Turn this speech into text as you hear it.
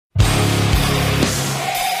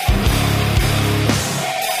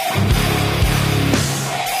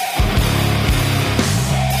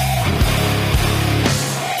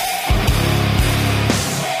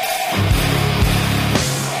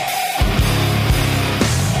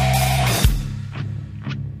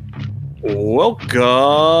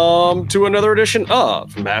Welcome to another edition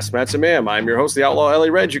of Mass Mats and Mayhem. I'm your host, the Outlaw Ellie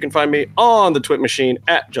Reg. You can find me on the Twit machine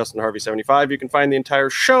at JustinHarvey75. You can find the entire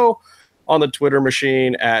show on the Twitter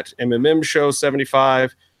machine at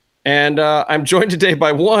MMMShow75. And I'm joined today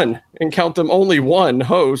by one, and count them only one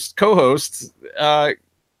co-host, the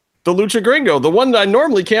Lucha Gringo, the one that I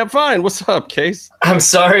normally can't find. What's up, Case? I'm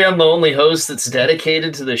sorry I'm the only host that's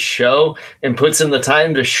dedicated to the show and puts in the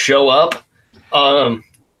time to show up.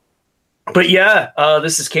 But yeah,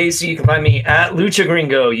 this is Casey. You can find me at Lucha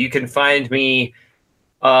Gringo. You can find me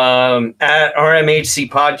at RMHC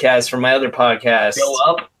Podcast for my other podcast. Go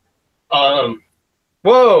up.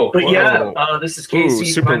 Whoa. But yeah, this is Casey.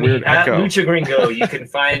 You can find me at Lucha Gringo. You can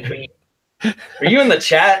find me. Are you in the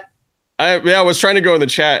chat? I was trying to go in the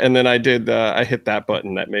chat, and then I hit that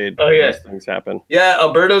button that made things happen. Yeah,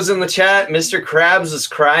 Alberto's in the chat. Mr. Krabs is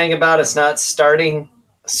crying about us not starting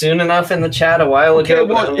soon enough in the chat a while ago.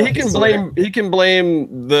 Okay, well, he can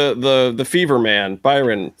blame the Fever Man,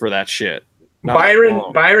 Byron, for that shit.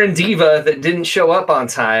 Byron Diva that didn't show up on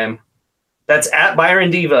time. That's at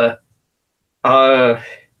Byron Diva. Oh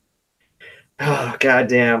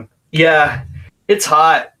goddamn. Yeah, it's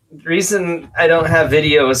hot. The reason I don't have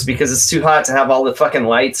video is because it's too hot to have all the fucking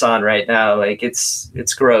lights on right now. Like it's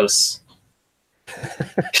gross.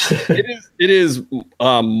 It is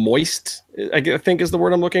moist, I think is the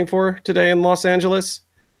word I'm looking for today in Los Angeles.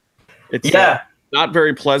 It's not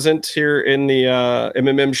very pleasant here in the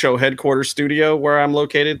MMM show headquarters studio where I'm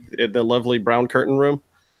located, in the lovely brown curtain room.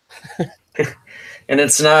 And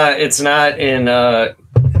it's not in the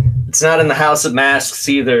House of Masks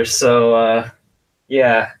either. So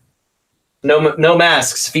yeah. No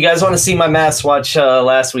masks. If you guys want to see my masks, watch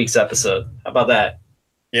last week's episode. How about that?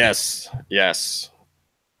 Yes.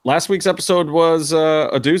 Last week's episode was a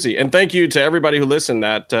doozy, and thank you to everybody who listened.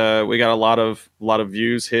 That we got a lot of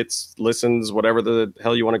views, hits, listens, whatever the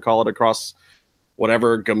hell you want to call it, across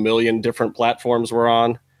whatever gamillion different platforms we're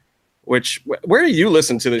on. Where do you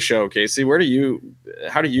listen to the show, Casey?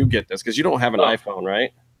 How do you get this? Because you don't have an iPhone,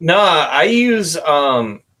 right? No, I use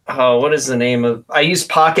what is the name of? I use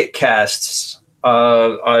Pocket Casts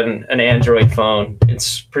on an Android phone.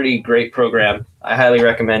 It's a pretty great program. I highly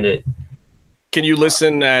recommend it. Can you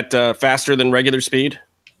listen at faster than regular speed?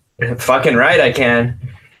 Fucking right, I can.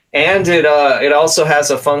 And it also has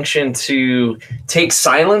a function to take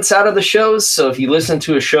silence out of the shows. So if you listen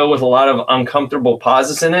to a show with a lot of uncomfortable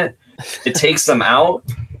pauses in it, it takes them out.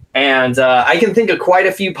 And I can think of quite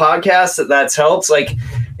a few podcasts that's helped. Like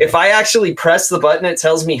if I actually press the button, it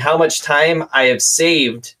tells me how much time I have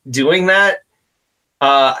saved doing that.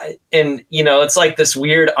 And it's like this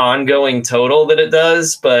weird ongoing total that it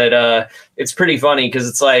does, but it's pretty funny because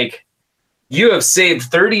it's like you have saved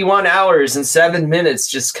 31 hours and 7 minutes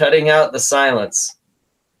just cutting out the silence.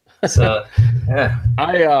 So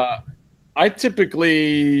yeah. I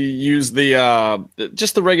typically use the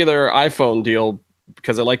just the regular iPhone deal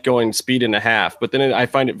because I like going speed and a half, but then I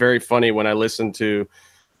find it very funny when I listen to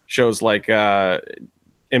shows like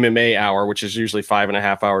MMA Hour, which is usually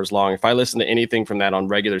 5.5 hours long. If I listen to anything from that on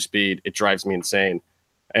regular speed, it drives me insane.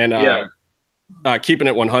 And keeping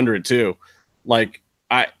it 100 too. Like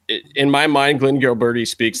in my mind, Glenn Gilberti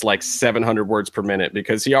speaks like 700 words per minute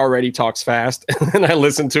because he already talks fast. And I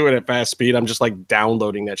listen to it at fast speed. I'm just like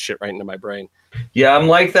downloading that shit right into my brain. Yeah, I'm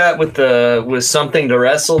like that with Something to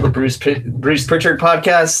Wrestle, the Bruce Pritchard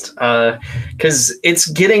podcast, because it's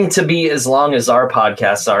getting to be as long as our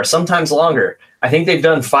podcasts are, sometimes longer. I think they've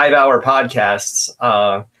done 5-hour podcasts.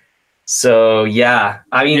 So yeah,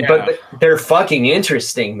 I mean, but they're fucking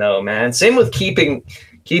interesting though, man. Same with keeping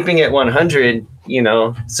it 100,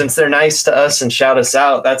 since they're nice to us and shout us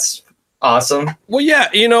out. That's awesome. Well, yeah,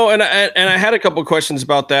 and I had a couple of questions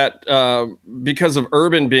about that because of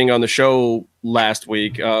Urban being on the show last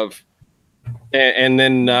week and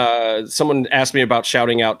then someone asked me about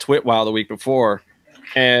shouting out Twitwile the week before.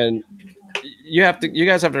 And you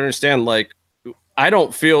guys have to understand, like, I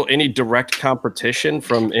don't feel any direct competition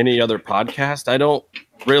from any other podcast. I don't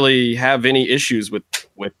really have any issues with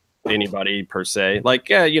anybody per se. Like,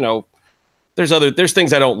 yeah, there's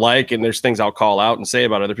things I don't like and there's things I'll call out and say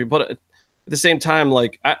about other people. But at the same time,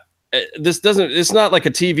 like it's not like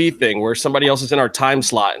a TV thing where somebody else is in our time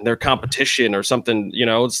slot and they're competition or something,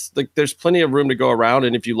 it's like there's plenty of room to go around.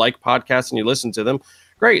 And if you like podcasts and you listen to them,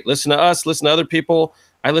 great. Listen to us, listen to other people.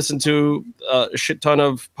 I listen to a shit ton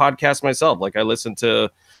of podcasts myself. Like I listen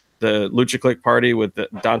to the Lucha Click Party with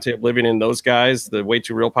Dante Oblivion and those guys, the Way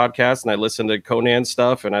Too Real podcast. And I listen to Conan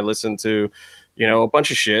stuff and I listen to, a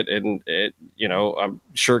bunch of shit. And I'm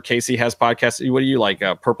sure Casey has podcasts. What do you like?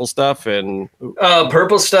 Purple Stuff and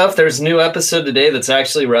Purple Stuff. There's a new episode today that's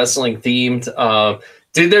actually wrestling themed.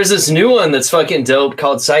 Dude, there's this new one that's fucking dope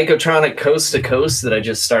called Psychotronic Coast to Coast that I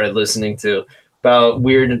just started listening to about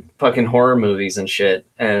weird fucking horror movies and shit.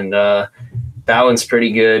 And that one's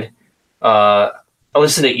pretty good. I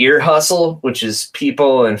listen to Ear Hustle, which is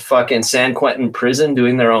people in fucking San Quentin prison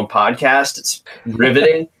doing their own podcast. It's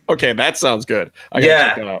riveting. Okay, that sounds good.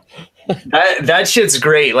 That shit's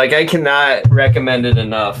great. Like, I cannot recommend it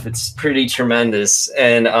enough. It's pretty tremendous.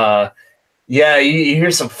 And you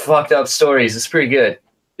hear some fucked up stories. It's pretty good.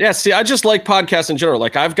 Yeah, see, I just like podcasts in general.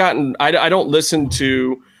 Like, I don't listen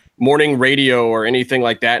to morning radio or anything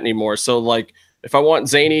like that anymore. So, like, if I want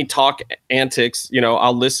zany talk antics,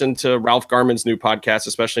 I'll listen to Ralph Garman's new podcast,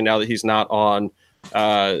 especially now that he's not on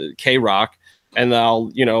K-Rock. And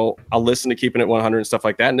I'll listen to Keeping It 100 and stuff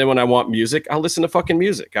like that. And then when I want music, I'll listen to fucking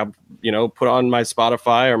music. I'll, put on my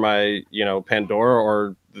Spotify or my, Pandora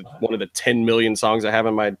or one of the 10 million songs I have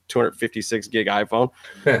in my 256 gig iPhone.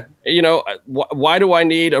 Why do I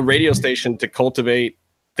need a radio station to cultivate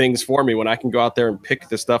things for me when I can go out there and pick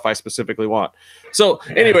the stuff I specifically want? So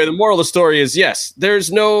anyway, the moral of the story is, yes,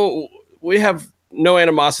 we have no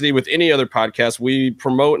animosity with any other podcast. We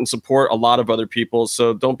promote and support a lot of other people.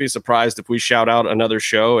 So don't be surprised if we shout out another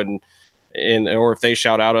show or if they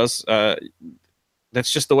shout out us.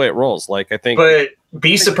 That's just the way it rolls. Like, I think, but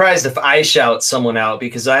be surprised if I shout someone out,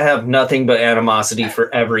 because I have nothing but animosity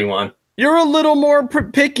for everyone. You're a little more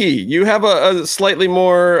picky. You have a slightly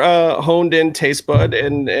more honed in taste bud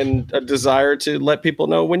and a desire to let people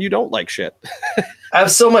know when you don't like shit. I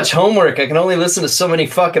have so much homework. I can only listen to so many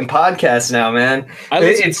fucking podcasts now, man. I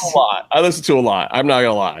listen to a lot. I'm not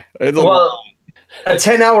gonna lie. It's a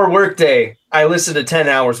 10-hour workday. I listen to 10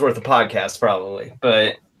 hours worth of podcasts probably,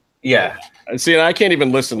 but yeah. See, and I can't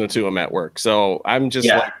even listen to them at work. So I'm just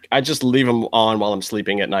I just leave them on while I'm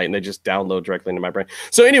sleeping at night, and they just download directly into my brain.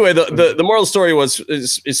 So anyway, the moral story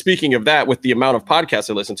is speaking of that, with the amount of podcasts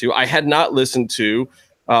I listen to, I had not listened to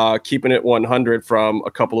Keeping It 100 from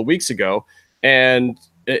a couple of weeks ago. And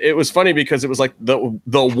it was funny because it was like the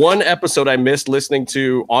one episode I missed listening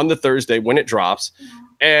to on the Thursday when it drops.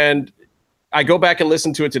 And I go back and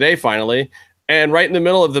listen to it today finally. And right in the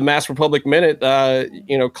middle of the Mass Republic Minute,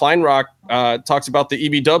 Kleinrock talks about the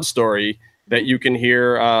EB Dub story that you can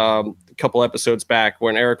hear a couple episodes back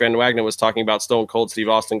when Eric Van Wagner was talking about Stone Cold Steve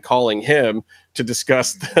Austin calling him to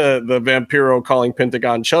discuss the Vampiro calling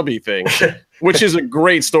Pentagon chubby thing, which is a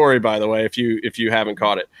great story, by the way, if you haven't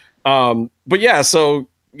caught it. But yeah, so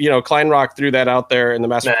Kleinrock threw that out there in the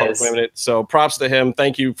Master Public Minute. So props to him.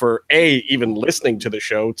 Thank you for even listening to the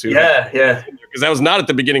show too. Yeah. Because that was not at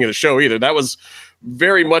the beginning of the show either. That was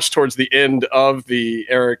very much towards the end of the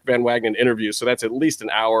Eric Van Wagenen interview. So that's at least an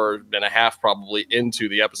hour and a half probably into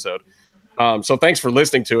the episode. So thanks for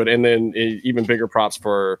listening to it. And then even bigger props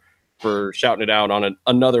for shouting it out on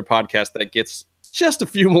another podcast that gets just a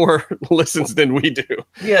few more listens than we do.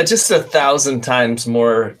 Yeah, just 1,000 times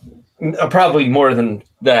more. Probably more than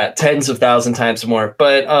that, tens of 1,000 times more.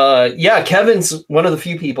 But Kevin's one of the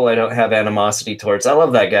few people I don't have animosity towards. I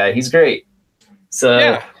love that guy. He's great. So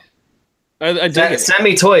yeah, I dig it. Send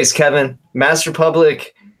me toys, Kevin. Master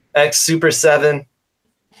Public X Super 7.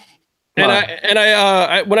 And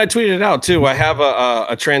I when I tweeted it out too, I have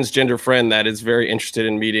a transgender friend that is very interested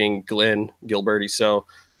in meeting Glenn Gilberti. So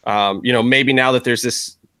maybe now that there's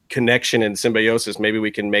this connection and symbiosis, maybe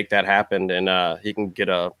we can make that happen, and he can get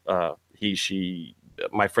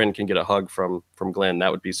my friend can get a hug from Glenn.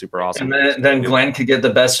 That would be super awesome. And then Glenn could get the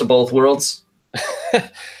best of both worlds.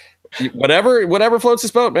 whatever floats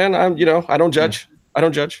his boat, man. I don't judge.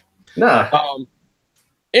 Nah.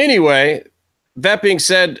 Anyway, that being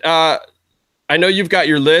said, I know you've got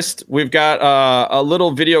your list. We've got a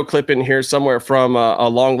little video clip in here somewhere from a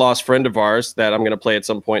long lost friend of ours that I'm going to play at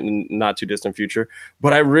some point in not too distant future.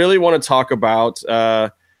 But I really want to talk about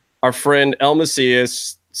our friend El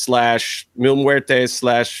Macias / Mil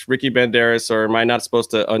Muertes / Ricky Banderas, or am I not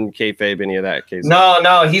supposed to unkayfabe any of that case?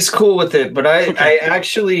 No, he's cool with it. But I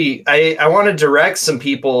actually want to direct some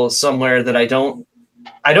people somewhere that I don't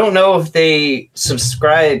know if they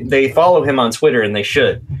subscribe. They follow him on Twitter, and they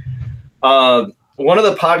should. One of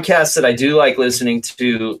the podcasts that I do like listening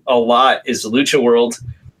to a lot is Lucha World.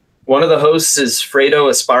 One of the hosts is Fredo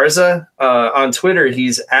Esparza. On Twitter,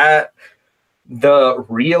 he's at The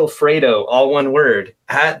Real Fredo, all one word,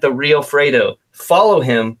 at The Real Fredo. Follow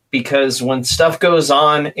him, because when stuff goes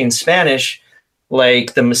on in Spanish,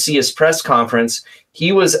 like the Macias press conference,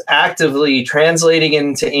 he was actively translating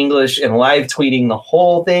into English and live tweeting the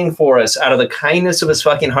whole thing for us out of the kindness of his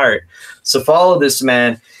fucking heart. So follow this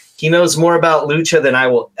man. He knows more about Lucha than I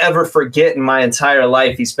will ever forget in my entire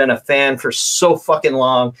life. He's been a fan for so fucking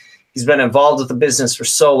long. He's been involved with the business for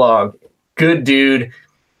so long. Good dude.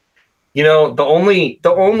 You know, the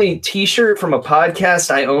only t-shirt from a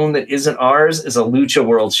podcast I own that isn't ours is a Lucha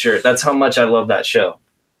World shirt. That's how much I love that show.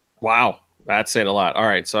 Wow. That's saying a lot. All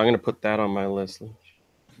right. So I'm going to put that on my list.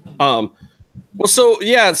 Well, so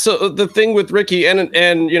the thing with Ricky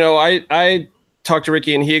and, you know, I talked to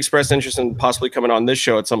Ricky and he expressed interest in possibly coming on this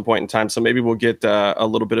show at some point in time. So maybe we'll get a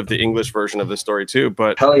little bit of the English version of the story too,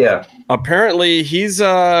 but hell yeah. Apparently he's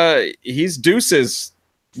deuces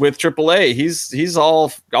with AAA. He's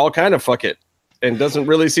all kind of fuck it and doesn't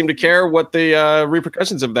really seem to care what the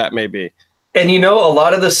repercussions of that may be. And you know, a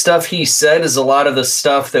lot of the stuff he said is a lot of the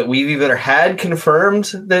stuff that we've either had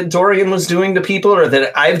confirmed that Dorian was doing to people or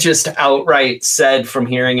that I've just outright said from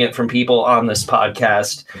hearing it from people on this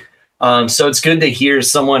podcast. So it's good to hear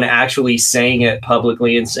someone actually saying it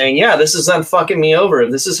publicly and saying, yeah, this is them fucking me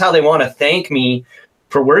over. This is how they want to thank me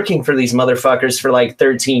for working for these motherfuckers for like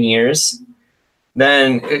 13 years.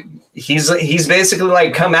 Then he's basically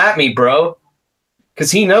like, come at me, bro.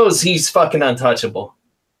 Because he knows he's fucking untouchable.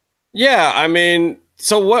 Yeah, I mean,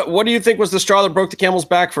 so what do you think was the straw that broke the camel's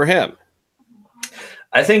back for him?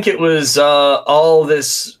 I think it was all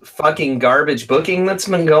this fucking garbage booking that's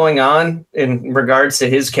been going on in regards to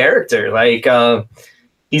his character. Like,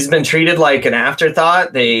 he's been treated like an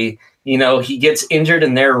afterthought. He gets injured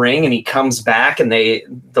in their ring and he comes back, and the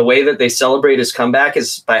way that they celebrate his comeback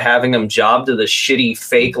is by having him job to the shitty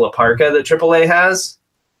fake La Parka that AAA has.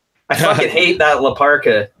 I fucking hate that La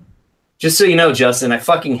Parka. Just so you know, Justin, I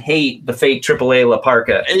fucking hate the fake AAA La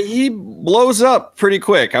Parka. He blows up pretty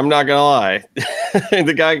quick. I'm not gonna lie.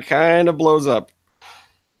 The guy kind of blows up.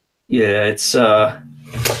 Yeah, it's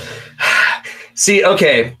See,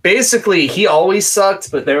 okay, basically he always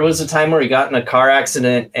sucked, but there was a time where he got in a car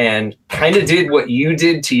accident and kind of did what you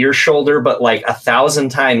did to your shoulder, but like 1,000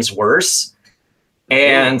 times worse.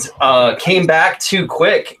 And came back too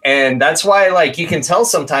quick. And that's why, like, you can tell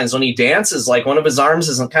sometimes when he dances, like one of his arms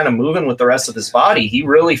isn't kind of moving with the rest of his body. He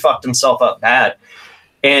really fucked himself up bad.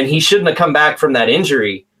 And he shouldn't have come back from that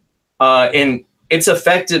injury. And it's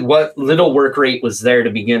affected what little work rate was there to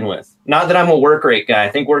begin with. Not that I'm a work rate guy. I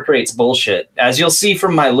think work rate's bullshit. As you'll see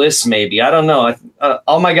from my list, maybe. I don't know.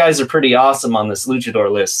 All my guys are pretty awesome on this luchador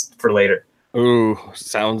list for later. Ooh,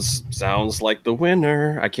 sounds like the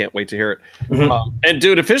winner. I can't wait to hear it. Mm-hmm. And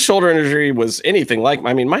dude, if his shoulder injury was anything like,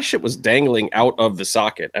 I mean, my shit was dangling out of the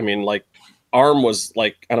socket. I mean, like, arm was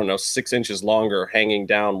like, I don't know, 6 inches longer, hanging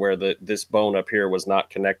down where this bone up here was not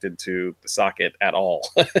connected to the socket at all.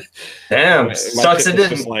 Damn, sucks it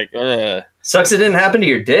didn't. Sucks it didn't happen to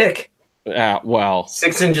your dick. Well,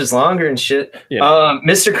 6 inches longer and shit. Yeah.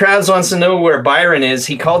 Mr. Krabs wants to know where Byron is.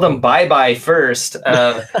 He called him bye-bye first.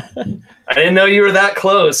 I didn't know you were that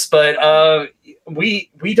close, but we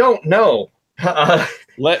don't know.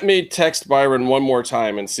 Let me text Byron one more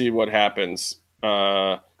time and see what happens.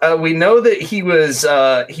 We know that he was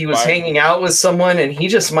hanging out with someone, and he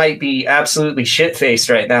just might be absolutely shit-faced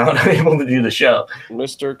right now and unable to do the show.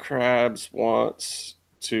 Mr. Krabs wants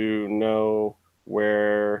to know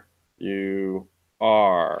where you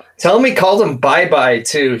are. Tell him he called him bye-bye,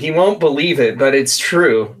 too. He won't believe it, but it's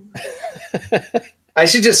true. I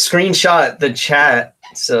should just screenshot the chat,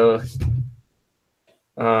 so...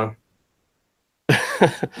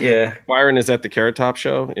 yeah. Byron is at the Carrot Top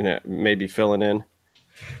show, maybe filling in.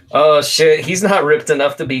 Oh, shit. He's not ripped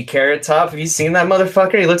enough to be Carrot Top. Have you seen that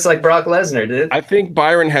motherfucker? He looks like Brock Lesnar, dude. I think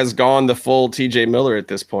Byron has gone the full TJ Miller at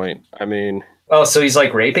this point. I mean... Oh, so he's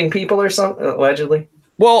like raping people or something, allegedly?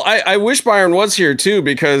 Well, I wish Byron was here, too,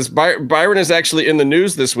 because Byron is actually in the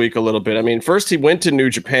news this week a little bit. I mean, first he went to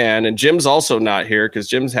New Japan, and Jim's also not here because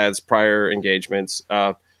Jim's has prior engagements.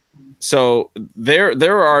 So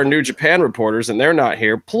there are New Japan reporters, and they're not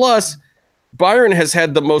here. Plus, Byron has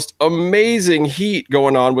had the most amazing heat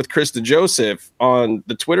going on with Krista Joseph on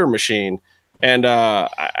the Twitter machine. And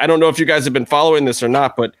I don't know if you guys have been following this or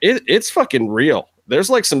not, but it's fucking real.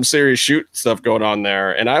 There's like some serious shoot stuff going on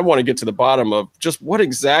there. And I want to get to the bottom of just what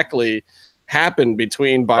exactly happened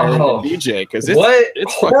between Byron and DJ. Because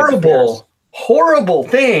it's horrible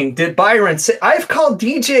thing did Byron say. I've called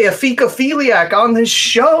DJ a fecophiliac on this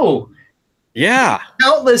show. Yeah.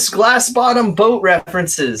 Countless glass bottom boat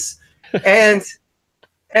references. And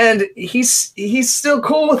And he's still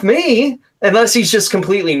cool with me, unless he's just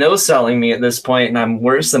completely no-selling me at this point, and I'm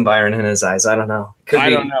worse than Byron in his eyes. I don't know. I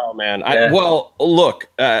don't know, man. Yeah. Well, look,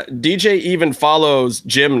 DJ even follows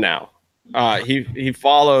Jim now. He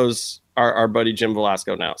follows our buddy Jim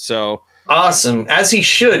Velasco now. So awesome, as he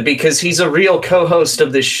should, because he's a real co-host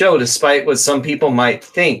of this show, despite what some people might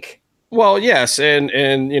think. Well, yes,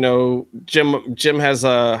 and you know, Jim has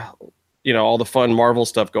you know, all the fun Marvel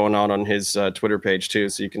stuff going on his Twitter page too,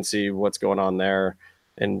 so you can see what's going on there.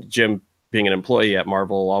 And Jim, being an employee at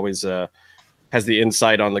Marvel, always has the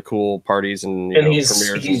insight on the cool parties and premieres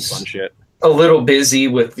and fun shit. A little busy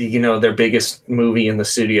with their biggest movie in the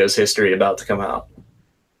studio's history about to come out.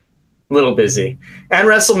 A little busy, and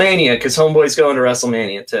WrestleMania, because Homeboy's going to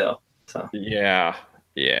WrestleMania too. So yeah.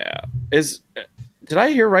 Did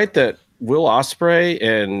I hear right that Will Ospreay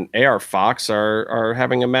and AR Fox are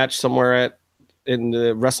having a match somewhere in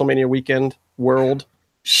the WrestleMania weekend world?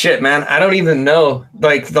 Shit, man, I don't even know.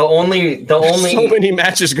 Like the only so many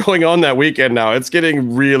matches going on that weekend now. It's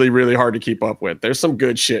getting really, really hard to keep up with. There's some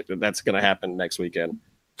good shit that's going to happen next weekend.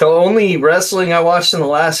 The only wrestling I watched in the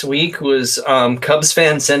last week was Cubs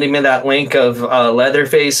fans sending me that link of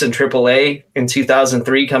Leatherface and AAA in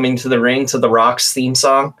 2003 coming to the ring to the Rock's theme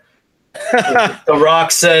song. The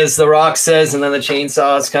Rock says, and then the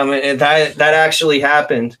chainsaws coming. And that actually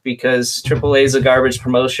happened because AAA is a garbage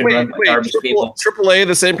promotion run by garbage people. AAA,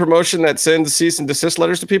 the same promotion that sends cease and desist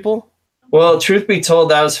letters to people? Well, truth be told,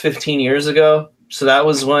 that was 15 years ago. So that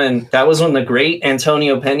was when the great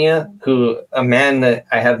Antonio Pena, who a man that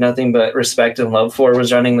I have nothing but respect and love for,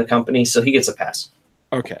 was running the company. So he gets a pass.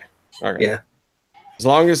 Okay. All right. Yeah. As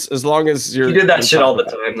long as you're, he did that shit all the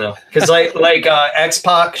time though, because like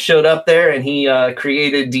X-Pac showed up there and he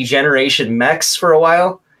created Degeneration Mechs for a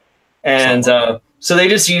while, and so they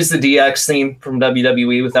just used the DX theme from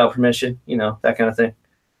WWE without permission, that kind of thing.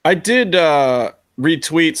 I did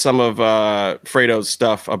retweet some of Fredo's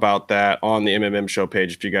stuff about that on the MMM show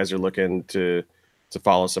page if you guys are looking to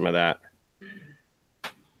follow some of that.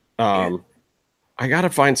 I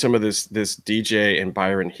gotta find some of this DJ and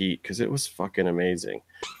Byron heat because it was fucking amazing.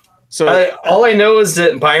 So all I know is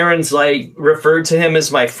that Byron's referred to him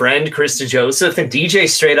as my friend Chris Joseph, and DJ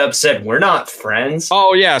straight up said we're not friends.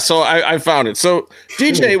 Oh yeah, so I found it. So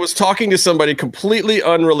DJ was talking to somebody completely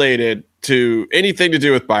unrelated to anything to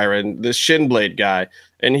do with Byron, this Shinblade guy,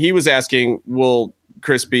 and he was asking, "Will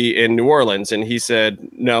Chris be in New Orleans?" And he said,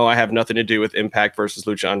 "No, I have nothing to do with Impact versus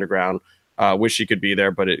Lucha Underground. Wish he could be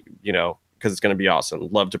there, but because it's going to be awesome.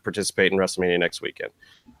 Love to participate in WrestleMania next weekend."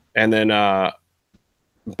 And then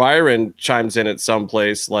Byron chimes in at some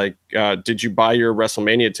place like, did you buy your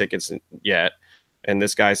WrestleMania tickets yet? And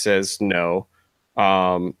this guy says no.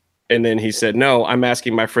 And then he said, no, I'm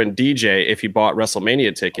asking my friend DJ if he bought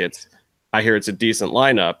WrestleMania tickets. I hear it's a decent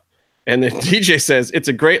lineup. And then DJ says, it's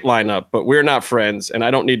a great lineup, but we're not friends and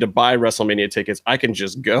I don't need to buy WrestleMania tickets. I can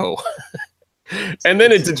just go. And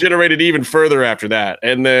then it degenerated even further after that.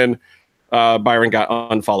 And then Byron got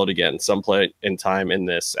unfollowed again some point in time in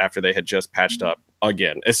this after they had just patched up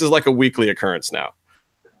again. This is like a weekly occurrence now,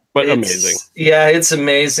 but amazing. Yeah, it's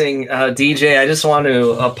amazing. DJ, I just want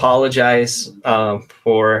to apologize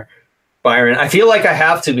for Byron. I feel like I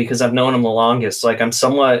have to because I've known him the longest. Like I'm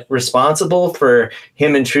somewhat responsible for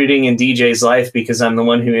him intruding in DJ's life because I'm the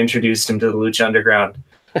one who introduced him to the Lucha Underground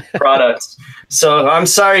products. So I'm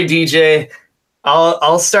sorry, DJ.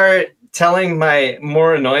 I'll start telling my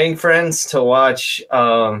more annoying friends to watch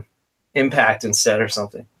Impact instead or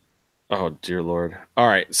something. Oh, dear Lord. All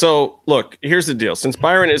right. So, look, here's the deal. Since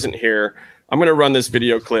Byron isn't here, I'm going to run this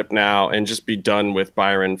video clip now and just be done with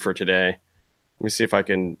Byron for today. Let me see if I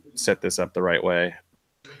can set this up the right way.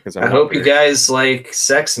 I hope you guys like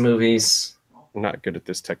sex movies. I'm not good at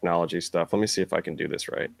this technology stuff. Let me see if I can do this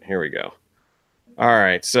right. Here we go. All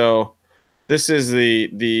right. So this is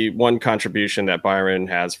the one contribution that Byron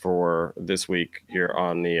has for this week here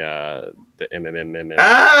on the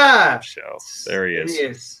MMM show. There he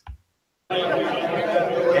is.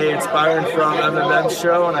 Hey, it's Byron from MMM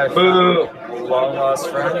show, and I've a long lost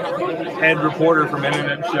friend and reporter from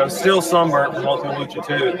MMM show, still sunburnt from Ultimate Lucha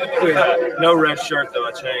 2. No red shirt though,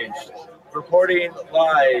 I changed. Reporting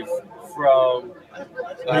live from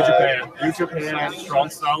New Japan, Strong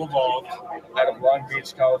Style Evolved, out of Long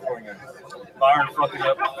Beach, California. Byron fucked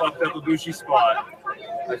up a Bushi spot.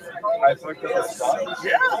 I fucked up a spot?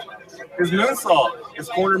 Yeah. His moonsault, his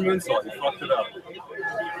corner moonsault, he fucked it up.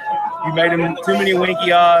 You made him too many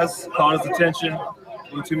winky eyes, caught his attention,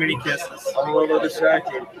 blew too many kisses. I'm a little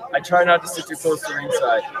distracted. I try not to sit too close to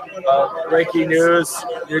ringside. Breaking news,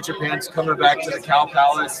 New Japan's coming back to the Cow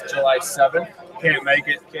Palace July 7th. Can't make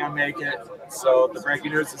it. So the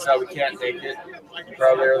breaking news is that we can't make it. You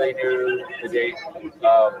probably already knew the date.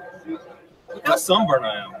 How sunburned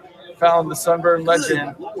I am. Found the sunburned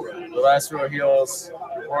legend, the last row of heels,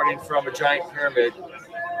 reporting from a giant pyramid.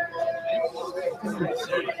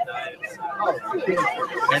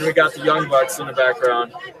 And we got the Young Bucks in the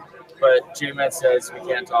background. But JMAN says we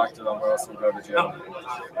can't talk to them or else we'll go to jail.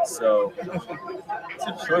 So,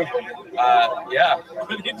 yeah.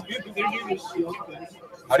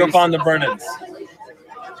 Jump on the burn-ins.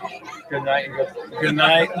 Good night,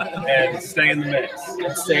 and stay in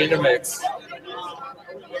the mix.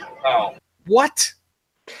 Oh. What?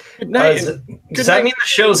 Good night. Does that mean the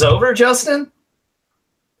show's over, Justin?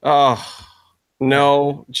 Oh,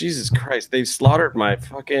 no. Jesus Christ. They slaughtered my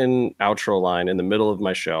fucking outro line in the middle of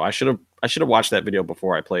my show. I should have watched that video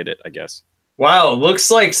before I played it, I guess. Wow,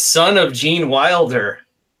 looks like son of Gene Wilder.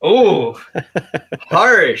 Oh,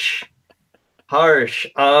 harsh.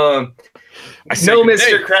 No,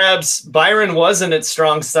 Mr. Krabs, Byron wasn't at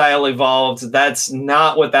Strong Style Evolved. That's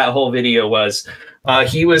not what that whole video was.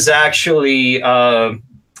 He was actually that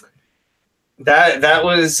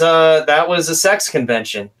was a sex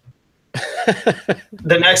convention.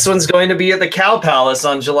 The next one's going to be at the Cow Palace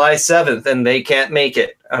on July 7th, and they can't make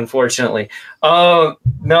it, unfortunately. No,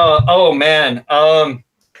 oh man.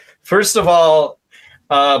 First of all,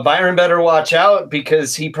 Byron better watch out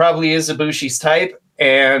because he probably is Ibushi's type,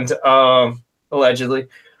 and allegedly,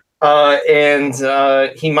 and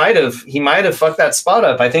he might have fucked that spot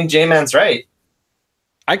up. I think J-Man's right.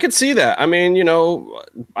 I could see that. I mean, you know,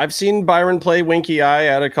 I've seen Byron play Winky Eye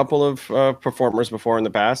at a couple of performers before in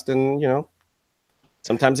the past, and you know,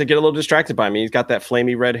 sometimes I get a little distracted by me. He's got that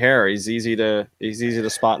flamey red hair. He's easy to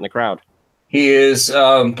spot in the crowd. He is,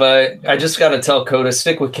 but I just got to tell Coda,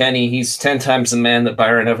 stick with Kenny. He's 10 times the man that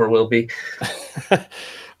Byron ever will be.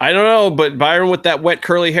 I don't know, but Byron with that wet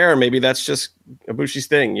curly hair, maybe that's just Ibushi's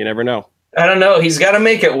thing. You never know. I don't know. He's got to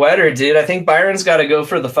make it wetter, dude. I think Byron's got to go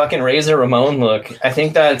for the fucking Razor Ramon look. I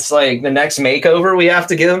think that's like the next makeover we have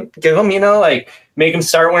to give him, you know, like make him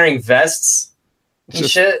start wearing vests and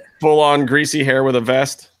just shit. Full on greasy hair with a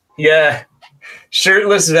vest. Yeah.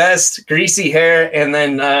 Shirtless vest, greasy hair, and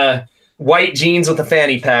then white jeans with a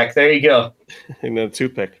fanny pack. There you go. And a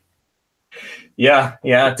toothpick. Yeah,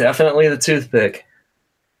 definitely the toothpick.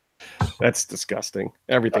 That's disgusting.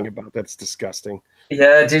 Everything about that's disgusting.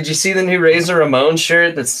 Yeah, did you see the new Razor Ramon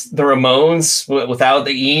shirt? That's the Ramones without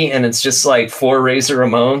the E, and it's just like 4 Razor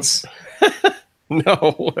Ramones.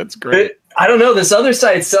 No, that's great. I don't know. This other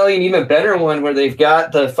site's selling an even better one where they've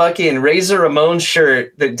got the fucking Razor Ramon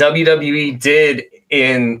shirt that WWE did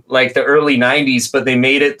in like the early 90s, but they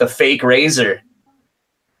made it the fake Razor.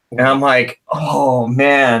 And I'm like, oh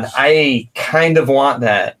man, I kind of want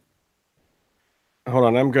that. Hold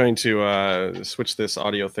on, I'm going to switch this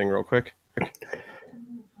audio thing real quick.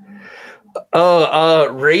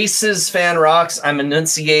 Races Fan Rocks. I'm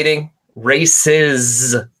enunciating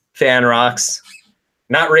Races Fan Rocks,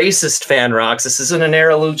 not Racist Fan Rocks. This isn't an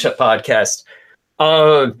Era Lucha podcast.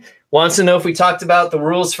 Wants to know if we talked about the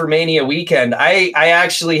rules for Mania weekend. I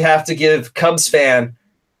actually have to give Cubs fan,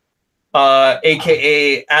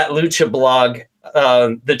 aka at Lucha Blog,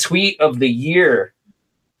 the tweet of the year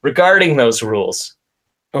regarding those rules.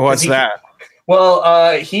 What's that?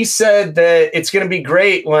 Well, he said that it's going to be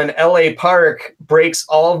great when LA Park breaks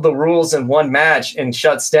all of the rules in one match and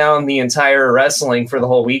shuts down the entire wrestling for the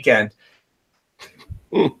whole weekend.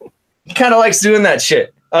 He kind of likes doing that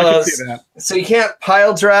shit. I can see that. So you can't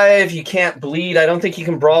pile drive, you can't bleed. I don't think you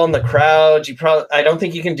can brawl in the crowd. I don't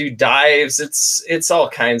think you can do dives. It's all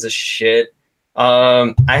kinds of shit.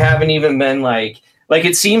 I haven't even been like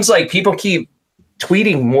it seems like people keep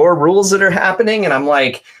tweeting more rules that are happening, and I'm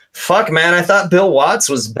like, fuck, man, I thought Bill Watts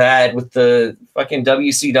was bad with the fucking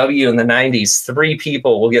WCW in the 90s. 3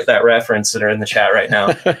 people will get that reference that are in the chat right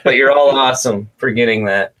now. But you're all awesome for getting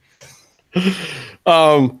that.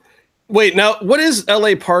 Wait, now, what is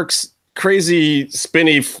LA Park's crazy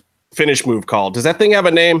spinny finish move called? Does that thing have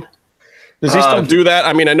a name? Does he still do that?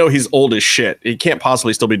 I mean, I know he's old as shit. He can't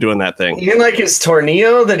possibly still be doing that thing. Even like his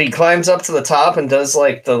tornillo that he climbs up to the top and does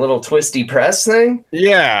like the little twisty press thing?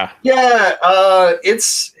 Yeah. Yeah,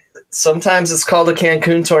 sometimes it's called a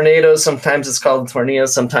Cancun tornado, sometimes it's called a tornillo,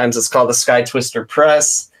 sometimes it's called a sky twister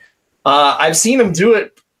press. I've seen him do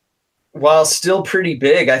it while still pretty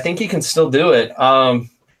big. I think he can still do it.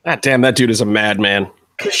 God damn, that dude is a madman.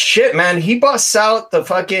 Cause shit, man, he busts out the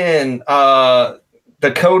fucking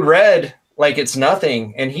the code red like it's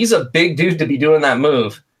nothing, and he's a big dude to be doing that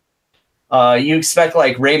move. You expect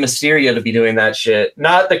like Rey Mysterio to be doing that shit,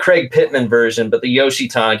 not the Craig Pittman version, but the Yoshi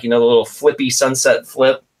Tonk, you know, the little flippy sunset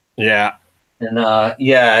flip. Yeah. And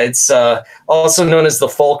it's also known as the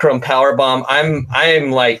Fulcrum Powerbomb.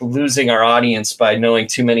 I'm like losing our audience by knowing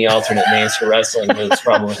too many alternate names for wrestling moves.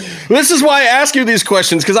 Probably. This is why I ask you these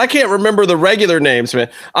questions, because I can't remember the regular names, man.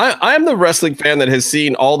 I'm the wrestling fan that has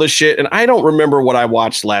seen all this shit, and I don't remember what I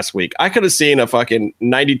watched last week. I could have seen a fucking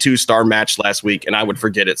 92-star match last week, and I would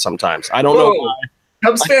forget it sometimes. I don't know why.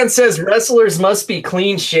 Cubs fan says wrestlers must be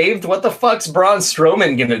clean shaved. What the fuck's Braun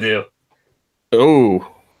Strowman gonna do? Ooh,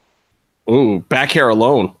 back hair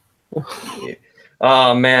alone.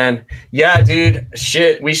 Oh man, yeah, dude.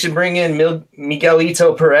 Shit, we should bring in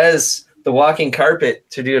Miguelito Perez, the walking carpet,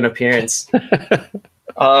 to do an appearance.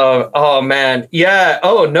 Oh man, yeah.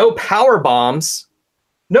 Oh, no power bombs.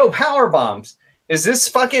 No power bombs. Is this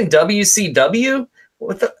fucking WCW?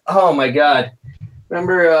 What the? Oh my god.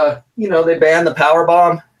 Remember, they banned the power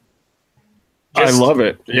bomb. I love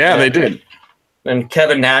it. Yeah, they did. And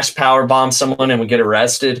Kevin Nash power bombed someone and would get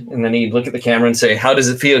arrested, and then he'd look at the camera and say, "How does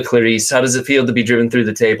it feel, Clarice? How does it feel to be driven through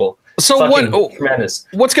the table?" So tremendous.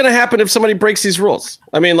 What's going to happen if somebody breaks these rules?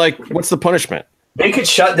 I mean, like, what's the punishment? They could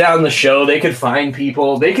shut down the show. They could fine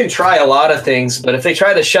people. They can try a lot of things, but if they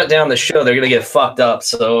try to shut down the show, they're going to get fucked up.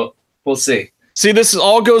 So we'll see. See, this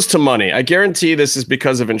all goes to money. I guarantee this is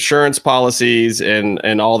because of insurance policies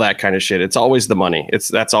and all that kind of shit. It's always the money.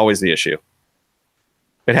 That's always the issue.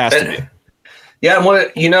 It has to be. Yeah, and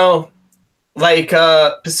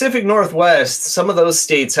Pacific Northwest, some of those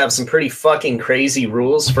states have some pretty fucking crazy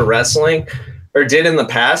rules for wrestling, or did in the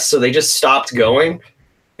past, so they just stopped going.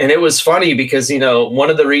 And it was funny because, one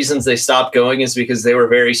of the reasons they stopped going is because they were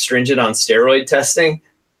very stringent on steroid testing.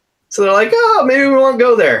 So they're like, oh, maybe we won't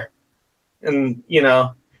go there. And,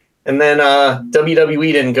 and then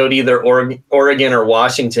WWE didn't go to either Oregon or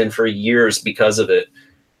Washington for years because of it.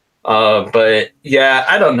 But yeah,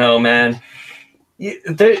 I don't know, man.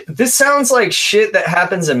 This sounds like shit that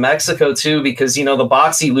happens in Mexico too, because the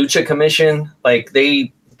Boxy Lucha Commission, like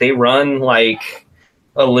they run like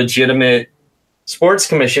a legitimate sports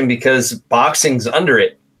commission because boxing's under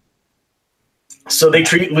it. So they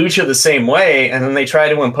treat lucha the same way, and then they try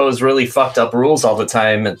to impose really fucked up rules all the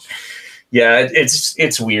time. And yeah,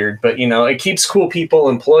 it's weird, but it keeps cool people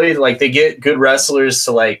employed. Like they get good wrestlers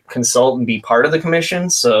to like consult and be part of the commission.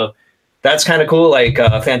 So that's kind of cool. Like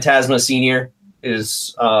Phantasma Senior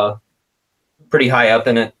is pretty high up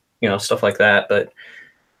in it, stuff like that. But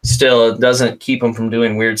still, it doesn't keep them from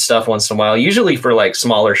doing weird stuff once in a while. Usually for like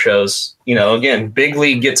smaller shows, again, Big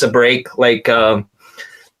League gets a break. Like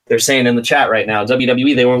they're saying in the chat right now,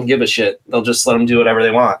 WWE, they won't give a shit. They'll just let them do whatever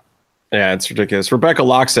they want. Yeah, it's ridiculous. Rebecca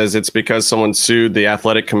Locke says it's because someone sued the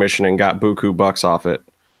athletic commission and got buku bucks off it.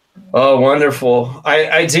 Oh, wonderful.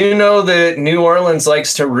 I do know that New Orleans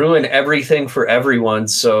likes to ruin everything for everyone.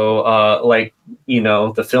 So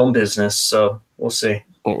the film business. So we'll see.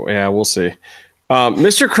 Oh, yeah, we'll see.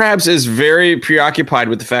 Mr. Krabs is very preoccupied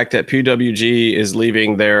with the fact that PWG is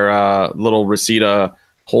leaving their little Reseda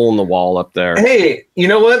hole in the wall up there. Hey, you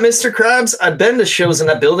know what, Mr. Krabs? I've been to shows in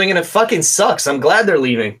that building and it fucking sucks. I'm glad they're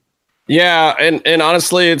leaving. Yeah, and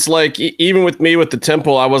honestly, it's like even with me with the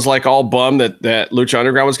Temple, I was like all bummed that Lucha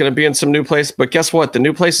Underground was going to be in some new place. But guess what? The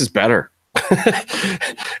new place is better.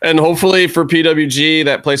 And hopefully for PWG,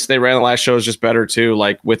 that place they ran the last show is just better too,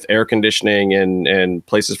 like with air conditioning and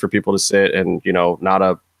places for people to sit and, not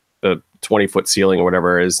a 20-foot ceiling or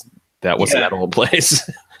whatever is that was in that old place.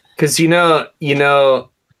 Because,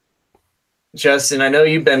 Justin, I know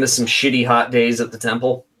you've been to some shitty hot days at the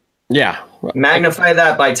Temple. Yeah. Magnify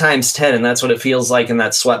that by times 10, and that's what it feels like in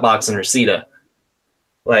that sweatbox in Reseda.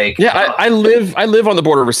 Like, yeah, I live on the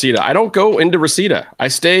border of Reseda. I don't go into Reseda. I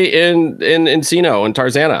stay in Encino and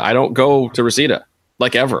Tarzana. I don't go to Reseda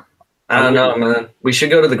like ever. I don't know, man. We should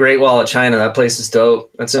go to the Great Wall of China. That place is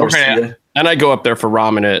dope. That's in Reseda. And I go up there for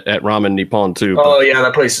ramen at Ramen Nippon too. Oh yeah,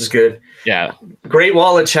 that place is good. Yeah. Great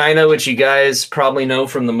Wall of China, which you guys probably know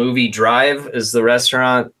from the movie Drive, is the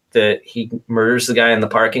restaurant that he murders the guy in the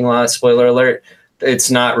parking lot. Spoiler alert.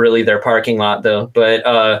 It's not really their parking lot though, but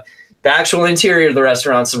the actual interior of the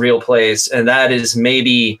restaurant's the real place, and that is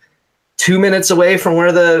maybe 2 minutes away from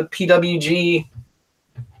where the PWG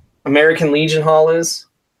American Legion Hall is.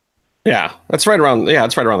 Yeah, it's right around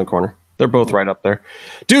the corner. They're both right up there.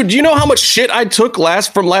 Dude, do you know how much shit I took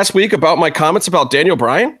from last week about my comments about Daniel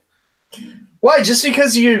Bryan? Why? Just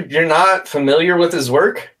because you're not familiar with his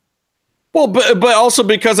work? Well, but also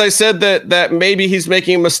because I said that maybe he's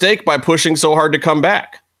making a mistake by pushing so hard to come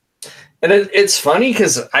back. And it's funny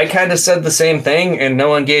because I kind of said the same thing and no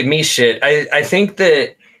one gave me shit. I think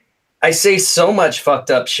that I say so much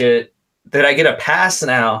fucked up shit that I get a pass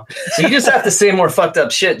now. So you just have to say more fucked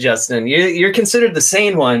up shit, Justin. You're considered the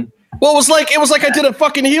sane one. Well, it was like I did a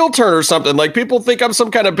fucking heel turn or something. Like people think I'm some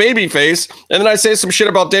kind of baby face, and then I say some shit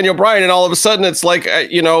about Daniel Bryan, and all of a sudden it's like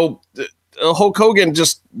Hulk Hogan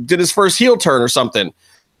just did his first heel turn or something.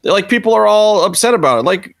 Like people are all upset about it.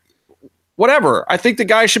 Like whatever. I think the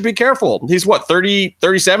guy should be careful. He's what, 30,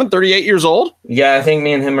 37, 38 years old? Yeah, I think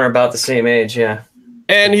me and him are about the same age, yeah.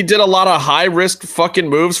 And he did a lot of high risk fucking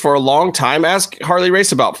moves for a long time. Ask Harley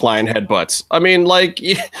Race about flying headbutts. I mean, like,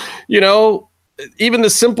 even the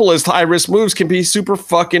simplest high risk moves can be super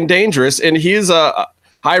fucking dangerous. And he's a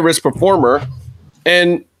high risk performer.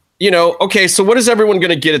 And, okay, so what is everyone going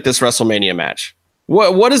to get at this WrestleMania match?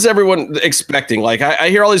 What is everyone expecting? Like, I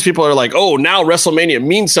hear all these people are like, oh, now WrestleMania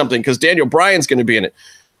means something because Daniel Bryan's going to be in it.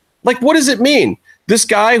 Like, what does it mean? This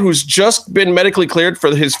guy who's just been medically cleared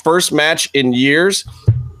for his first match in years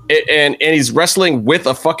and he's wrestling with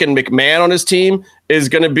a fucking McMahon on his team is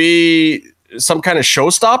going to be some kind of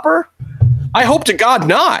showstopper? I hope to God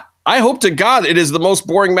not. I hope to God it is the most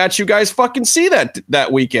boring match you guys fucking see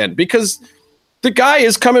that weekend, because the guy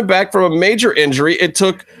is coming back from a major injury. It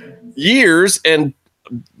took years and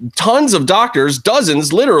tons of doctors,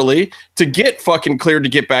 dozens literally, to get fucking cleared to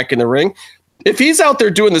get back in the ring. If he's out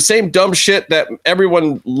there doing the same dumb shit that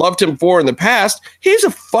everyone loved him for in the past, he's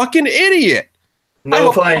a fucking idiot.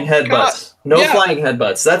 No flying headbutts. Flying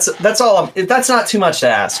headbutts. That's all. That's not too much to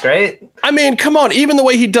ask, right? I mean, come on. Even the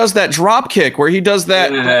way he does that drop kick, where he does that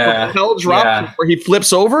propel drop kick, where he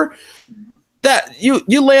flips over, that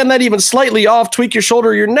you land that even slightly off, tweak your shoulder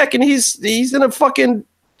or your neck, and he's in a fucking.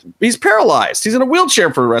 He's paralyzed. He's in a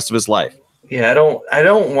wheelchair for the rest of his life. Yeah, I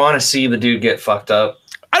don't want to see the dude get fucked up.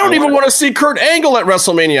 I don't even want to see Kurt Angle at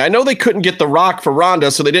WrestleMania. I know they couldn't get The Rock for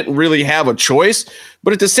Ronda, so they didn't really have a choice.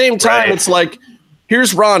 But at the same time, It's like,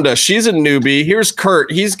 here's Ronda. She's a newbie. Here's Kurt.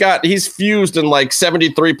 He's fused in like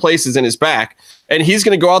 73 places in his back, and he's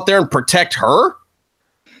going to go out there and protect her.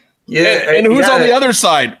 Yeah. And who's on the other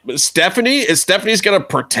side? Stephanie? Is Stephanie's going to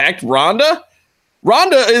protect Ronda?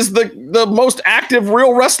 Ronda is the most active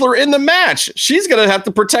real wrestler in the match. She's going to have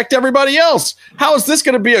to protect everybody else. How is this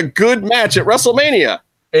going to be a good match at WrestleMania?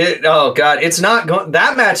 Oh God, it's not going.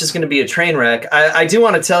 That match is going to be a train wreck. I do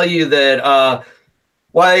want to tell you that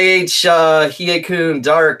Hiekun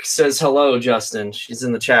Dark says hello, Justin. She's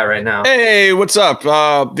in the chat right now. Hey, what's up?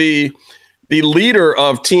 The leader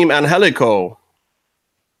of Team Angelico.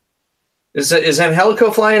 Is Angelico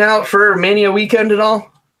flying out for Mania weekend at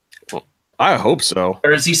all? I hope so.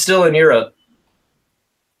 Or is he still in Europe?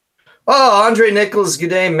 Oh, Andre Nichols, good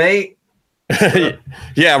day, mate.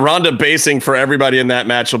 Yeah, Ronda basing for everybody in that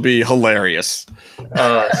match will be hilarious.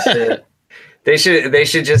 Oh shit. They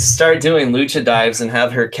should just start doing lucha dives and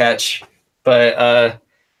have her catch. But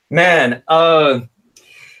I'm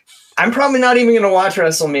probably not even going to watch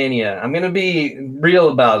WrestleMania. I'm going to be real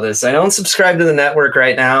about this. I don't subscribe to the network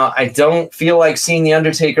right now. I don't feel like seeing The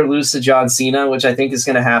Undertaker lose to John Cena, which I think is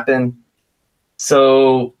going to happen.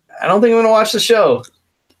 So I don't think I'm going to watch the show.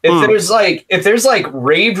 If there's like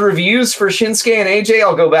raved reviews for Shinsuke and AJ,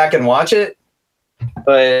 I'll go back and watch it.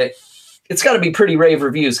 But it's got to be pretty rave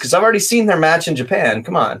reviews because I've already seen their match in Japan.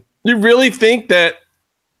 Come on. You really think that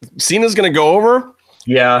Cena's going to go over?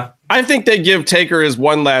 Yeah. I think they give Taker his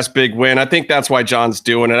one last big win. I think that's why John's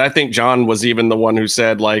doing it. I think John was even the one who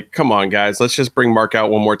said, like, come on, guys, let's just bring Mark out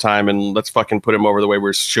one more time and let's fucking put him over the way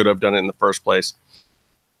we should have done it in the first place.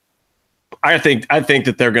 I think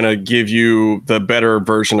that they're going to give you the better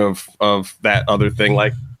version of that other thing.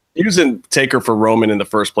 Like, using Taker for Roman in the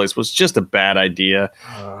first place was just a bad idea.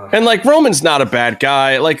 And like, Roman's not a bad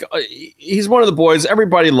guy. Like, he's one of the boys.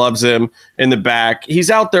 Everybody loves him in the back. He's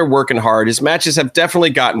out there working hard. His matches have definitely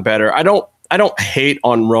gotten better. I don't hate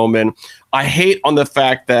on Roman. I hate on the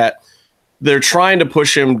fact that they're trying to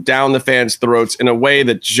push him down the fans' throats in a way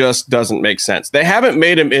that just doesn't make sense. They haven't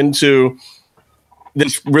made him into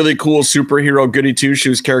this really cool superhero goody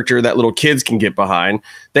two-shoes character that little kids can get behind.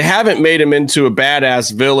 They haven't made him into a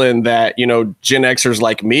badass villain that, Gen Xers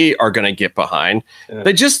like me are going to get behind. Yeah.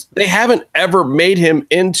 They haven't ever made him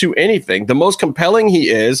into anything. The most compelling he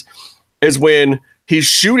is when he's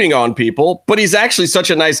shooting on people, but he's actually such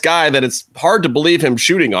a nice guy that it's hard to believe him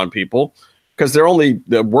shooting on people because they're only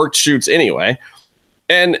the worked shoots anyway.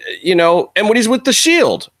 And, and when he's with the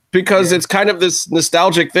Shield, because it's kind of this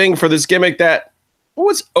nostalgic thing for this gimmick that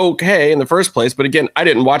was okay in the first place, but again, I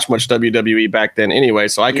didn't watch much WWE back then anyway,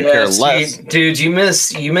 so I could care less. Dude, you miss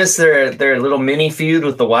their little mini feud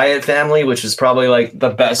with the Wyatt family, which is probably like the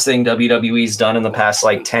best thing WWE's done in the past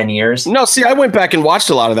like 10 years. No, see, I went back and watched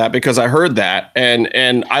a lot of that because I heard that,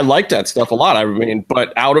 and I liked that stuff a lot. I mean,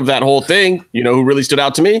 but out of that whole thing, who really stood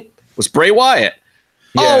out to me was Bray Wyatt.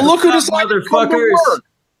 Yeah. Oh, look who decided to come to work.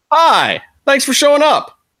 Hi, thanks for showing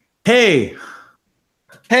up. Hey,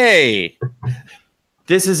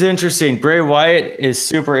 this is interesting. Bray Wyatt is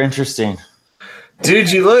super interesting.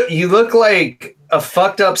 Dude, you look like a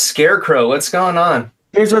fucked up scarecrow. What's going on?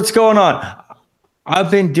 Here's what's going on.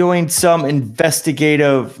 I've been doing some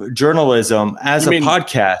investigative journalism as a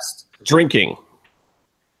podcast. Drinking.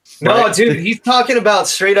 No, Right? dude, he's talking about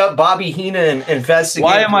straight up Bobby Heenan investigating.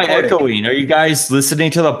 Why am I echoing? Are you guys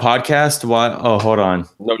listening to the podcast? Why? Oh, hold on.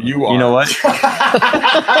 No, you are. You know what?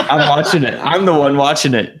 I'm watching it. I'm the one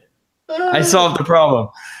watching it. I solved the problem.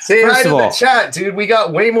 Say First hi to of the all, chat, dude. We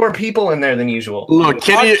got way more people in there than usual. Look,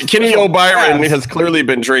 Kenny O'Byron has clearly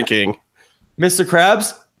been drinking. Mr.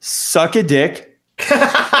 Krabs, suck a dick.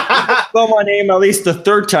 Spell my name at least the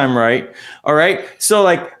third time right. All right. So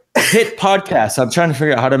like hit podcast. I'm trying to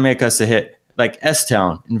figure out how to make us a hit. Like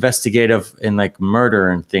S-Town, investigative and like murder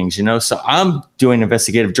and things, you know. So I'm doing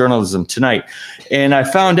investigative journalism tonight. And I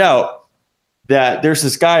found out that there's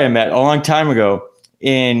this guy I met a long time ago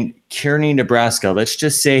in Kearney, Nebraska. Let's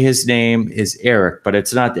just say his name is Eric, but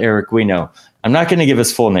it's not the Eric we know. I'm not going to give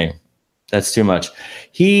his full name. That's too much.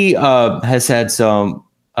 He has had some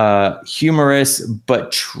humorous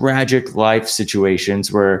but tragic life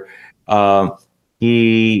situations where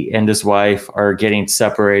he and his wife are getting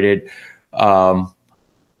separated.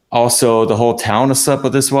 Also, the whole town is up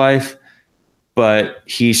with his wife, but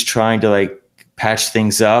he's trying to like patch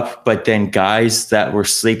things up. But then guys that were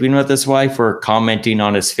sleeping with his wife were commenting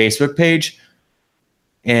on his Facebook page,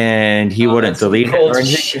 and he wouldn't delete it or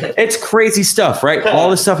anything. It's crazy stuff, right?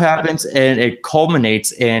 All this stuff happens, and it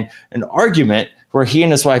culminates in an argument where he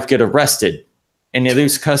and his wife get arrested, and they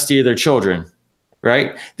lose custody of their children,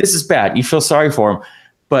 right? This is bad. You feel sorry for him.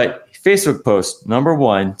 But Facebook post number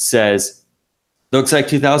 1 says, looks like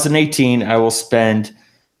 2018, I will spend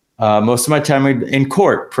most of my time in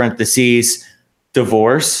court, parentheses,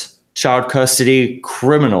 divorce, child custody,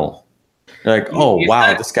 criminal. Like, oh,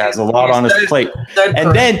 wow, this guy has a lot on his plate.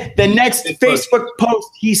 And then the next Facebook post,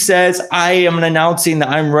 he says, I am announcing that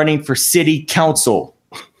I'm running for city council.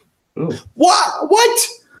 Ooh. What?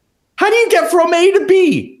 How do you get from A to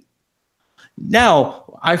B? Now,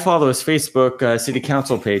 I follow his Facebook city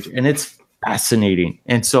council page, and it's fascinating.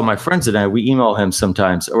 And so my friends and I, we email him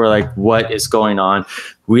sometimes. We're like, what is going on?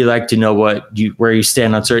 We like to know where you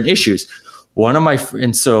stand on certain issues. One of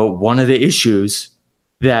the issues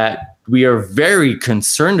that we are very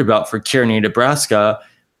concerned about for Kearney, Nebraska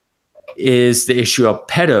is the issue of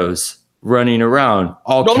pedos running around.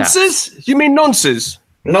 All nonsense? Caps. You mean nonsense?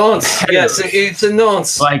 Nonce. Yes, it's a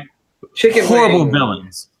nonce. Like chicken horrible wing.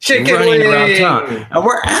 Villains chicken running wing. around town. And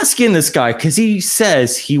we're asking this guy because he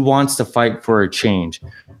says he wants to fight for a change.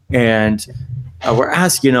 And we're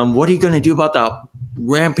asking him, what are you going to do about the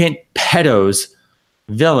rampant pedos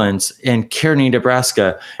villains in Kearney,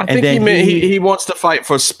 Nebraska? I think he wants to fight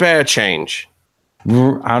for spare change.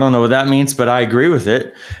 I don't know what that means, but I agree with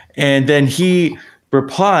it. And then he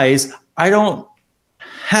replies, I don't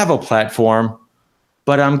have a platform,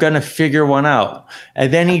 but I'm going to figure one out.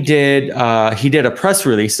 And then he did a press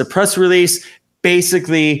release. The press release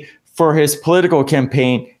basically for his political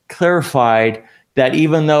campaign clarified that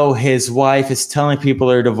even though his wife is telling people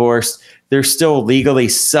they're divorced, they're still legally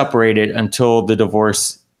separated until the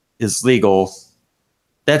divorce is legal.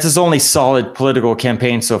 That's his only solid political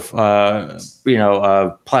campaign platform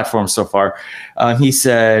so far. He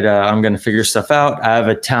said, I'm going to figure stuff out. I have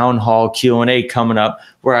a town hall Q&A coming up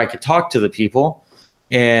where I could talk to the people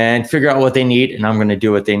and figure out what they need, and I'm going to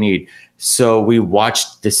do what they need. So we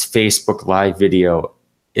watched this Facebook Live video.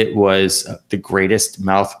 It was the greatest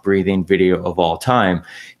mouth-breathing video of all time.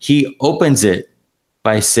 He opens it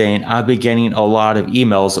by saying, I've been getting a lot of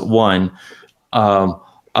emails,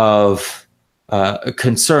 of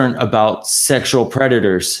concern about sexual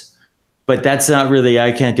predators. But that's not really,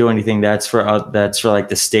 I can't do anything. That's for like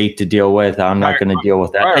the state to deal with. I'm not going to deal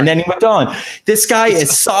with that. Right. And then he went on. This guy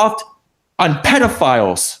is soft on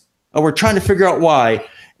pedophiles. And we're trying to figure out why.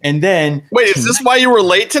 And then wait, is this why you were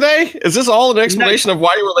late today? Is this all an explanation of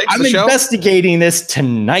why you were late to the show? I'm investigating this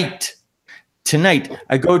tonight. Tonight,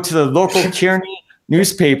 I go to the local Kearney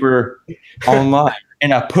newspaper online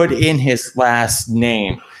and I put in his last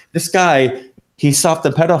name. This guy, he's soft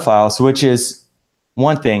on pedophiles, which is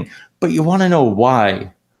one thing, but you want to know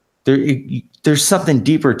why. There's something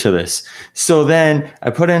deeper to this. So then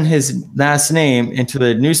I put in his last name into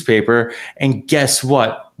the newspaper, and guess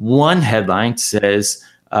what? One headline says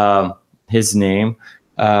his name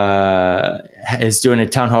is doing a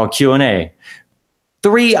town hall Q&A.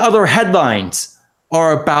 3 other headlines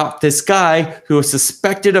are about this guy who is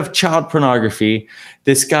suspected of child pornography.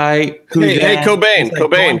 This guy who Hey,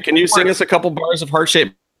 Cobain, can you sing us a couple bars of Heart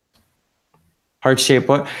Shape? Heart Shape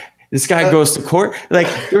what? This guy goes to court. Like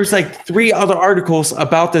there's like 3 other articles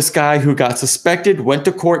about this guy who got suspected, went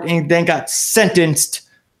to court, and then got sentenced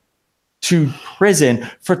to prison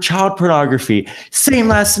for child pornography. Same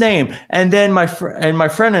last name. And then my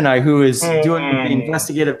friend and I, who is doing the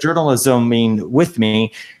investigative journalism with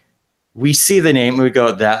me, we see the name and we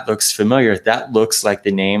go, that looks familiar. That looks like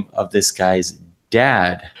the name of this guy's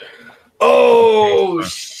dad. Oh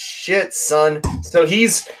shit, son. So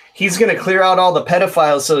he's going to clear out all the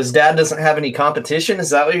pedophiles so his dad doesn't have any competition?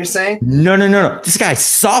 Is that what you're saying? No. This guy's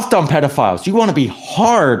soft on pedophiles. You want to be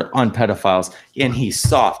hard on pedophiles, and he's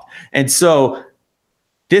soft. And so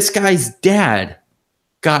this guy's dad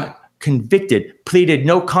got convicted, pleaded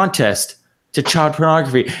no contest to child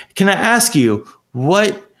pornography. Can I ask you,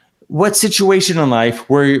 what situation in life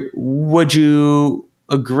where would you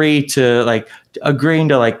agreeing to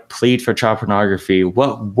plead for child pornography?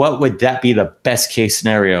 What would that be the best case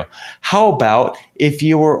scenario? How about if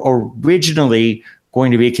you were originally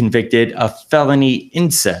going to be convicted of felony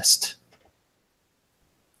incest?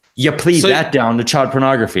 You plead that down to child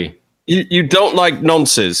pornography. You don't like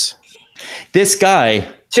nonsense. This guy,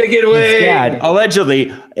 take it away. His dad,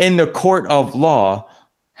 allegedly in the court of law,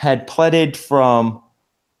 had pleaded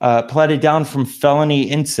down from felony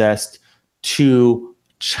incest to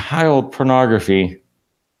child pornography,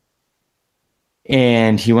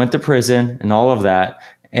 and he went to prison and all of that.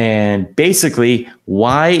 And basically,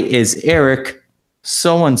 why is Eric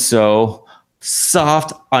so-and-so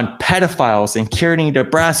soft on pedophiles in Kearney,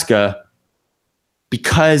 Nebraska?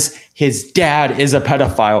 Because his dad is a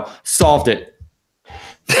pedophile. Solved it.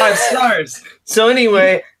 5 stars. So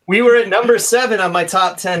anyway, we were at number 7 on my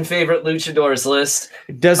top 10 favorite luchadors list.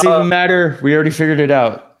 It doesn't even matter. We already figured it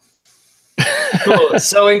out. Cool.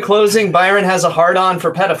 So in closing, Byron has a hard-on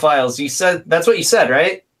for pedophiles. You said that's what you said,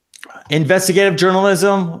 right? Investigative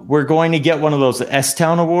journalism. We're going to get one of those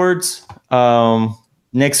S-Town awards.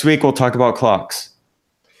 Next week we'll talk about clocks.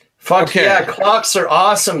 Fuck yeah, clocks are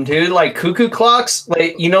awesome, dude. Like cuckoo clocks.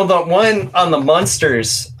 Like the one on the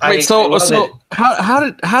Munsters. Wait, so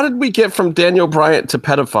how did we get from Daniel Bryant to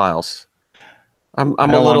pedophiles? I'm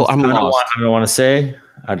lost. I don't want to say.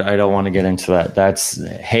 I don't want to get into that. That's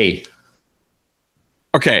hey.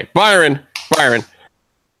 Okay, Byron.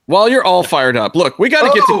 While you're all fired up, look, we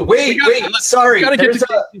got to get to. Wait. Sorry, there's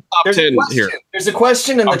a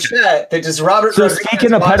question in the chat that does Robert. So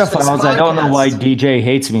speaking of pedophiles, I don't know why DJ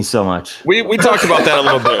hates me so much. We talked about that a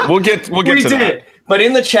little bit. We'll get to that. But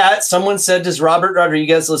in the chat, someone said, "Does Robert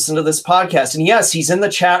Rodriguez listen to this podcast?" And yes, he's in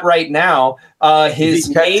the chat right now. His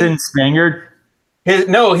name Spaniard.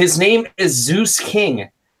 His name is Zeus King,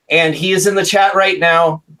 and he is in the chat right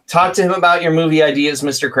now. Talk to him about your movie ideas,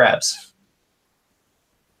 Mr. Krabs.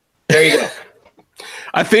 There you go.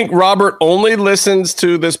 I think Robert only listens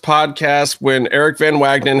to this podcast when Eric Van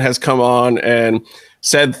Wagenen has come on and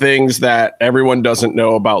said things that everyone doesn't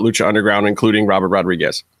know about Lucha Underground, including Robert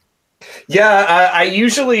Rodriguez. Yeah, I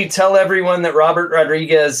usually tell everyone that Robert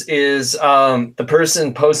Rodriguez is the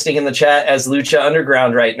person posting in the chat as Lucha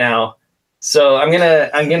Underground right now. So I'm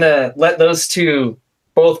gonna let those two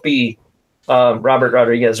both be Robert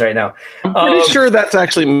Rodriguez right now. I'm pretty sure that's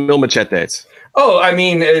actually Mil Machetes. Oh, I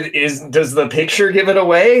mean, does the picture give it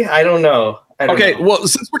away? I don't know. Well,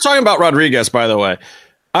 since we're talking about Rodriguez, by the way,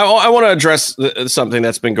 I want to address something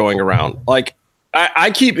that's been going around. Like,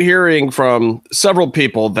 I keep hearing from several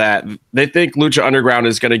people that they think Lucha Underground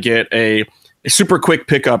is going to get a super quick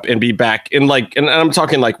pickup and be back in and I'm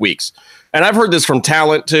talking like weeks. And I've heard this from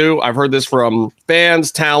talent too. I've heard this from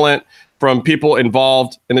fans, talent, from people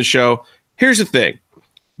involved in the show. Here's the thing.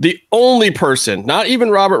 The only person, not even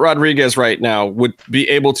Robert Rodriguez right now, would be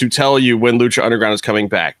able to tell you when Lucha Underground is coming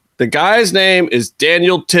back. The guy's name is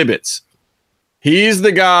Daniel Tibbetts. He's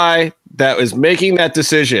the guy that is making that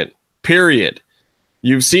decision, period.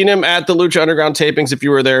 You've seen him at the Lucha Underground tapings if you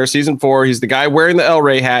were there, season 4. He's the guy wearing the El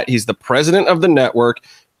Rey hat. He's the president of the network.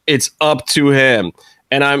 It's up to him.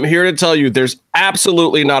 And I'm here to tell you there's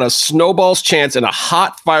absolutely not a snowball's chance in a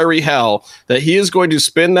hot, fiery hell that he is going to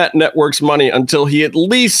spend that network's money until he at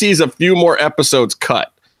least sees a few more episodes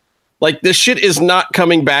cut. Like, this shit is not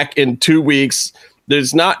coming back in 2 weeks.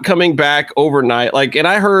 There's not coming back overnight. Like, and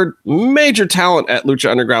I heard major talent at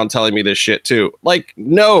Lucha Underground telling me this shit too. Like,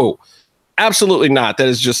 no, absolutely not. That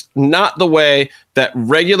is just not the way that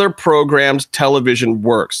regular programmed television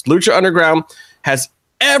works. Lucha Underground has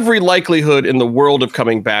every likelihood in the world of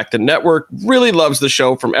coming back. The network really loves the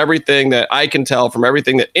show from everything that I can tell, from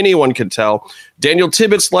everything that anyone can tell. Daniel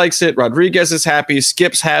Tibbetts likes it. Rodriguez is happy.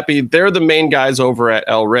 Skip's happy. They're the main guys over at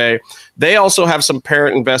El Rey. They also have some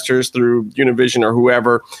parent investors through Univision or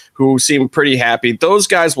whoever who seem pretty happy. Those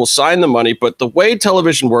guys will sign the money, but the way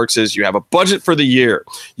television works is you have a budget for the year.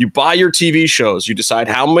 You buy your TV shows. You decide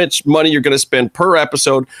how much money you're going to spend per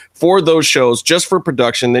episode for those shows just for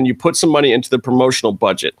production. Then you put some money into the promotional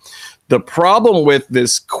budget. The problem with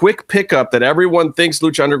this quick pickup that everyone thinks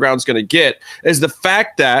Lucha Underground is going to get is the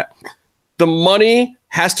fact that the money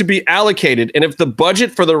has to be allocated. And if the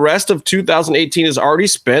budget for the rest of 2018 is already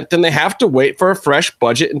spent, then they have to wait for a fresh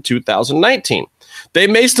budget in 2019. They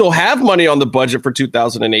may still have money on the budget for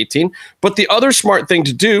 2018, but the other smart thing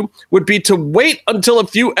to do would be to wait until a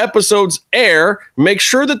few episodes air, make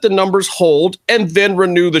sure that the numbers hold, and then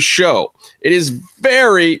renew the show. It is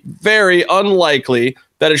very, very unlikely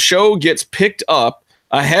that a show gets picked up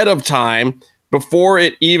ahead of time before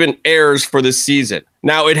it even airs for the season.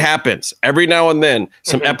 Now, it happens. Every now and then,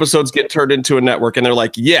 some episodes get turned into a network, and they're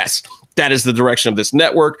like, yes, that is the direction of this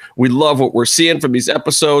network. We love what we're seeing from these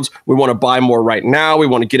episodes. We want to buy more right now. We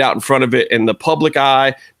want to get out in front of it in the public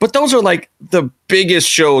eye. But those are like the biggest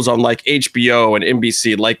shows on like HBO and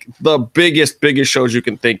NBC, like the biggest shows you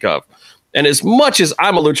can think of. And as much as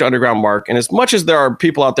I'm a Lucha Underground mark, and as much as there are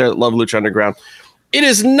people out there that love Lucha Underground, it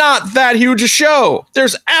is not that huge a show.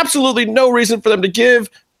 There's absolutely no reason for them to give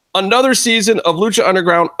another season of Lucha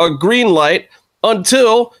Underground a green light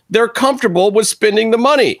until they're comfortable with spending the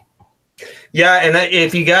money. Yeah, and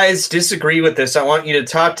if you guys disagree with this, I want you to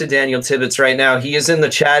talk to Daniel Tibbetts right now. He is in the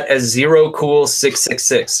chat as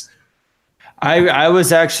ZeroCool666. I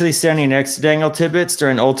was actually standing next to Daniel Tibbetts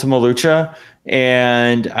during Ultima Lucha,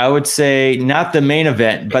 and I would say not the main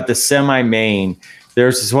event, but the semi-main.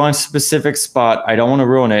 There's this one specific spot. I don't want to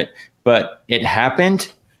ruin it, but it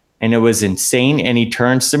happened, and it was insane. And he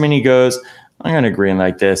turns to me and he goes, I'm going to green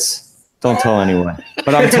like this. Don't tell anyone.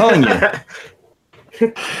 But I'm telling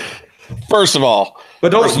you. First of all.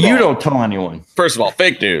 But don't tell anyone. First of all,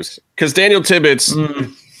 fake news. Because Daniel Tibbetts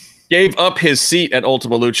gave up his seat at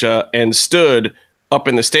Ultima Lucha and stood up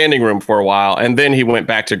in the standing room for a while. And then he went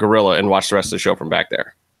back to Gorilla and watched the rest of the show from back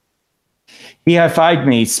there. He high-fived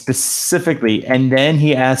me specifically, and then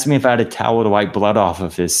he asked me if I had a towel to wipe blood off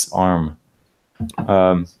of his arm.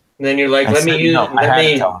 And then you're like, and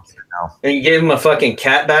you gave him a fucking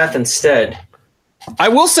cat bath instead. I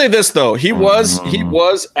will say this though, he was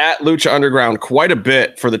at Lucha Underground quite a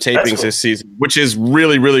bit for the tapings this season, which is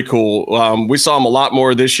really, really cool. We saw him a lot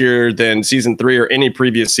more this year than season 3 or any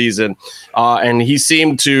previous season, and he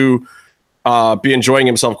seemed to be enjoying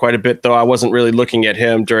himself quite a bit, though I wasn't really looking at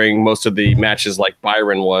him during most of the matches like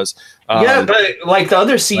Byron was. Yeah, but like the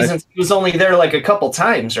other seasons, he was only there like a couple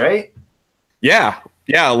times, right? Yeah,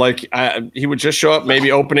 like he would just show up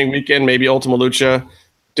maybe opening weekend, maybe Ultima Lucha.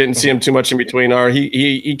 Didn't see him too much in between. Or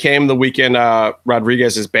he came the weekend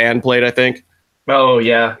Rodriguez's band played, I think. Oh,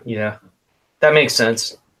 yeah. That makes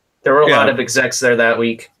sense. There were a lot of execs there that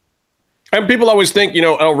week. And people always think,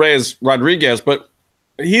 El Rey is Rodriguez, but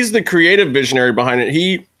he's the creative visionary behind it.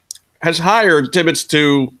 He has hired Tibbetts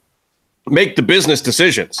to make the business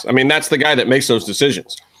decisions. I mean, that's the guy that makes those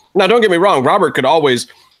decisions. Now, don't get me wrong. Robert could always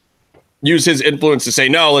use his influence to say,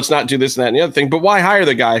 no, let's not do this and that and the other thing. But why hire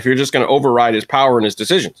the guy if you're just going to override his power and his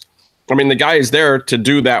decisions? I mean, the guy is there to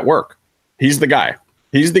do that work. He's the guy.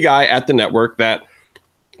 He's the guy at the network that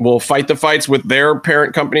will fight the fights with their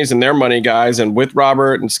parent companies and their money guys and with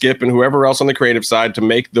Robert and Skip and whoever else on the creative side to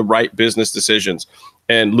make the right business decisions.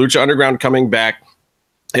 And Lucha Underground coming back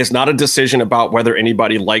is not a decision about whether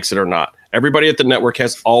anybody likes it or not. Everybody at the network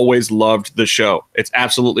has always loved the show. It's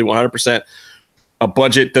absolutely 100% a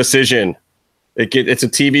budget decision. It's a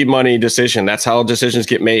TV money decision. That's how decisions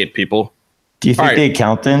get made, people. Do you think the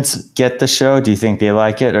accountants get the show? Do you think they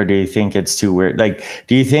like it? Or do you think it's too weird? Like,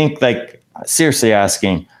 do you think, like, seriously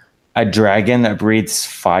asking, a dragon that breathes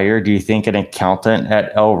fire, do you think an accountant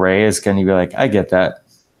at El Rey is going to be like, I get that?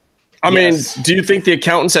 I mean, do you think the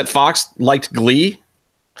accountants at Fox liked Glee?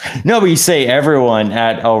 No, but you say everyone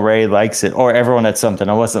at El Rey likes it, or everyone at something.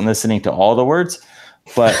 I wasn't listening to all the words,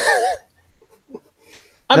 but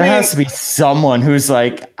there has to be someone who's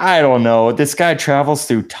like, I don't know, this guy travels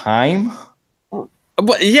through time.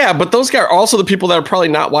 But those guys are also the people that are probably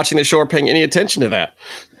not watching the show or paying any attention to that.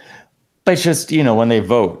 But it's just, when they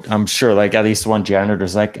vote, I'm sure like at least one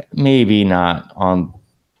janitor's like, maybe not on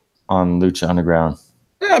Lucha Underground.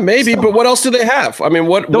 Yeah, maybe, but what else do they have? I mean,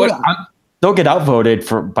 they'll get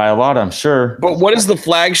outvoted by a lot, I'm sure. But what is the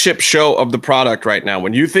flagship show of the product right now?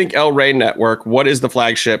 When you think El Rey Network, what is the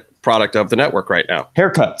flagship product of the network right now?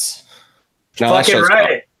 Haircuts. Fucking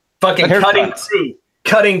right. Fucking haircuts.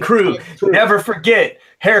 Cutting crew. Never forget.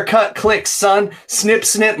 Haircut clicks, son. Snip,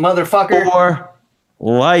 snip, motherfucker. Or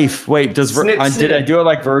life. Wait, did I do it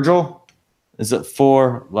like Virgil? Is it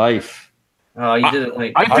for life? Oh, you did it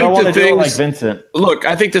like I don't want to do it like things, Vincent. look,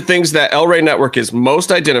 I think the things that El Rey Network is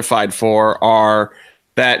most identified for are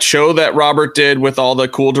that show that Robert did with all the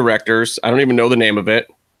cool directors. I don't even know the name of it,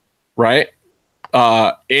 right?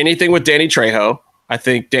 Anything with Danny Trejo. I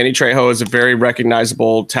think Danny Trejo is a very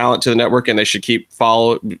recognizable talent to the network, and they should keep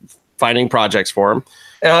finding projects for him.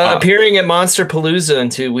 appearing at Monster Palooza in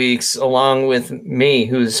 2 weeks, along with me,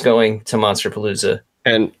 who's going to Monster Palooza.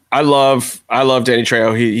 And I love Danny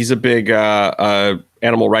Trejo. He's a big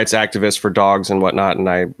animal rights activist for dogs and whatnot, and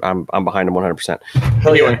I'm behind him 100%.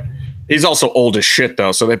 Anyway, he's also old as shit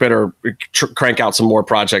though, so they better crank out some more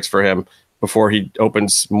projects for him before he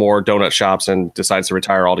opens more donut shops and decides to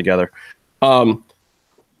retire altogether.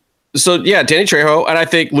 So yeah, Danny Trejo, and I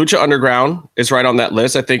think Lucha Underground is right on that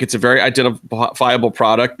list. I think it's a very identifiable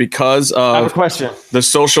product because of I have a question. The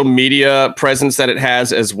social media presence that it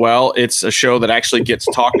has as well. It's a show that actually gets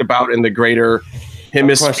talked about in the greater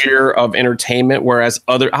hemisphere of entertainment, whereas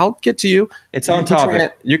I'll get to you. It's on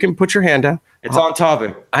topic. You can put your hand down. It's on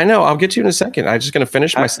topic. I know. I'll get to you in a second. I'm just going to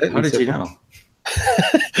finish my sentence. How did you know?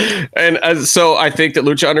 And so I think that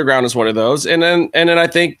Lucha Underground is one of those, and then I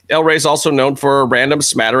think El Rey's also known for a random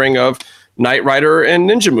smattering of Knight Rider and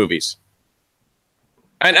ninja movies.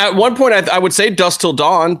 And at one point, I would say Dusk Till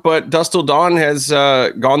Dawn, but Dusk Till Dawn has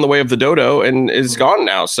gone the way of the dodo and is gone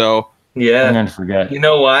now. So yeah, I'm gonna forget. You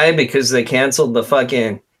know why? Because they canceled the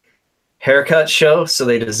fucking haircut show, so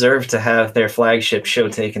they deserve to have their flagship show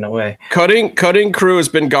taken away. Cutting Crew has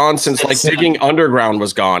been gone since Digging Underground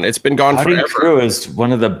was gone. It's been gone forever. Cutting Crew is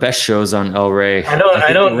one of the best shows on El Rey.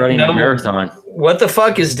 I don't running know a marathon. What the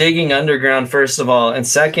fuck is Digging Underground, first of all, and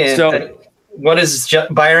second, what is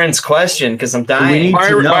Byron's question? Because I'm dying.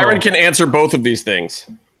 Byron can answer both of these things.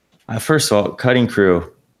 First of all, Cutting Crew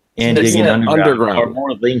and Digging Underground are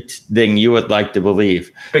more linked than you would like to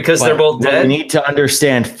believe. Because they're both dead? What we need to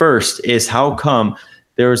understand first is how come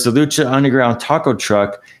there's a Lucha Underground taco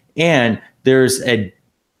truck and there's a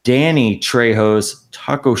Danny Trejo's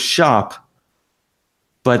taco shop,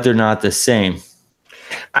 but they're not the same.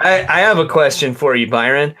 I have a question for you,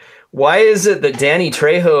 Byron. Why is it that Danny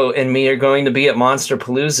Trejo and me are going to be at Monster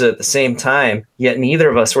Palooza at the same time, yet neither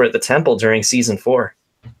of us were at the temple during season 4?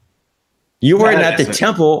 You weren't at the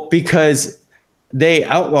temple because they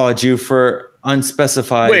outlawed you for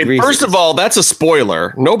unspecified reasons. First of all, that's a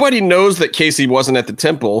spoiler. Nobody knows that Casey wasn't at the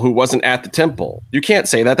temple who wasn't at the temple. You can't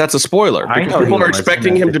say that. That's a spoiler. Because people are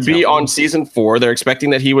expecting him to be on season 4. They're expecting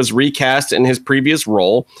that he was recast in his previous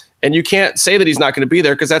role. And you can't say that he's not going to be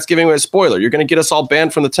there because that's giving away a spoiler. You're going to get us all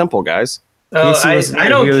banned from the temple, guys. I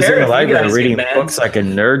don't he was care in the if library you guys reading get banned. books like a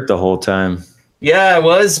nerd the whole time. Yeah, I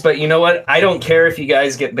was, but you know what? I don't care if you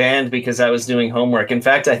guys get banned because I was doing homework. In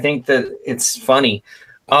fact, I think that it's funny.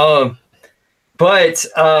 Yeah. Why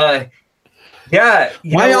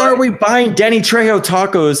aren't we buying Danny Trejo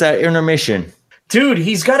tacos at intermission? Dude,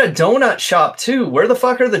 he's got a donut shop too. Where the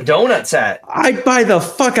fuck are the donuts at? I'd buy the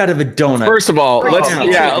fuck out of a donut. First of all,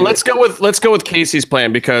 let's go with Casey's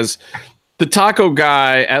plan because the taco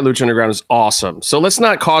guy at Lucha Underground is awesome. So let's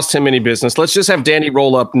not cost him any business. Let's just have Danny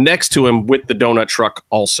roll up next to him with the donut truck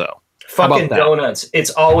also. Fucking donuts. It's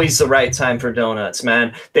always the right time for donuts,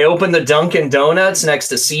 man. They open the Dunkin' Donuts next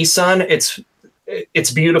to CSUN.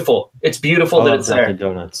 It's beautiful. It's beautiful that it's there.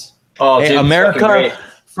 Donuts. Oh, hey, dude, America.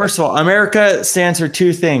 First of all, America stands for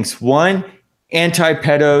 2 things. 1,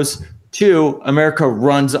 anti-pedos. 2, America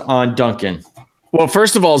runs on Dunkin'. Well,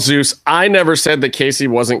 first of all, Zeus, I never said that Casey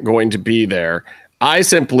wasn't going to be there. I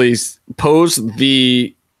simply posed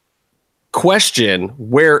the question,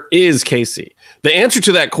 where is Casey? The answer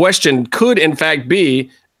to that question could, in fact,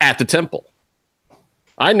 be at the temple.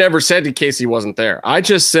 I never said that Casey wasn't there. I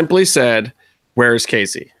just simply said, where is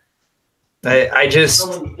Casey? I just...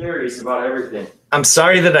 So many theories about everything. I'm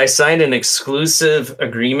sorry that I signed an exclusive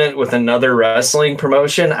agreement with another wrestling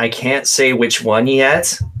promotion. I can't say which one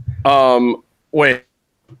yet. Wait.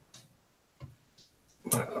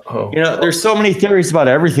 Oh. There's so many theories about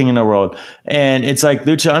everything in the world. And it's like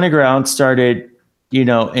Lucha Underground started,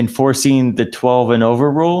 enforcing the 12 and over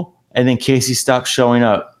rule. And then Casey stopped showing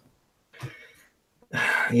up.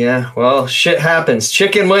 Yeah, well, shit happens.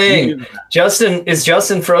 Chicken wing. Is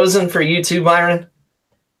Justin frozen for you too, Byron?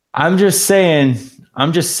 I'm just saying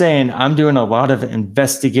I'm doing a lot of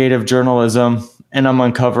investigative journalism and I'm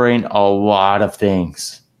uncovering a lot of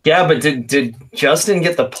things. Yeah, but did Justin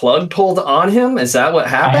get the plug pulled on him? Is that what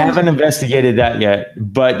happened? I haven't investigated that yet,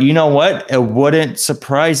 but you know what? It wouldn't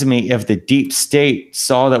surprise me if the deep state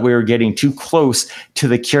saw that we were getting too close to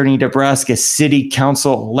the Kearney, Nebraska City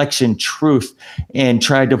Council election truth and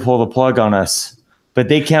tried to pull the plug on us. But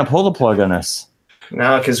they can't pull the plug on us.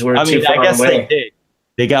 No, because we're too far away. They did.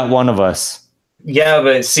 They got one of us. Yeah,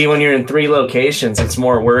 but see, when you're in 3 locations, it's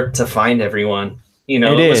more work to find everyone.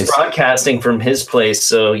 It was broadcasting from his place,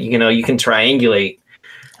 so you can triangulate.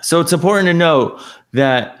 So it's important to note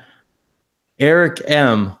that Eric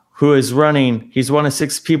M., who is running, he's one of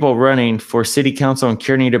 6 people running for city council in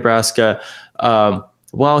Kearney, Nebraska.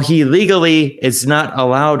 While he legally is not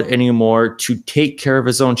allowed anymore to take care of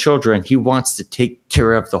his own children, he wants to take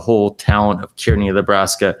care of the whole town of Kearney,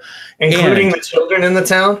 Nebraska. Including the children in the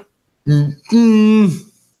town?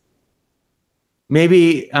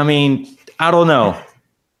 Maybe, I don't know.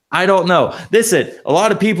 Listen, a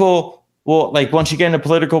lot of people will, once you get into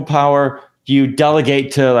political power, you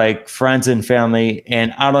delegate to friends and family.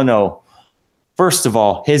 And I don't know. First of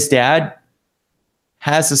all, his dad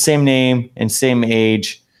has the same name and same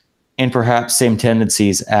age and perhaps same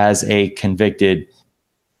tendencies as a convicted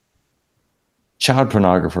child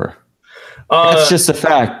pornographer. That's just a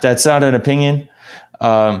fact. That's not an opinion.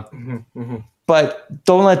 But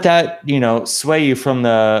don't let that, sway you from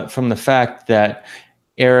the fact that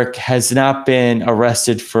Eric has not been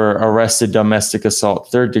arrested for arrested domestic assault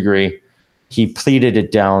 3rd degree. He pleaded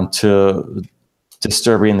it down to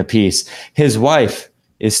disturbing the peace. His wife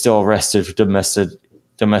is still arrested for domestic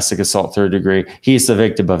assault 3rd degree. He's the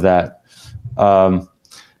victim of that. But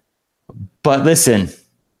listen,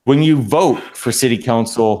 when you vote for city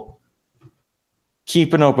council,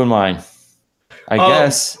 keep an open mind. I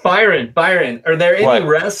guess. Byron, are there any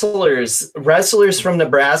wrestlers from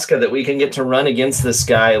Nebraska that we can get to run against this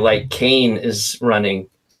guy like Kane is running?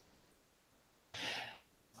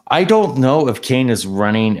 I don't know if Kane is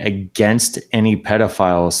running against any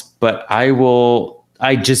pedophiles, but I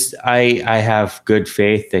have good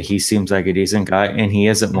faith that he seems like a decent guy, and he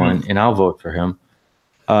isn't one, and I'll vote for him.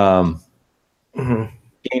 Can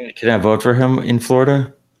I vote for him in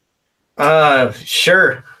Florida?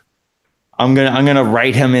 Sure. I'm gonna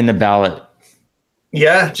write him in the ballot.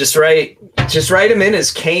 Yeah, just write him in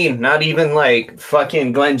as Kane, not even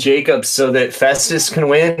fucking Glenn Jacobs, so that Festus can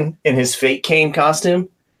win in his fake Kane costume.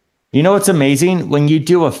 You know what's amazing? When you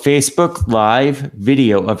do a Facebook Live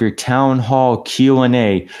video of your town hall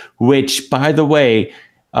Q&A, which, by the way,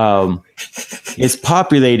 is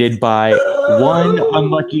populated by 1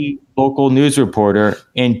 unlucky local news reporter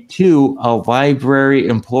and 2 a library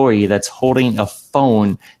employee that's holding a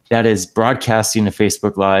phone that is broadcasting a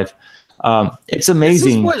Facebook Live. It's amazing.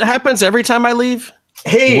 Is this what happens every time I leave?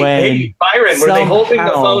 Hey, Byron, were they holding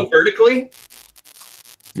the phone vertically?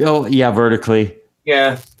 Oh, yeah, vertically.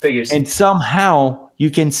 Yeah, figures. And somehow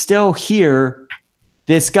you can still hear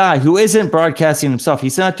this guy who isn't broadcasting himself.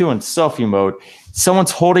 He's not doing selfie mode.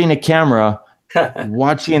 Someone's holding a camera,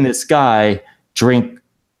 watching this guy drink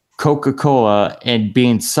Coca-Cola and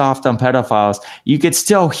being soft on pedophiles. You could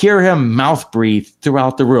still hear him mouth breathe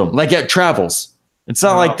throughout the room. It travels. It's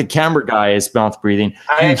not like the camera guy is mouth breathing.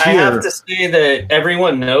 I have to say that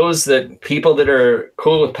everyone knows that people that are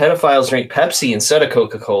cool with pedophiles drink Pepsi instead of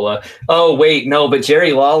Coca-Cola. Oh, wait, no, but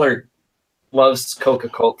Jerry Lawler loves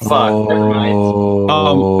Coca-Cola. Fuck, never mind.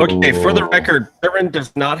 Okay, for the record, Byron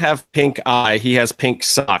does not have pink eye. He has pink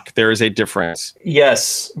sock. There is a difference.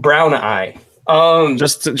 Yes, brown eye.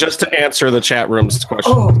 Just to answer the chat room's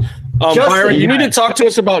question. Byron, you need to talk to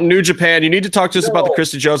us about New Japan. You need to talk to us about the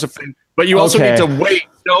Christy Joseph thing. But you also need to wait.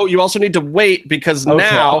 No, you also need to wait because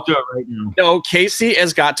now, Casey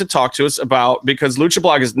has got to talk to us about, because Lucha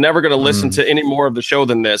Blog is never going to listen to any more of the show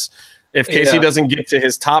than this if Casey doesn't get to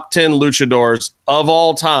his top 10 luchadors of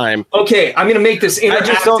all time. Okay, I'm going to make this interactive. I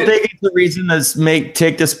just don't think it's the reason to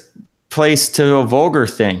take this place to a vulgar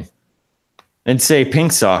thing and say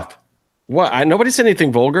pink sock. What? Nobody said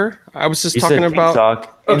anything vulgar. I was just talking about.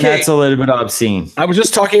 Sock, and that's a little bit obscene. I was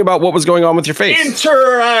just talking about what was going on with your face.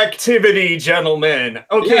 Interactivity, gentlemen.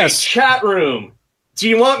 Okay, yes. Chat room. Do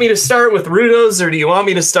you want me to start with Rudos or do you want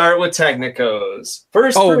me to start with Technicos?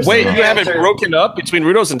 You haven't broken up between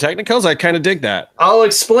Rudos and Technicos? I kind of dig that. I'll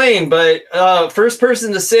explain, but first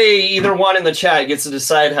person to say either one in the chat gets to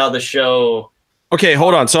decide how the show. Okay,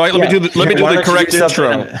 hold on. So let me do the correct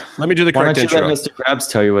intro. Let me do the correct intro. Let Mr. Krabs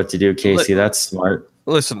tell you what to do, Casey. That's smart.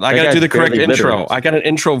 Listen, I got to do the correct intro. I got an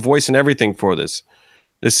intro voice and everything for this.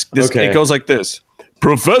 It goes like this.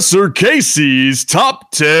 Professor Casey's top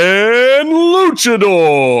 10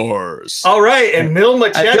 luchadors. All right, and Mil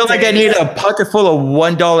Machete. I feel like I need a pocket full of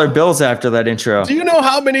 $1 bills after that intro. Do you know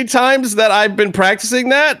how many times that I've been practicing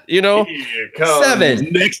that?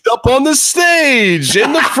 7. Next up on the stage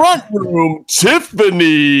in the front room,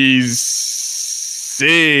 Tiffany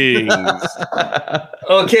sings.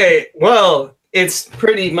 Okay, well, it's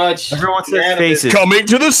pretty much Everyone says faces. Coming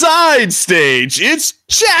to the side stage, it's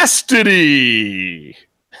Chastity.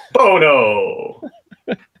 Bono.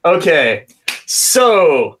 Okay,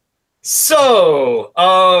 so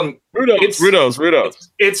Rudos.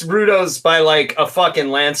 It's Rudos by like a fucking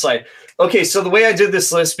landslide. Okay, so the way I did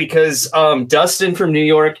this list, because Dustin from New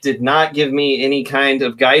York did not give me any kind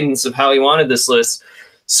of guidance of how he wanted this list.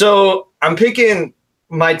 So I'm picking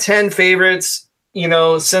my 10 favorites,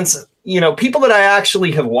 since, people that I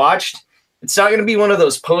actually have watched. It's not going to be one of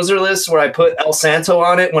those poser lists where I put El Santo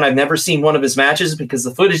on it when I've never seen one of his matches, because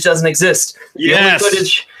the footage doesn't exist. Yes.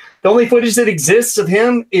 The only footage that exists of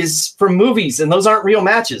him is from movies, and those aren't real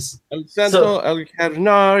matches. El Santo, El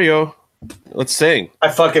Canario. Let's sing. I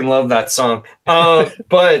fucking love that song.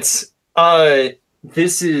 But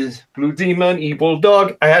this is Blue Demon, Evil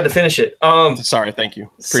Dog. I had to finish it. Sorry, thank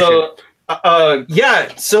you. Appreciate it.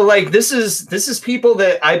 Yeah. So like this is people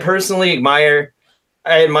that I personally admire.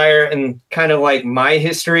 I admire and kind of like my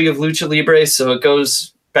history of Lucha Libre. So it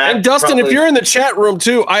goes back. And Dustin, if you're in the chat room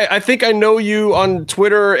too, I think I know you on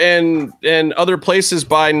Twitter and other places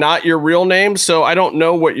by not your real name. So I don't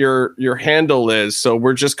know what your handle is. So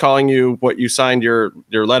we're just calling you what you signed your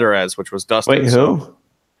letter as, which was Dustin. Wait, who?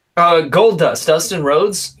 Gold Dust, Dustin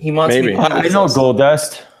Rhodes. He wants Maybe. me. I know Gold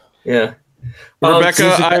Dust. Yeah.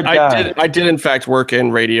 Rebecca, I did in fact work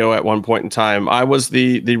in radio at one point in time. I was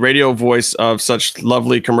the radio voice of such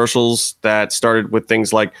lovely commercials that started with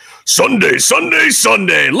things like Sunday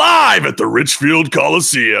live at the Richfield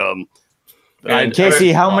Coliseum.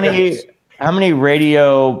 Casey, how many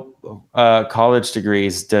radio college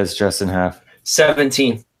degrees does Justin have?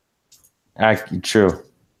 17. True.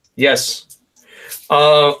 Yes.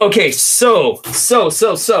 Okay, so.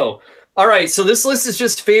 All right, so this list is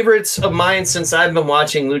just favorites of mine since I've been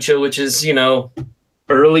watching Lucha, which is,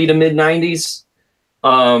 early to mid 90s.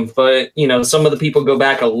 But, some of the people go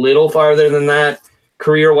back a little farther than that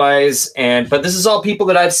career-wise. But this is all people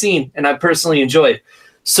that I've seen and I've personally enjoyed.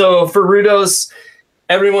 So for Rudos,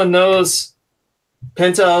 everyone knows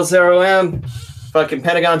Penta El Zero M, fucking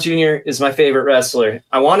Pentagon Jr. is my favorite wrestler.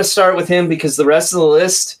 I want to start with him because the rest of the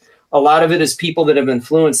list, a lot of it is people that have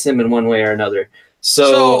influenced him in one way or another.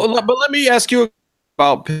 So, but let me ask you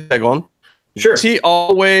about Pentagon. Sure. Is he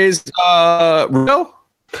always real?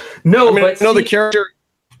 No, but the character.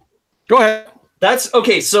 Go ahead. That's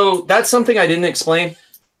okay. So that's something I didn't explain.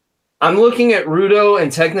 I'm looking at Rudo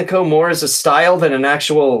and Technico more as a style than an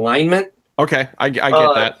actual alignment. Okay, I get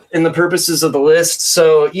that. In the purposes of the list.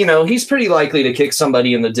 So, he's pretty likely to kick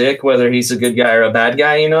somebody in the dick, whether he's a good guy or a bad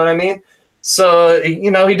guy. You know what I mean? So,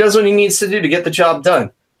 he does what he needs to do to get the job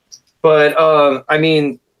done. But,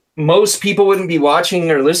 most people wouldn't be watching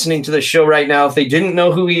or listening to the show right now if they didn't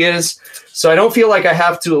know who he is. So I don't feel like I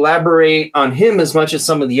have to elaborate on him as much as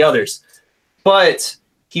some of the others. But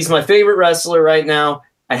he's my favorite wrestler right now.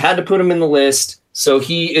 I had to put him in the list. So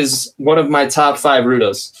he is one of my top 5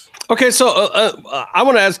 Rudos. Okay, so I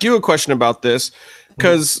want to ask you a question about this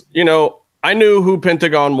because, I knew who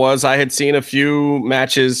Pentagon was. I had seen a few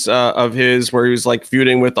matches of his where he was like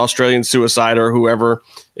feuding with Australian Suicide or whoever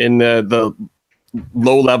in the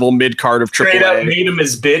low-level mid-card of AAA. Straight up made him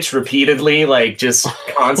his bitch repeatedly, like just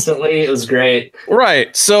constantly. It was great.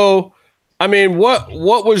 Right. So,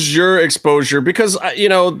 what was your exposure? Because,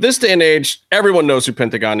 this day and age, everyone knows who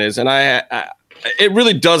Pentagon is. And it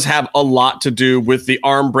really does have a lot to do with the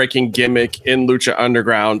arm-breaking gimmick in Lucha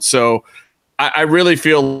Underground. So I really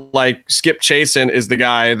feel like Skip Chasen is the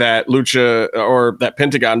guy that Lucha or that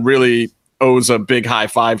Pentagon really owes a big high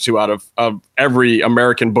five to out of every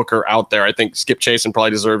American booker out there. I think Skip Chasen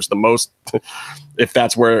probably deserves the most, if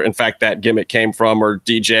that's where, in fact, that gimmick came from, or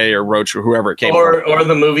DJ or Roach or whoever it came from. Or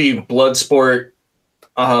the movie Bloodsport.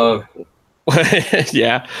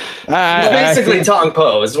 Yeah. Basically Tong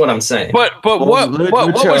Po is what I'm saying. But what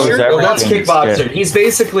was your... Well, that's Kickboxer. He's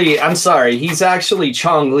basically... I'm sorry. He's actually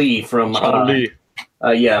Chong Li from...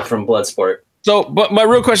 from Bloodsport. So, but my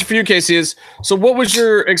real question for you, Casey, is, so what was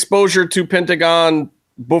your exposure to Pentagon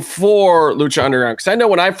before Lucha Underground? Because I know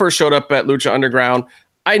when I first showed up at Lucha Underground,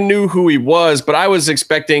 I knew who he was, but I was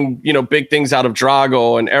expecting, big things out of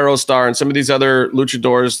Drago and Aerostar and some of these other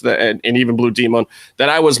luchadors and even Blue Demon that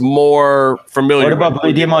I was more familiar with. What about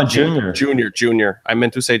Blue Demon Jr.? Junior. I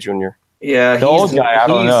meant to say Junior. Yeah, the old guy. I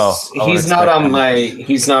don't know. He's not on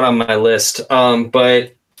my list.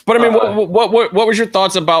 But what was your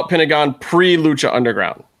thoughts about Pentagon pre Lucha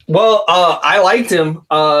Underground? Well, I liked him.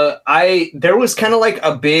 There was kind of like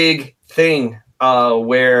a big thing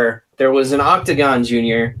where there was an Octagon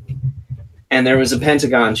Jr. and there was a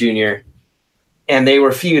Pentagon Jr. and they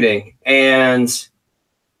were feuding. And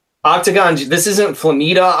Octagon. This isn't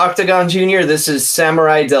Flamita Octagon Jr. This is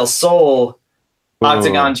Samurai del Sol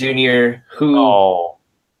Octagon Jr., who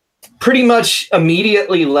pretty much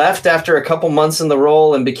immediately left after a couple months in the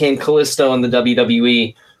role and became Callisto in the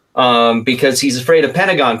WWE because he's afraid of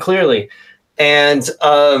Pentagon, clearly. And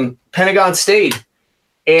Pentagon stayed.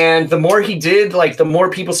 And the more he did, like, the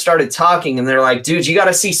more people started talking, and they're like, dude, you got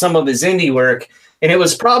to see some of his indie work. And it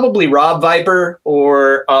was probably Rob Viper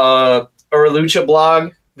or a Lucha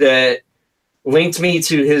blog that linked me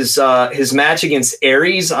to his match against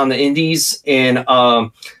Aries on the indies in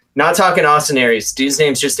not talking Austin Aries. Dude's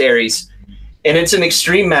name's just Aries. And it's an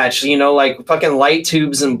extreme match, you know, like fucking light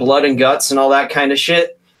tubes and blood and guts and all that kind of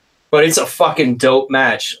shit. But it's a fucking dope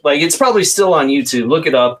match. Like, it's probably still on YouTube. Look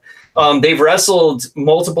it up. They've wrestled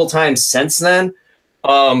multiple times since then.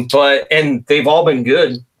 And they've all been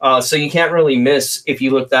good. So you can't really miss if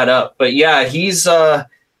you look that up. But yeah, he's my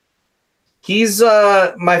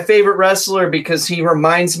favorite wrestler because he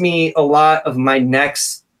reminds me a lot of my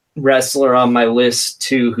next wrestler on my list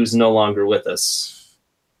too, who's no longer with us.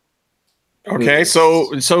 Okay,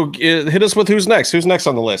 so hit us with who's next. Who's next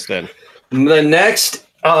on the list then? The next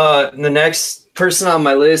person on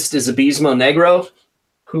my list is Abismo Negro,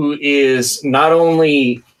 who is not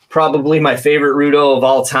only probably my favorite Rudo of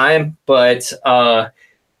all time, but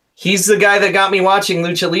he's the guy that got me watching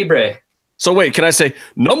Lucha Libre. So wait, can I say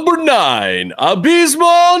number 9,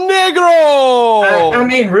 Abismo Negro? I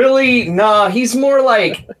mean, really? No, he's more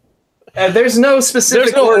like there's no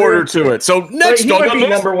specific. There's no order to it. So next on the list,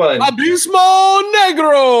 number 1, Abismo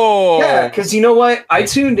Negro. Yeah, because you know what? I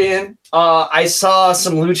tuned in. I saw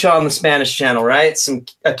some lucha on the Spanish channel, right?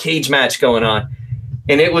 A cage match going on,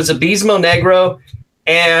 and it was Abismo Negro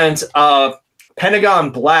and Pentagon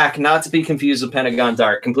Black, not to be confused with Pentagon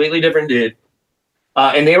Dark, completely different dude.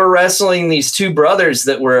 And they were wrestling these two brothers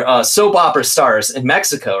that were soap opera stars in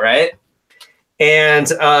Mexico, right? And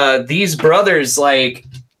these brothers, like,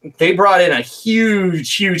 they brought in a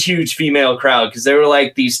huge female crowd because they were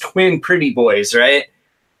like these twin pretty boys, right?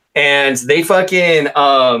 And they fucking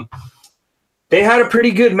they had a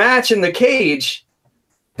pretty good match in the cage,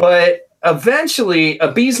 but eventually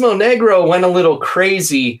Abismo Negro went a little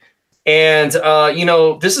crazy. And you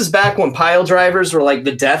know, this is back when pile drivers were like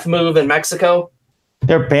the death move in Mexico.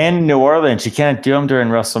 They're banned in New Orleans. You can't do them during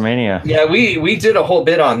WrestleMania. Yeah, we did a whole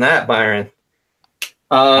bit on that, Byron.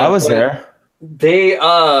 I was there.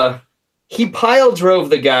 He pile drove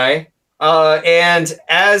the guy, and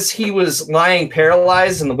as he was lying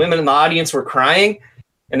paralyzed and the women in the audience were crying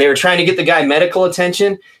and they were trying to get the guy medical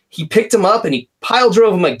attention, he picked him up and he pile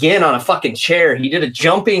drove him again on a fucking chair. He did a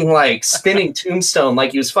jumping, like, spinning tombstone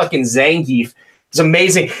like he was fucking Zangief. It was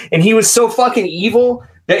amazing. And he was so fucking evil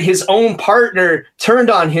that his own partner turned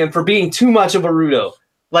on him for being too much of a Rudo.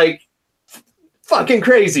 Like, fucking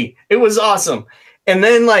crazy. It was awesome. And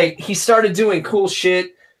then, like, he started doing cool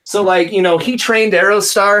shit. So, like, you know, he trained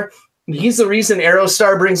Aerostar. He's the reason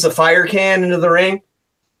Aerostar brings the fire can into the ring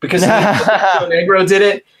because Negro did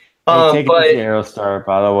it. But Aerostar,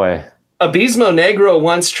 by the way. Abismo Negro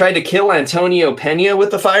once tried to kill Antonio Pena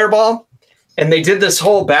with the fireball. And they did this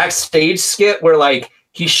whole backstage skit where, like,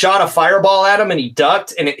 he shot a fireball at him and he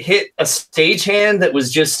ducked and it hit a stagehand that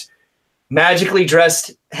was just magically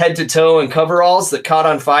dressed head to toe in coveralls that caught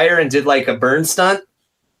on fire and did like a burn stunt.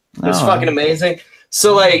 It was fucking amazing.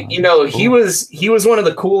 So, like, you know, he was one of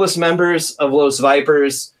the coolest members of Los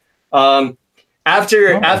Vipers. After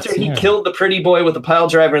he killed the pretty boy with the pile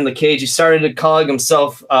driver in the cage, he started to call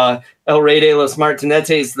himself El Rey de los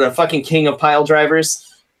Martinetes, the fucking king of pile drivers.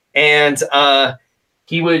 And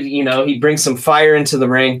he would, you know, he'd bring some fire into the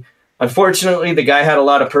ring. Unfortunately, the guy had a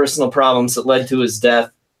lot of personal problems that led to his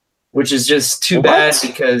death, which is just too bad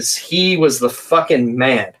because he was the fucking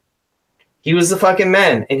man. He was the fucking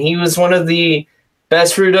man. And he was one of the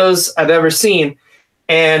best Rudos I've ever seen.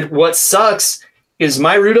 And what sucks is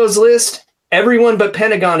my Rudos list, everyone but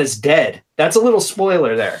Pentagon is dead. That's a little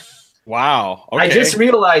spoiler there. Wow. Okay. I just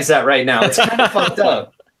realized that right now. It's kind of fucked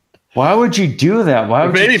up. Why would you do that?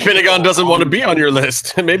 Maybe Pentagon doesn't want to be on your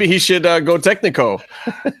list. Maybe he should go Technico.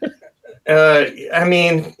 I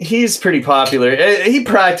mean, he's pretty popular. He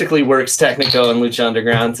practically works Technico and Lucha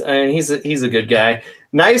Underground. I mean, he's a good guy.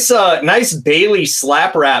 Nice Bailey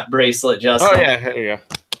slap wrap bracelet, Justin. Oh yeah, there you go.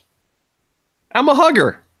 I'm a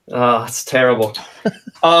hugger. Oh, it's terrible.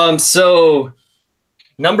 So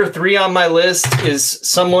number 3 on my list is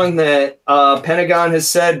someone that Pentagon has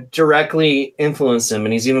said directly influenced him,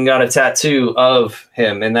 and he's even got a tattoo of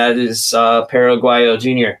him, and that is Paraguayo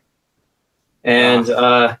Jr.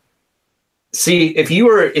 And see, if you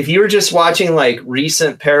were just watching like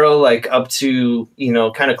recent Pero, like up to, you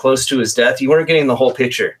know, kind of close to his death, you weren't getting the whole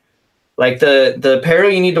picture. Like the Pero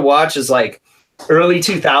you need to watch is like early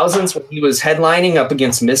 2000s when he was headlining up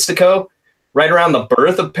against Mystico, right around the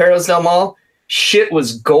birth of Perros del Mal. Shit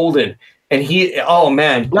was golden. And oh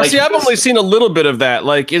man. Now, see, I've only seen a little bit of that.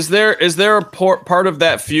 Like, is there a part of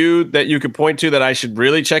that feud that you could point to that I should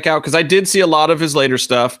really check out? Because I did see a lot of his later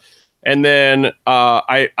stuff. And then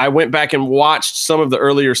I went back and watched some of the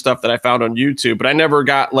earlier stuff that I found on YouTube, but I never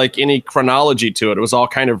got like any chronology to it. It was all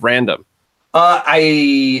kind of random.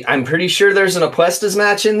 I'm pretty sure there's an Apuestas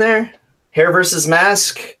match in there. Hair versus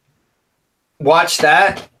Mask. Watch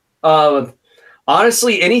that.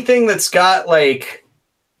 Honestly, anything that's got like,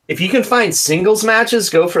 if you can find singles matches,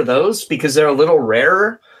 go for those because they're a little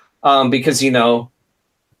rarer. Because, you know,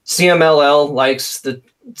 CMLL likes to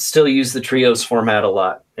still use the trios format a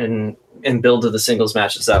lot and build to the singles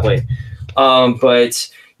matches that way. But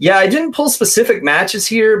yeah, I didn't pull specific matches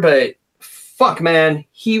here, but fuck, man,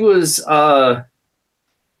 he was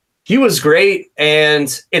great.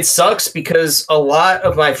 And it sucks because a lot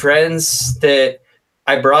of my friends that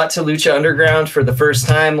I brought to Lucha Underground for the first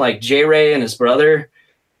time, like J Ray and his brother,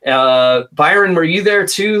 Byron, were you there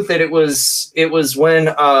too? That it was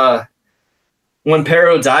when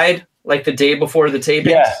Pero died, like the day before the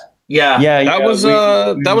taping. Yeah. That was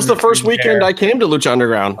the first weekend I came to Lucha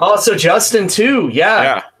Underground. Oh, so Justin too.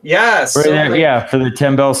 Yeah. So, for the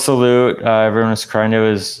 10 bell salute, everyone was crying. It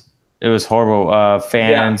was horrible.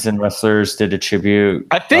 Fans and wrestlers did a tribute.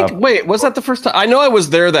 I think. Wait, was that the first time? I know I was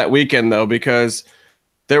there that weekend though, because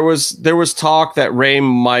there was talk that Ray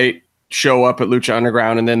might show up at Lucha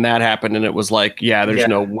Underground, and then that happened, and it was like, there's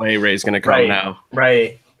no way Ray's gonna come now.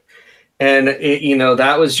 Right. And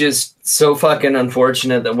that was just so fucking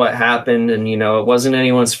unfortunate that what happened, and it wasn't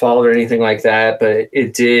anyone's fault or anything like that, but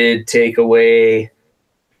it did take away.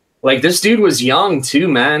 Like, this dude was young too,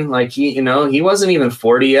 man. Like, he wasn't even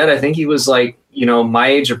 40 yet. I think he was like, my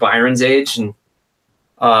age or Byron's age, and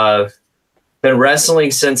been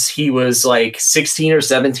wrestling since he was like 16 or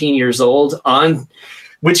 17 years old,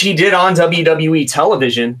 which he did on WWE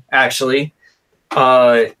television, actually.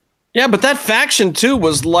 Yeah, but that faction too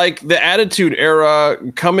was like the Attitude Era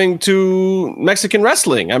coming to Mexican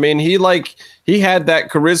wrestling. I mean, he had that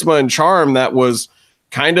charisma and charm that was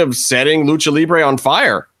kind of setting Lucha Libre on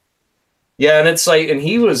fire. Yeah, and it's like, and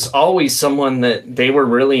he was always someone that they were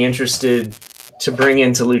really interested to bring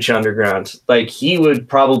into Lucha Underground. Like, he would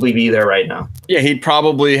probably be there right now. Yeah, he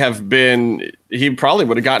probably would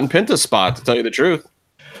have gotten Penta's spot, to tell you the truth.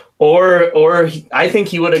 Or I think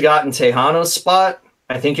he would have gotten Tejano's spot.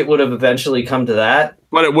 I think it would have eventually come to that.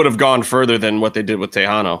 But it would have gone further than what they did with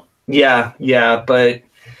Tejano. Yeah. But,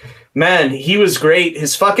 man, he was great.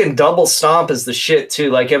 His fucking double stomp is the shit,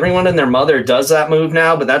 too. Like, everyone and their mother does that move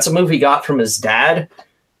now, but that's a move he got from his dad.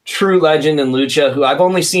 True legend in Lucha, who I've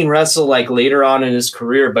only seen wrestle, like, later on in his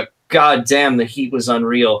career. But, god damn, the heat was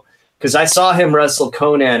unreal. Because I saw him wrestle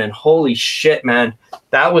Conan, and holy shit, man.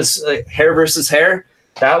 That was hair versus hair.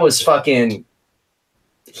 That was fucking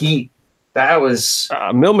heat. That was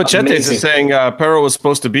Mil Machetes is saying Pero was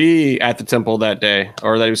supposed to be at the temple that day,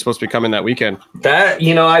 or that he was supposed to be coming that weekend. That,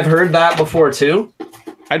 I've heard that before too.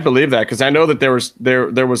 I'd believe that, because I know that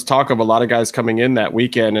there was talk of a lot of guys coming in that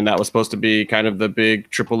weekend, and that was supposed to be kind of the big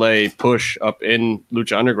AAA push up in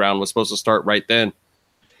Lucha Underground was supposed to start right then.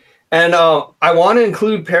 And I want to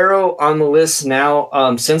include Pero on the list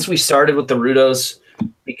now, since we started with the Rudos,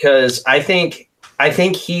 because I think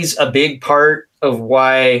he's a big part of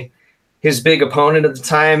why his big opponent at the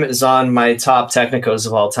time is on my top Technicos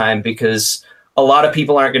of all time, because a lot of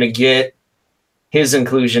people aren't going to get his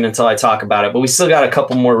inclusion until I talk about it. But we still got a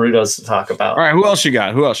couple more Rudos to talk about. All right, who else you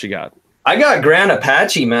got? I got Gran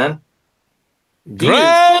Apache, man.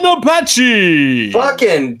 Gran Apache!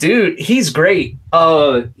 Fucking dude, he's great.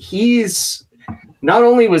 He's not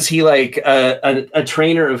only was he like a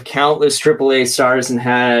trainer of countless AAA stars and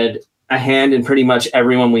had a hand in pretty much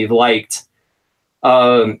everyone we've liked.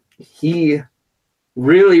 He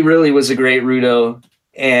really, really was a great Rudo,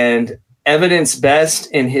 and evidence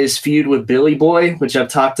best in his feud with Billy Boy, which I've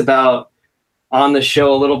talked about on the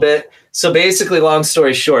show a little bit. So basically, long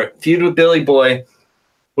story short, feud with Billy Boy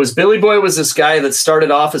was this guy that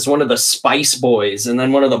started off as one of the Spice Boys and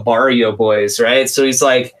then one of the Barrio Boys, right? So he's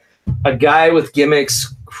like a guy with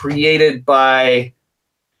gimmicks created by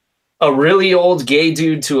a really old gay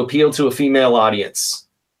dude to appeal to a female audience.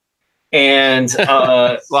 And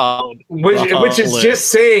which is just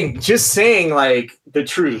saying like the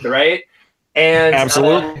truth, right? And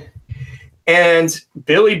absolutely. And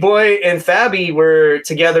Billy Boy and Fabi were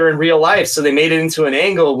together in real life, so they made it into an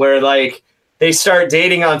angle where like they start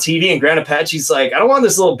dating on TV, and Gran Apache's like, I don't want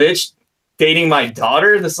this little bitch dating my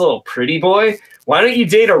daughter, this little pretty boy. Why don't you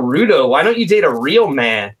date a Rudo? Why don't you date a real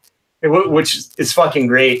man? Which is fucking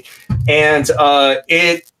great. And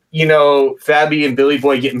Fabi and Billy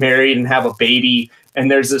Boy get married and have a baby. And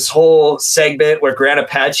there's this whole segment where Grand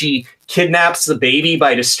Apache kidnaps the baby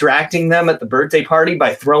by distracting them at the birthday party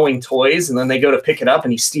by throwing toys. And then they go to pick it up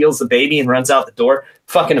and he steals the baby and runs out the door.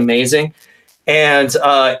 Fucking amazing. And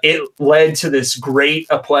it led to this great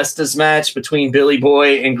Apuestas match between Billy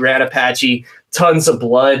Boy and Grand Apache. Tons of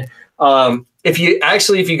blood. If you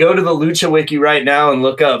go to the Lucha Wiki right now and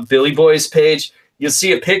look up Billy Boy's page, you'll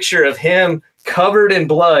see a picture of him covered in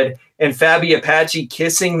blood and Fabi Apache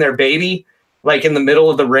kissing their baby, like in the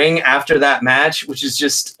middle of the ring after that match, which is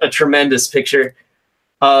just a tremendous picture.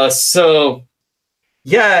 So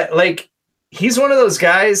yeah, like he's one of those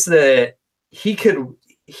guys that he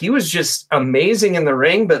was just amazing in the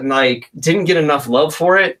ring, but like didn't get enough love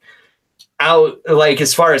for it. Out, like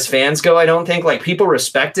as far as fans go, I don't think, like, people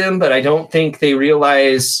respect him, but I don't think they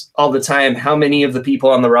realize all the time how many of the people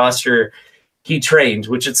on the roster he trained,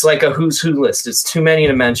 which it's like a who's who list. It's too many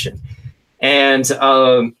to mention. And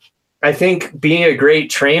I think being a great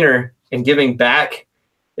trainer and giving back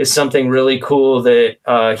is something really cool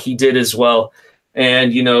that he did as well.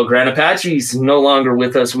 And, Grand Apache's no longer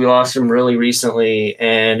with us. We lost him really recently,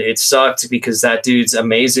 and it sucked because that dude's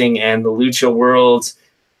amazing. And the Lucha world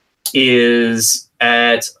it's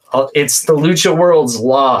the Lucha world's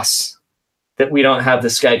loss that we don't have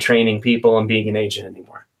this guy training people and being an agent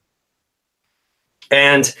anymore.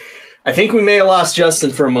 And I think we may have lost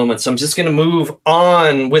Justin for a moment, so I'm just going to move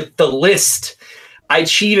on with the list. I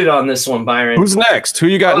cheated on this one, Byron. Who's next? Who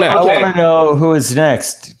you got next? I want to know who is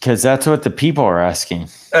next, because that's what the people are asking.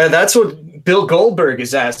 That's what Bill Goldberg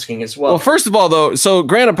is asking as well. Well, first of all, though, so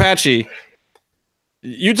Grand Apache,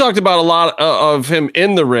 you talked about a lot of him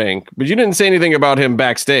in the ring, but you didn't say anything about him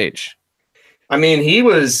backstage. I mean, he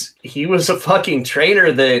was a fucking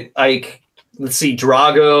trainer that, like, let's see,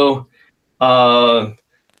 Drago,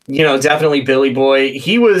 definitely Billy Boy.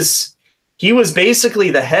 He was basically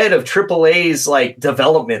the head of AAA's like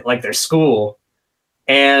development, like their school.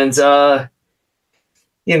 And,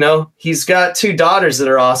 he's got 2 daughters that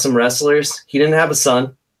are awesome wrestlers. He didn't have a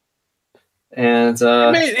son. And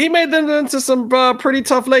he made them into some pretty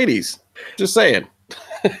tough ladies. Just saying.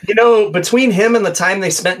 Between him and the time they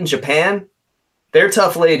spent in Japan, they're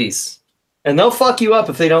tough ladies. And they'll fuck you up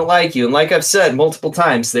if they don't like you. And like I've said multiple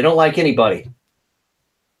times, they don't like anybody.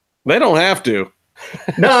 They don't have to.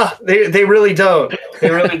 Nah, they really don't.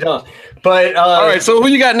 They really don't. But all right, so who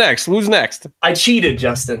you got next? Who's next? I cheated,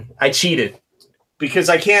 Justin. I cheated. Because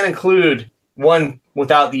I can't include one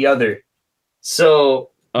without the other. So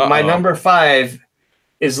my number 5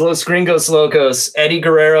 is Los Gringos Locos, Eddie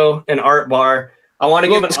Guerrero, and Art Bar. I want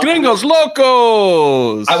to give Los Gringos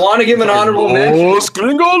Locos. I want to give an honorable mention. Los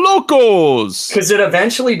Gringos Locos. Because it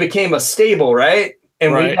eventually became a stable, right?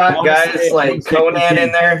 And we got guys like Conan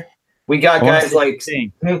in there. We got guys like...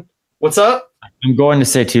 What's up? I'm going to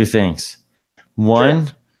say 2 things. 1,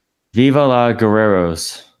 sure. Viva la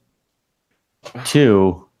Guerreros.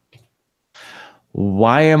 2,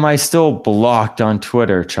 why am I still blocked on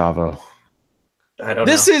Twitter, Chavo? I don't know.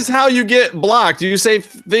 This is how you get blocked. You say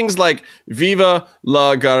things like "Viva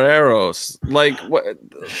la Guerreros," like what?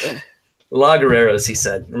 La Guerreros, he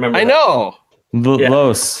said. Remember? I know.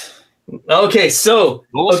 Los. Okay, so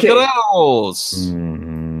Los Guerreros.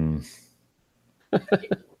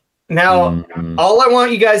 Now, all I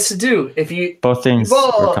want you guys to do, if you both things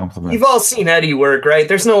are compliments. You've all seen Eddie work, right?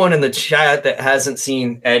 There's no one in the chat that hasn't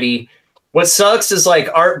seen Eddie. What sucks is like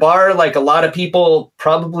Art Bar, like a lot of people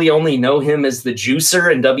probably only know him as the juicer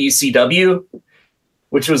in WCW,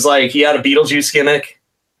 which was like he had a Beetlejuice gimmick.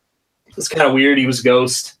 It was kind of weird. He was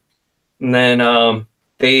Ghost. And then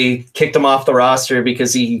they kicked him off the roster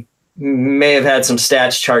because he may have had some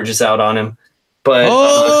stats charges out on him.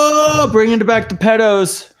 But bringing it back to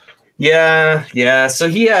pedos. Yeah. So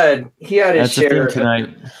he had his share tonight.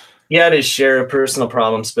 He had his share of personal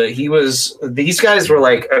problems, but these guys were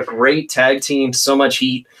like a great tag team, so much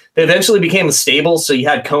heat. They eventually became a stable. So you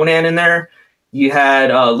had Conan in there. You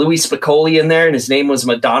had Louis Spicoli in there, and his name was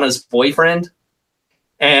Madonna's boyfriend.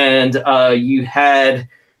 And you had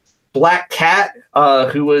Black Cat,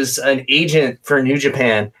 who was an agent for New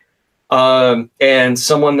Japan. And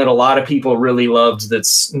someone that a lot of people really loved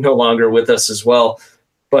that's no longer with us as well.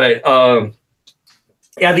 But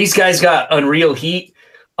these guys got unreal heat.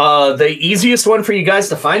 The easiest one for you guys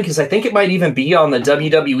to find, because I think it might even be on the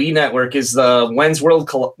WWE network, is the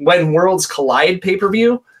When Worlds Collide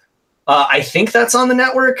pay-per-view. I think that's on the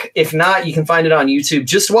network. If not, you can find it on YouTube.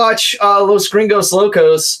 Just watch Los Gringos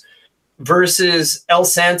Locos versus El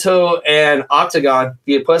Santo and Octagon,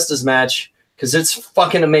 the Apuestas match, because it's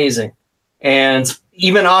fucking amazing. And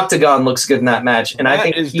even Octagon looks good in that match. And I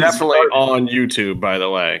think it's definitely on YouTube, by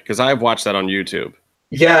the way, because I've watched that on YouTube.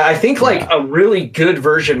 Yeah, I think like a really good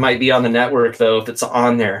version might be on the network, though, if it's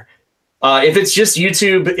on there. If it's just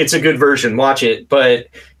YouTube, it's a good version. Watch it. But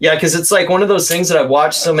yeah, because it's like one of those things that I've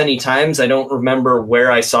watched so many times, I don't remember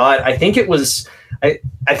where I saw it. I think it was, I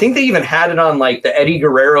think they even had it on like the Eddie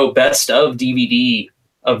Guerrero best of DVD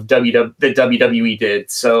of that WWE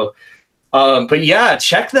did. So, but yeah,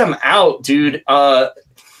 check them out, dude.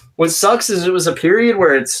 What sucks is it was a period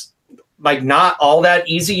where it's like not all that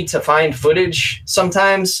easy to find footage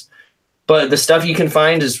sometimes, but the stuff you can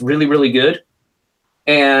find is really, really good.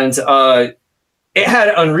 And it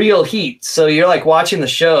had unreal heat. So you're like watching the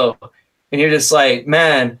show and you're just like,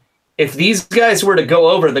 man, if these guys were to go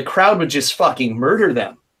over, the crowd would just fucking murder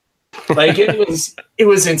them. Like it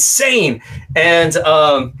was insane. And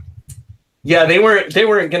yeah, they weren't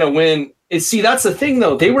going to win. See, that's the thing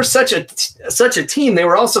though. They were such a team. They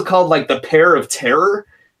were also called like the Pair of Terror,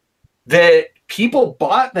 that people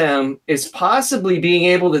bought them as possibly being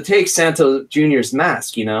able to take Santo Jr.'s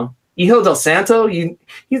mask, you know? Hijo del Santo,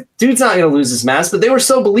 dude's not going to lose his mask, but they were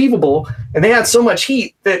so believable and they had so much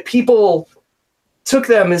heat that people took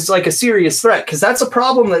them as like a serious threat, because that's a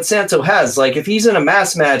problem that Santo has. Like if he's in a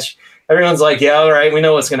mask match, everyone's like, yeah, all right, we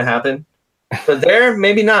know what's going to happen. But there,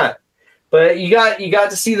 maybe not. But you got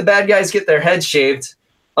to see the bad guys get their heads shaved.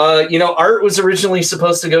 You know, Art was originally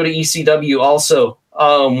supposed to go to ECW also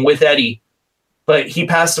with Eddie, but he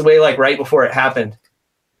passed away like right before it happened.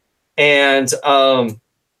 And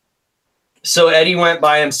so Eddie went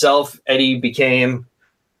by himself. Eddie became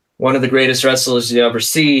one of the greatest wrestlers you ever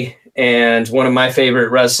see, and one of my favorite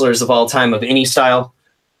wrestlers of all time of any style.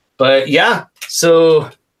 But yeah, so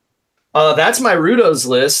that's my Rudos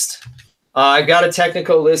list. I've got a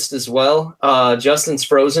Technico list as well. Justin's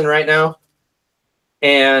frozen right now.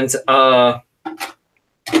 And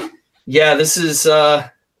yeah, this is going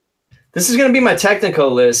to be my Technico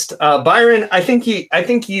list. Byron, I think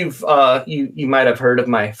you might have heard of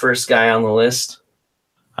my first guy on the list.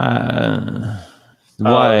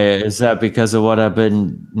 Why? Is that because of what I've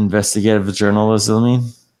been investigative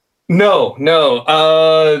journalism?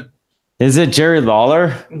 No. Is it Jerry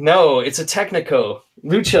Lawler? No, it's a Technico.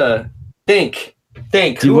 Lucha. Think.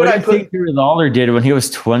 Dude, who would I think Jerry Lawler did when he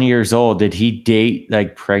was 20 years old? Did he date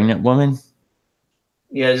like pregnant women?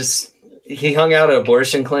 Yeah, he hung out at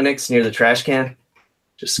abortion clinics near the trash can.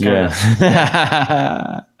 Just kind of.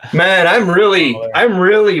 Man, I'm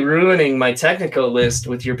really ruining my Technico list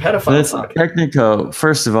with your pedophile talk. Technico,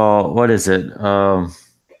 first of all, what is it?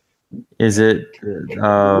 Is it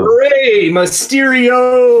Rey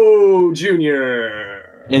Mysterio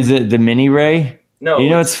Jr.? Is it the mini Ray? No.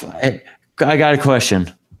 You know, I got a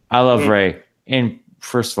question. I love Ray. And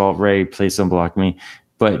first of all, Ray, please don't block me.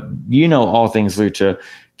 But you know all things Lucha.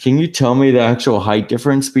 Can you tell me the actual height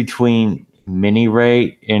difference between Mini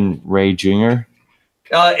Ray and Ray Jr.?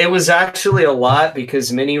 It was actually a lot,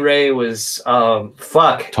 because Mini Ray was tall.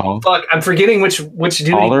 I'm forgetting which dude.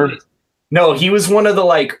 Taller? No, he was one of the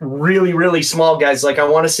like really, really small guys. Like I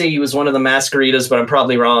want to say he was one of the Masqueritas, but I'm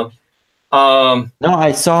probably wrong. No,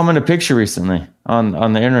 I saw him in a picture recently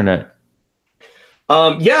on the internet.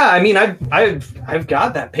 Yeah, I mean, I've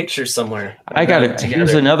got that picture somewhere. I got it.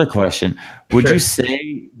 Here's another question: would you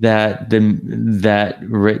say that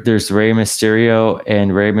there's Rey Mysterio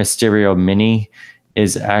and Rey Mysterio Mini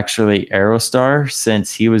is actually Aerostar,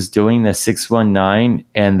 since he was doing the 619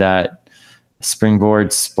 and that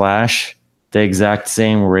springboard splash, the exact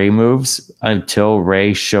same Rey moves until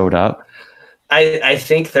Rey showed up? I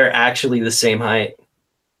think they're actually the same height.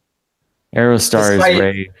 Aerostar is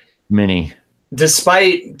Rey Mini.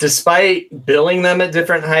 Despite billing them at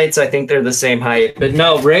different heights, I think they're the same height. But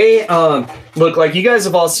no, Ray, look, like you guys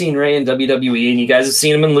have all seen Ray in WWE, and you guys have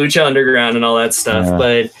seen him in Lucha Underground and all that stuff.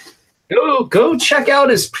 But go check out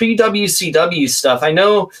his pre-WCW stuff. I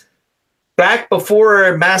know back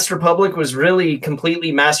before Master Public was really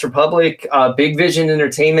completely Master Public, Big Vision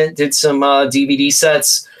Entertainment did some DVD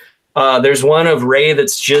sets. There's one of Ray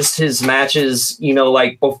that's just his matches, you know,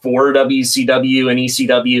 like before WCW and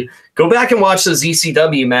ECW. Go back and watch those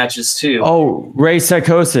ECW matches too. Oh, Ray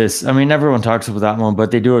Psychosis. I mean, everyone talks about that one,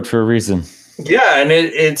 but they do it for a reason. Yeah, and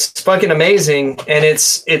it's fucking amazing. And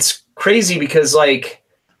it's crazy because like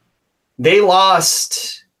they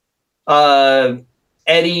lost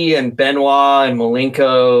Eddie and Benoit and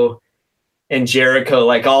Malenko and Jericho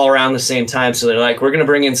like all around the same time. So they're like, we're gonna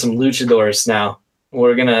bring in some luchadores now.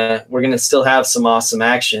 We're gonna still have some awesome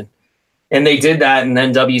action. And they did that, and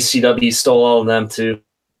then WCW stole all of them too.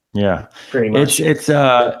 Yeah, pretty much. It's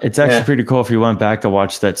actually pretty cool if you went back to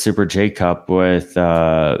watch that Super J Cup with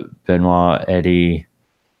Benoit, Eddie.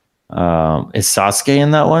 Is Sasuke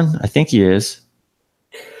in that one? I think he is.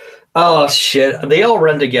 Oh shit! They all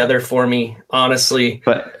run together for me, honestly.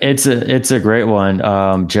 But it's a great one.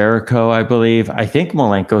 Jericho, I believe. I think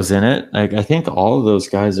Malenko's in it. Like I think all of those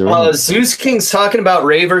guys are. In it. Zeus King's talking about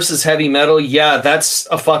Ray versus Heavy Metal. Yeah, that's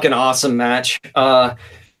a fucking awesome match.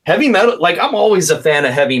 Heavy Metal, like I'm always a fan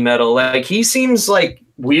of Heavy Metal. Like he seems like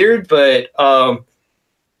weird, but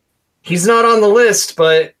he's not on the list.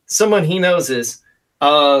 But someone he knows is.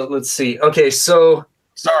 Let's see. Okay, so.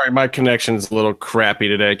 Sorry, my connection's a little crappy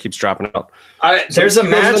today. It keeps dropping out. There's a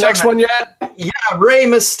match. The next one yet? Yeah, Rey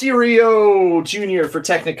Mysterio Jr. for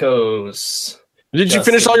Technicos. Did you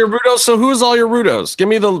finish all your Rudos? So who's all your Rudos? Give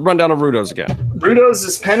me the rundown of Rudos again. Rudos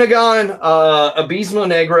is Pentagon, Abismo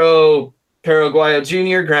Negro, Paraguayo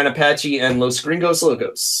Jr., Gran Apache, and Los Gringos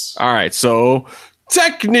Locos. All right, so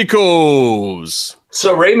Technicos.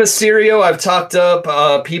 So Rey Mysterio, I've talked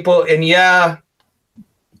up people, and yeah,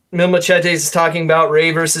 Mil Machetes is talking about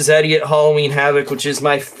Ray versus Eddie at Halloween Havoc, which is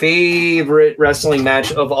my favorite wrestling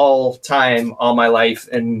match of all time, all my life,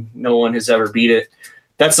 and no one has ever beat it.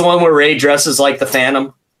 That's the one where Ray dresses like the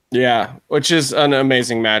Phantom. Yeah, which is an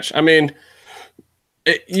amazing match. I mean,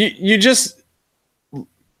 you just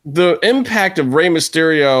the impact of Rey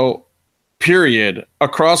Mysterio, period,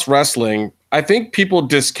 across wrestling. I think people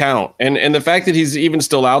discount, and the fact that he's even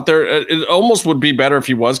still out there, it almost would be better if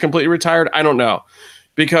he was completely retired. I don't know.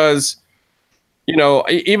 Because, you know,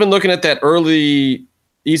 even looking at that early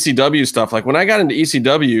ECW stuff, like when I got into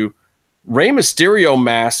ECW, Rey Mysterio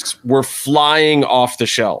masks were flying off the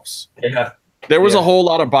shelves. Yeah. There was a whole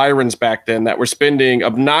lot of Byrons back then that were spending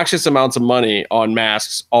obnoxious amounts of money on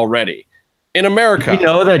masks already in America. Did you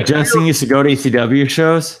know that Justin used to go to ECW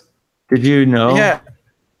shows? Did you know? Yeah.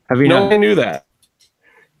 Have you I knew that.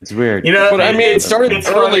 It's weird. You know, but I mean, it started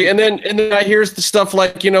early, and then I hear the stuff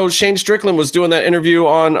like, you know, Shane Strickland was doing that interview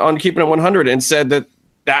on Keeping It 100 and said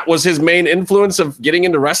that was his main influence of getting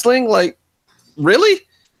into wrestling. Like, really?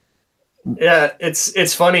 Yeah,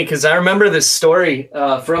 it's funny because I remember this story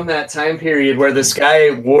from that time period where this guy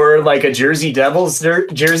wore like a Jersey Devils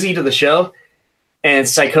jersey to the show, and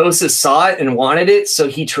Psychosis saw it and wanted it, so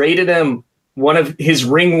he traded him one of his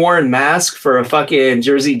ring-worn mask for a fucking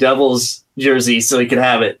Jersey Devils jersey so he could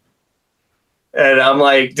have it. And I'm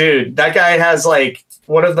like, dude, that guy has like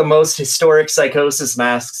one of the most historic Psychosis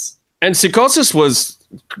masks. And Psychosis was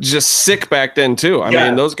just sick back then too. I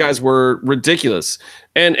mean, those guys were ridiculous.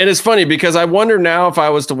 And it's funny because I wonder now if I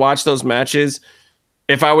was to watch those matches,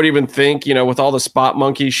 if I would even think, you know, with all the spot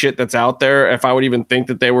monkey shit that's out there, if I would even think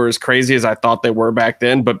that they were as crazy as I thought they were back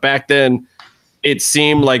then. But back then, it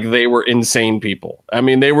seemed like they were insane people. I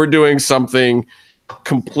mean, they were doing something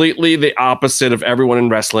completely the opposite of everyone in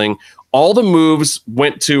wrestling. All the moves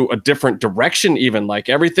went to a different direction, even like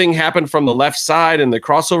everything happened from the left side, and the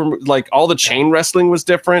crossover, like all the chain wrestling was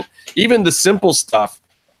different. Even the simple stuff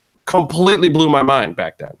completely blew my mind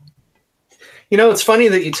back then. You know, it's funny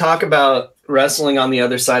that you talk about wrestling on the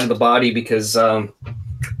other side of the body because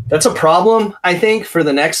that's a problem, I think, for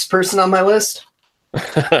the next person on my list.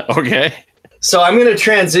 Okay. So I'm going to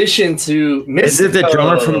transition to Mystico. Is it the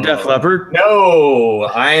drummer from Def Leppard? No,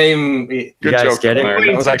 you guys joke, get it?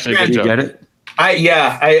 That was actually a good joke. You get it?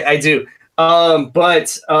 I do.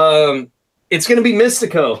 But it's going to be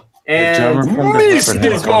Mystico. And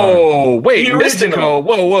Mystico. Wait, Mystico.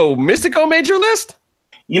 Whoa. Mystico made your list?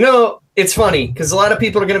 You know, it's funny because a lot of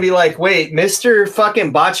people are going to be like, wait, Mr.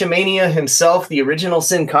 fucking Botchamania himself, the original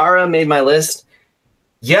Sin Cara, made my list.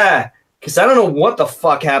 Yeah. Because I don't know what the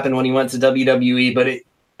fuck happened when he went to WWE, but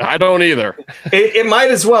I don't either. it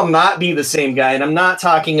might as well not be the same guy. And I'm not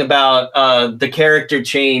talking about the character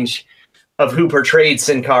change of who portrayed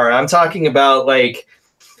Sin Cara. I'm talking about like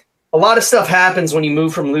a lot of stuff happens when you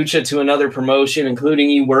move from Lucha to another promotion,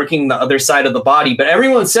 including you working the other side of the body. But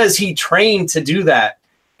everyone says he trained to do that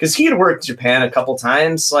because he had worked Japan a couple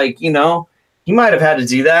times. Like, you know, he might have had to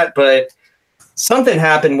do that, but something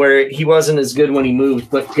happened where he wasn't as good when he moved.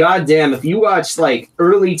 But goddamn, if you watch like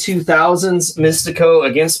early 2000s Mystico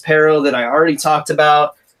against Pero that I already talked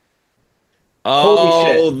about.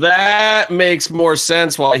 Oh, that makes more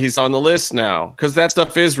sense why he's on the list now, because that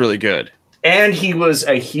stuff is really good. And he was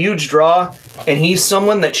a huge draw, and he's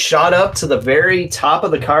someone that shot up to the very top of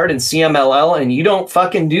the card in CMLL, and you don't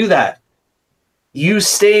fucking do that. You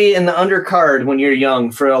stay in the undercard when you're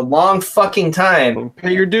young for a long fucking time.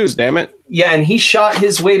 Pay your dues, damn it. Yeah, and he shot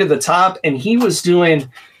his way to the top, and he was doing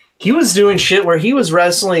shit where he was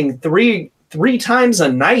wrestling three times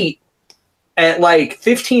a night at like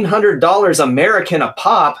 $1,500 American a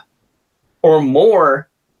pop or more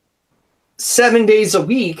 7 days a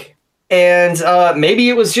week. And maybe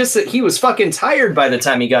it was just that he was fucking tired by the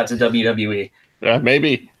time he got to WWE. Yeah,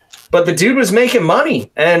 maybe. But the dude was making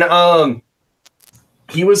money, and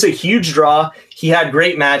he was a huge draw. He had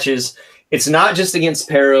great matches. It's not just against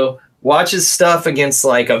Pero. Watch his stuff against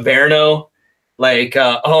like Averno. Like,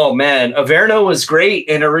 oh man, Averno was great.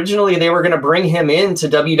 And originally they were going to bring him into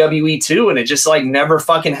WWE too. And it just like never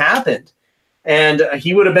fucking happened. And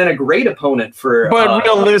he would have been a great opponent for. But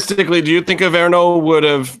realistically, do you think Averno would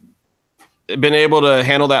have been able to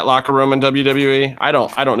handle that locker room in WWE? I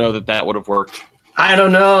don't know that would have worked. I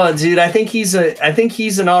don't know, dude. I think he's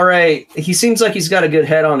an all right. He seems like he's got a good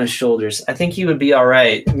head on his shoulders. I think he would be all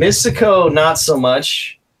right. Mystico, not so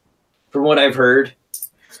much, from what I've heard.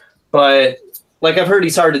 But like I've heard,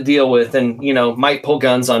 he's hard to deal with, and might pull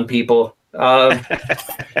guns on people,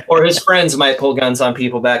 or his friends might pull guns on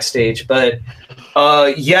people backstage. But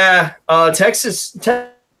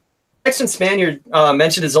Texan Spaniard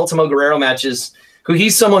mentioned his Ultimo Guerrero matches. Who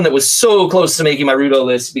he's someone that was so close to making my Rudo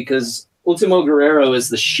list because Ultimo Guerrero is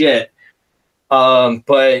the shit.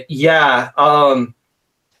 But yeah,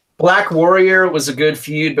 Black Warrior was a good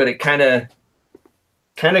feud, but it kind of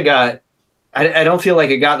got. I don't feel like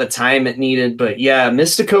it got the time it needed, but yeah,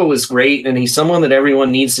 Mystico was great, and he's someone that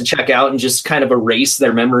everyone needs to check out and just kind of erase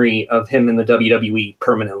their memory of him in the WWE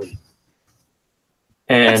permanently.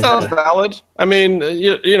 And that sounds valid. I mean,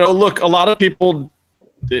 look, a lot of people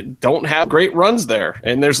don't have great runs there,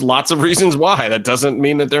 and there's lots of reasons why. That doesn't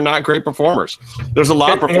mean that they're not great performers. There's a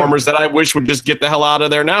lot of performers that I wish would just get the hell out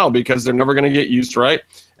of there now because they're never going to get used right,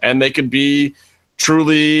 and they could be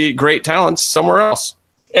truly great talents somewhere else.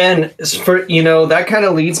 And for that kind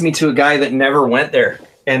of leads me to a guy that never went there,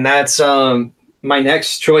 and that's my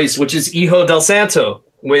next choice, which is Hijo del Santo,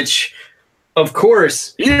 which, of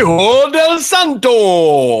course, Hijo del Santo,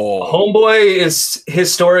 homeboy is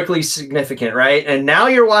historically significant, right? And now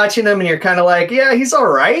you're watching him, and you're kind of like, yeah, he's all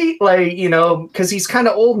right, like because he's kind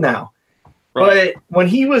of old now. Right. But when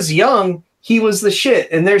he was young, he was the shit,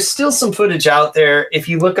 and there's still some footage out there. If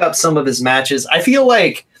you look up some of his matches, I feel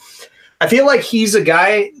like he's a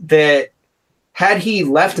guy that had he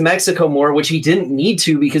left Mexico more, which he didn't need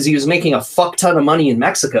to because he was making a fuck ton of money in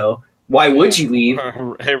Mexico. Why would you leave?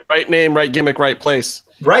 Hey, right name, right gimmick, right place.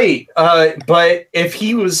 Right. But if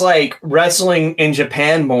he was like wrestling in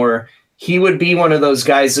Japan more, he would be one of those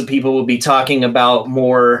guys that people would be talking about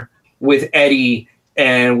more with Eddie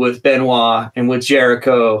and with Benoit and with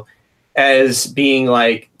Jericho as being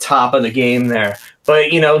like top of the game there. But,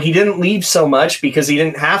 he didn't leave so much because he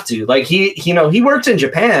didn't have to. Like, he worked in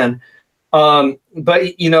Japan, but,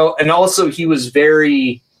 and also he was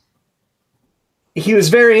very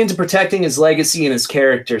into protecting his legacy and his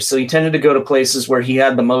character. So he tended to go to places where he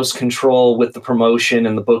had the most control with the promotion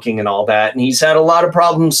and the booking and all that. And he's had a lot of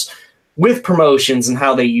problems with promotions and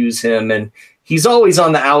how they use him. And he's always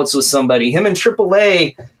on the outs with somebody. Him and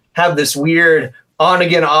AAA have this weird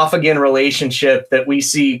on-again, off-again relationship that we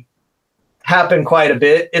see happen quite a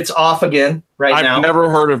bit. It's off again now. I've never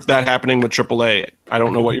heard of that happening with AAA. I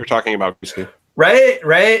don't know what you're talking about, Steve.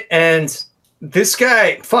 Right. And this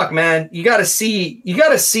guy, fuck, man, you got to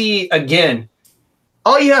see again.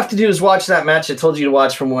 All you have to do is watch that match I told you to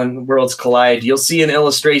watch from When Worlds Collide. You'll see an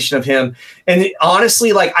illustration of him. And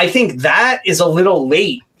honestly, like, I think that is a little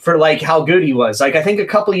late for like how good he was. Like, I think a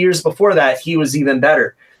couple years before that, he was even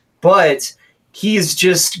better. But he's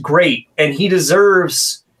just great, and he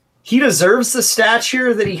deserves the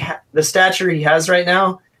stature that he has right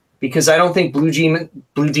now, because I don't think Blue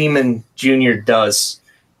Demon Jr. does,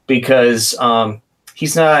 because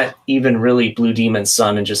he's not even really Blue Demon's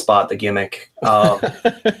son and just bought the gimmick. No,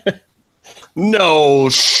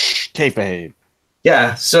 kayfabe.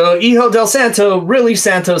 Yeah, so Hijo del Santo, really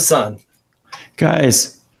Santo's son.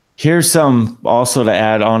 Guys, here's some also to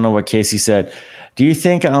add on to what Casey said. Do you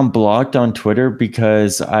think I'm blocked on Twitter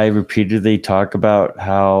because I repeatedly talk about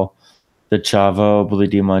how the Chavo Blue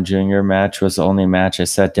Demon Jr. match was the only match I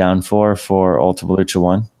sat down for Ultima Lucha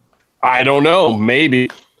 1? I don't know. Maybe.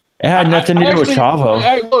 It had nothing to do with Chavo.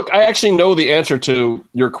 I actually know the answer to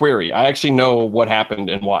your query. I actually know what happened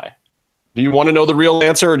and why. Do you want to know the real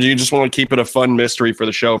answer, or do you just want to keep it a fun mystery for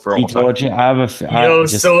the show for all time? You,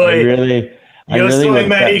 I really would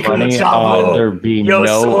bet money on there being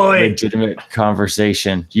no legitimate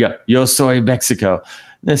conversation. Yo soy Mexico.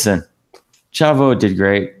 Listen, Chavo did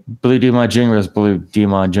great. Blue Demon Jr. was Blue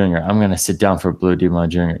Demon Jr. I'm going to sit down for Blue Demon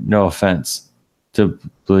Jr. No offense to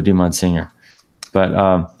Blue Demon Sr.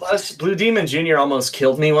 But plus Blue Demon Jr. almost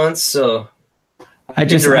killed me once, so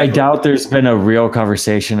I doubt there's been a real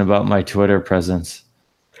conversation about my Twitter presence.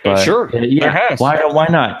 But, sure, yeah. there has. Why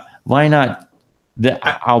not? Why not?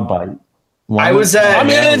 I'll bite.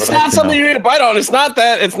 It's not something you need to bite on. It's not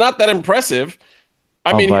that impressive.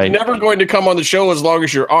 I mean, he's never going to come on the show as long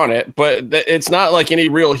as you're on it, but it's not like any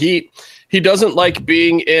real heat. He doesn't like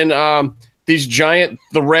being in these giant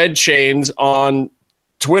thread chains on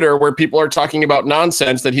Twitter where people are talking about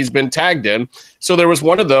nonsense that he's been tagged in. So there was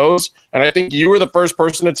one of those, and I think you were the first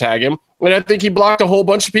person to tag him. And I think he blocked a whole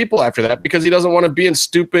bunch of people after that because he doesn't want to be in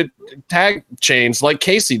stupid tag chains like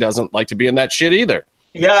Casey doesn't like to be in that shit either.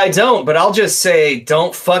 Yeah, I don't, but I'll just say,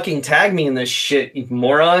 don't fucking tag me in this shit, you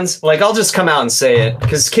morons. Like, I'll just come out and say it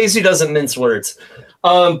because Casey doesn't mince words.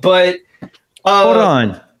 Hold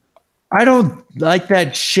on. I don't like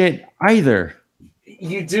that shit either.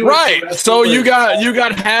 You do, right? So you got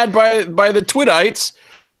had by the Twittites.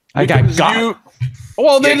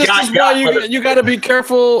 Well, then this is why you got to be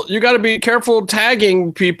careful. You got to be careful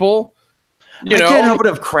tagging people. I can't help it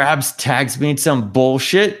if Krabs tags me in some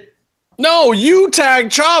bullshit. No, you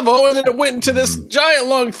tagged Chavo, and then it went into this giant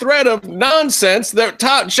long thread of nonsense that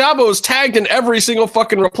Chavo's tagged in every single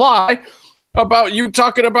fucking reply about you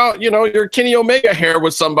talking about your Kenny Omega hair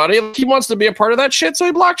with somebody. He wants to be a part of that shit, so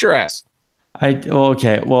he blocked your ass.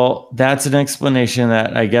 Okay. Well, that's an explanation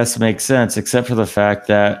that I guess makes sense, except for the fact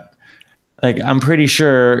that, I'm pretty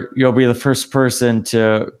sure you'll be the first person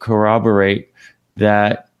to corroborate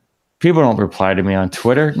that people don't reply to me on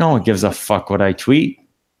Twitter. No one gives a fuck what I tweet.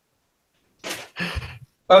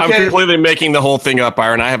 Okay. I'm completely making the whole thing up,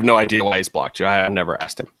 Byron. I have no idea why he's blocked you. I've never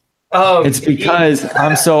asked him. It's because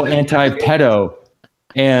I'm so anti-pedo.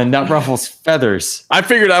 And that ruffles feathers. I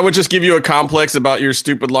figured I would just give you a complex about your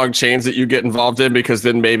stupid long chains that you get involved in, because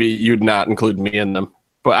then maybe you'd not include me in them.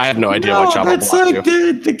 But I have no idea what Chavo that's like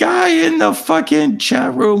the guy in the fucking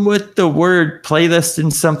chat room with the word playlist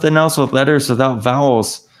and something else with letters without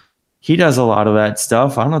vowels. He does a lot of that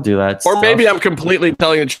stuff. I don't do that stuff. Or maybe I'm completely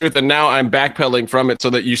telling the truth and now I'm backpedaling from it so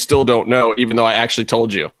that you still don't know, even though I actually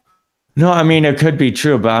told you. No, I mean, it could be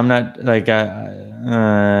true, but I'm not like...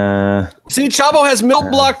 See, Chavo has Mil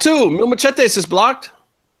blocked too. Mil Machetes is blocked.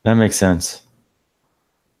 That makes sense.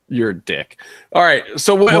 You're a dick. All right,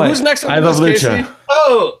 so who's next? I love Lucha.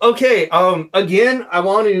 Oh, okay. Again, I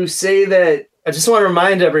want to say that I just want to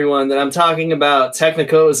remind everyone that I'm talking about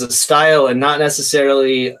Technico as a style and not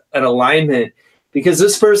necessarily an alignment, because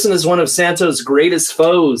this person is one of Santos' greatest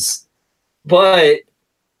foes, but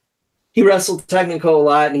he wrestled Technico a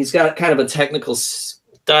lot, and he's got kind of a technical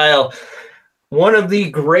style. One of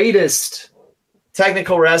the greatest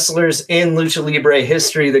technical wrestlers in Lucha Libre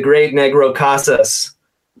history, the great Negro Casas.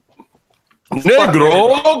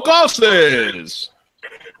 Negro Casas!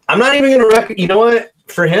 I'm not even going to you know what?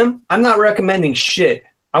 For him, I'm not recommending shit.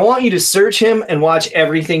 I want you to search him and watch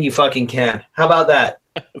everything you fucking can. How about that?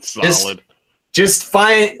 Solid. Just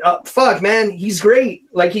find... fuck, man. He's great.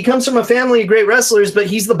 Like, he comes from a family of great wrestlers, but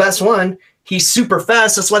he's the best one. He's super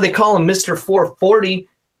fast. That's why they call him Mr. 440.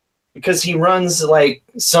 Because he runs like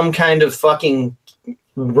some kind of fucking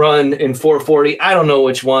run in 440. I don't know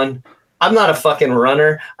which one. I'm not a fucking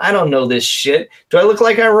runner. I don't know this shit. Do I look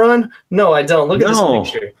like I run? No, I don't. Look at this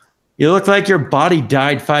picture. You look like your body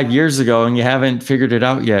died 5 years ago and you haven't figured it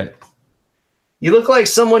out yet. You look like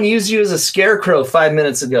someone used you as a scarecrow 5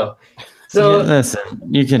 minutes ago. So listen,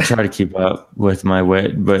 you can try to keep up with my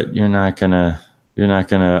wit, but you're not gonna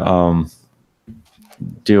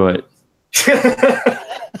do it.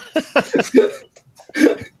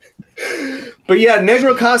 But yeah,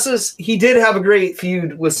 Negro Casas, he did have a great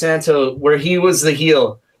feud with Santo where he was the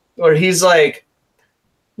heel, where he's like,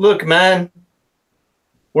 look, man,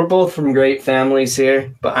 we're both from great families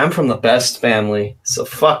here, but I'm from the best family, so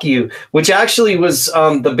fuck you. Which actually was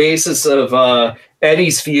the basis of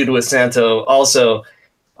Eddie's feud with Santo also.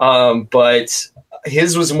 But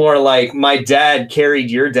his was more like, my dad carried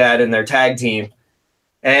your dad in their tag team.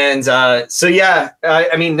 And so, yeah,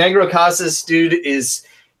 I mean, Negro Casas, dude, is,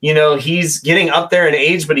 he's getting up there in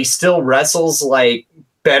age, but he still wrestles like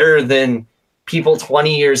better than people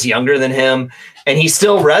 20 years younger than him. And he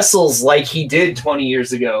still wrestles like he did 20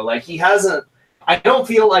 years ago. Like, he hasn't, I don't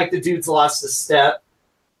feel like the dude's lost a step.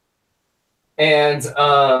 And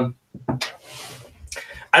I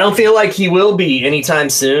don't feel like he will be anytime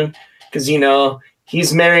soon because,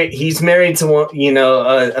 he's married to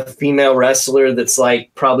a female wrestler that's like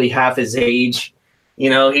probably half his age.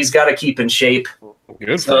 He's got to keep in shape.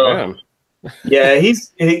 Good for him. Yeah,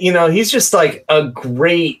 he's just like a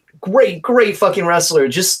great fucking wrestler.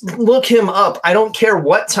 Just look him up. I don't care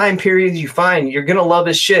what time period you find. You're going to love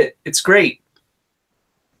his shit. It's great.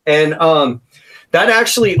 And That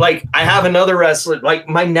actually, like, I have another wrestler. Like,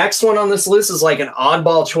 my next one on this list is like an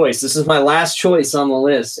oddball choice. This is my last choice on the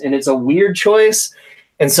list, and it's a weird choice,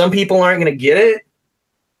 and some people aren't going to get it.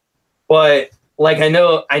 But like, I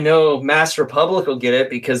know Mass Republic will get it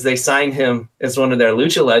because they signed him as one of their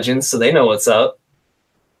Lucha Legends, so they know what's up.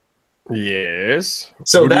 Yes.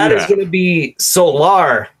 So that is going to be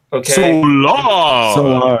Solar. Okay.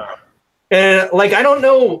 Solar. And like, I don't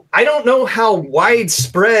know how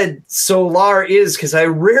widespread Solar is because I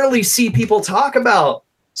rarely see people talk about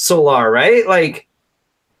Solar, right? Like,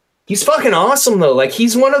 he's fucking awesome though. Like,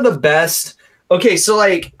 he's one of the best. Okay, so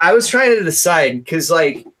like, I was trying to decide because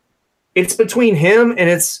like, it's between him and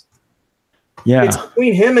it's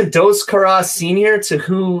between him and Dos Caras Senior to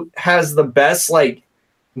who has the best like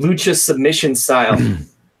lucha submission style.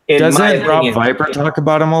 Doesn't Rob Viper talk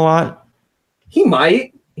about him a lot? He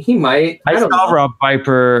might. I saw Rob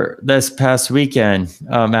Viper this past weekend.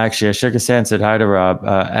 Actually, I shook his hand, said hi to Rob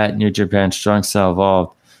at New Japan Strong Style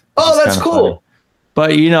Evolved. Oh, that's cool. Funny.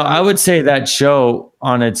 But, you know, I would say that show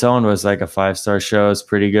on its own was like a 5-star show. It's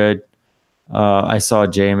pretty good. I saw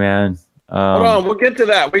JMAN. Hold on, we'll get to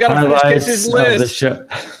that. We got to finish Casey's list.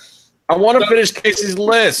 I want to finish Casey's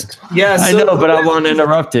list. Yeah, I know, but I want to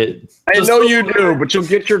interrupt it. I know you do, but you'll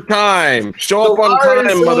get your time. Show up on time,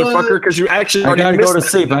 motherfucker, because you actually I gotta go to it.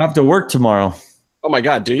 sleep. I have to work tomorrow. Oh my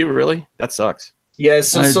god, do you really? That sucks. Yeah,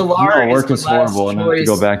 so Solar work is horrible, and I have to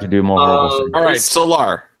go back and do more horrible things. All right,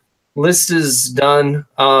 Solar. List is done.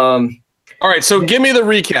 All right, so give me the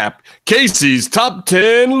recap. Casey's top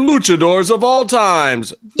 10 luchadors of all times.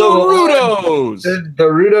 The Rudos. The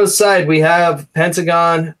Rudos side, we have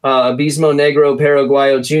Pentagon, Abismo Negro,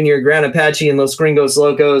 Paraguayo Jr., Gran Apache, and Los Gringos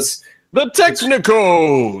Locos. The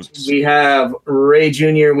Technicos. We have Ray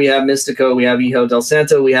Jr., we have Mystico, we have Hijo Del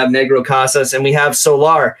Santo, we have Negro Casas, and we have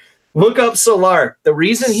Solar. Look up Solar. The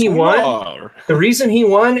reason he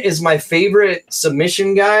won is my favorite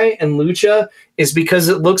submission guy in Lucha is because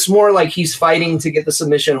it looks more like he's fighting to get the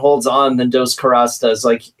submission holds on than Dos Caras does.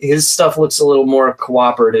 Like, his stuff looks a little more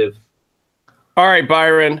cooperative. All right,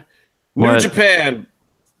 Byron. New Japan.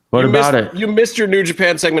 What about it? You missed your New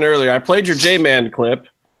Japan segment earlier. I played your J-Man clip.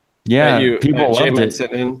 Yeah, people loved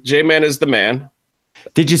it. J-Man is the man.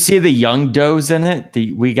 Did you see the young does in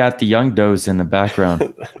it? We got the young does in the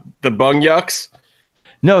background. The bung yucks?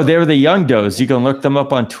 No, they were the young does. You can look them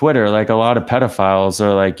up on Twitter. Like, a lot of pedophiles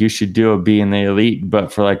are like, you should do a Be in the Elite,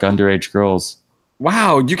 but for like underage girls.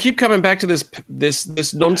 Wow, you keep coming back to this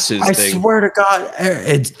nonsense thing. I swear to God,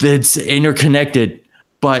 it's interconnected,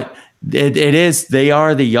 but it is. They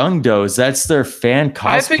are the young does. That's their fan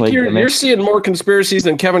cosplay. I think you're seeing more conspiracies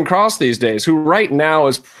than Kevin Cross these days, who right now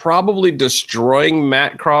is probably destroying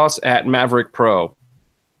Matt Cross at Maverick Pro.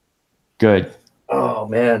 Good. Oh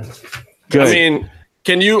man. Good. I mean,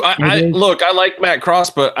 can you? Look, I like Matt Cross,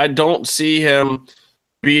 but I don't see him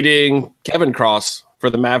beating Kevin Cross for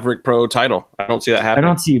the Maverick Pro title. I don't see that happening. I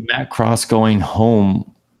don't see Matt Cross going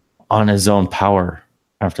home on his own power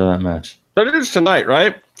after that match. But it is tonight,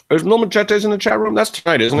 right? There's no Machetes in the chat room. That's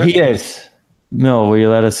tonight, isn't it? He is. No, will you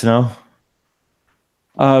let us know?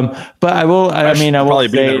 But I will. I mean, I will probably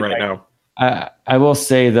say be there right now. I will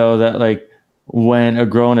say though that like when a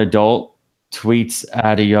grown adult tweets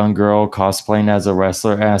at a young girl cosplaying as a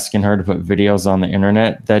wrestler, asking her to put videos on the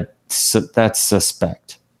internet, that's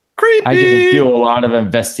suspect. Creepy. I didn't do a lot of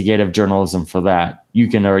investigative journalism for that. You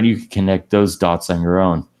can connect those dots on your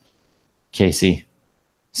own, Casey.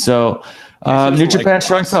 So, New Japan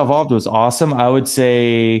Strong Style Evolved was awesome. I would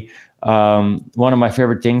say one of my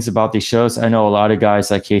favorite things about these shows. I know a lot of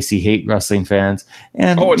guys like Casey hate wrestling fans,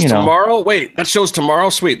 and it's tomorrow. Wait, that show's tomorrow.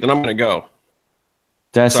 Sweet, then I'm gonna go.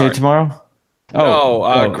 Did I say tomorrow?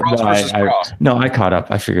 Cross versus Cross. No, I caught up.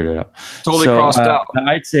 I figured it out. Totally crossed out.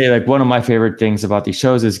 I'd say like one of my favorite things about these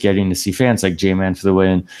shows is getting to see fans like J-Man for the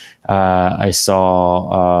win. I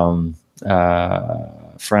saw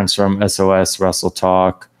friends from SOS Wrestle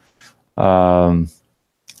Talk. I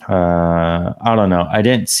don't know. I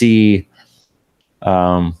didn't see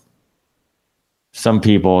some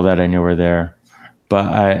people that I knew were there, but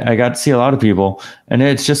I got to see a lot of people, and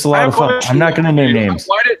it's just a lot of fun. I'm not going to name names.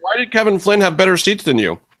 Why did Kevin Flynn have better seats than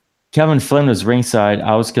you? Kevin Flynn was ringside.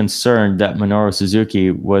 I was concerned that Minoru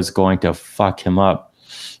Suzuki was going to fuck him up.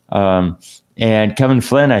 And Kevin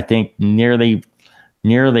Flynn, I think, nearly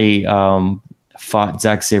fought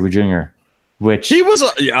Zack Sabre Jr., which he was.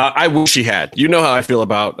 I wish he had. You know how I feel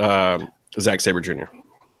about Zack Sabre Jr.,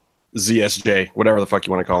 ZSJ, whatever the fuck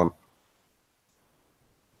you want to call him.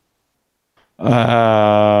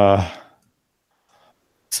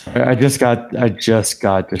 I just got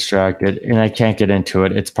distracted, and I can't get into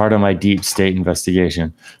it. It's part of my deep state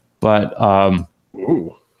investigation. But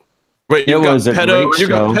Ooh. Wait, It was a great you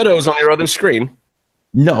got show. pedos on your other screen.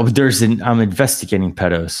 No, I'm investigating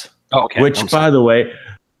pedos. Oh, okay. Which, by the way,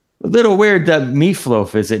 a little weird that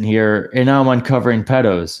Meatloaf isn't here, and now I'm uncovering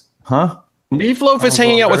pedos. Huh? Meatloaf is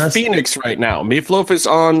hanging out with Phoenix right now. Meatloaf is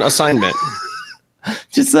on assignment.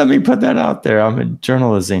 Just let me put that out there. I'm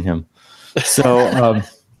journalizing him. So,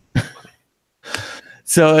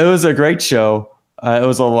 so it was a great show. It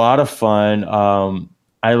was a lot of fun.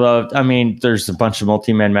 There's a bunch of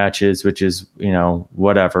multi-man matches, which is,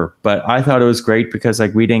 whatever. But I thought it was great because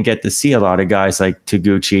we didn't get to see a lot of guys like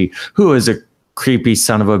Taguchi, who is a creepy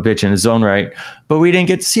son of a bitch in his own right. But we didn't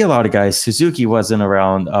get to see a lot of guys. Suzuki wasn't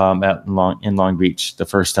around in Long Beach the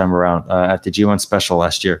first time around at the G1 special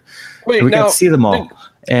last year. Wait, we got to see them all.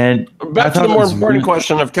 And back to the more important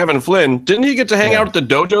question of Kevin Flynn. Didn't he get to hang out at the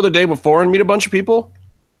dojo the day before and meet a bunch of people?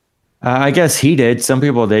 I guess he did. Some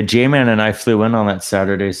people did. JMAN and I flew in on that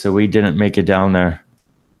Saturday, so we didn't make it down there.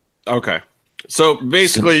 Okay. So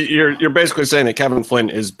basically, you're basically saying that Kevin Flynn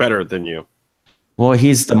is better than you. Well,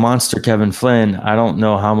 he's the monster Kevin Flynn. I don't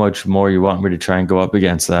know how much more you want me to try and go up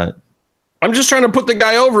against that. I'm just trying to put the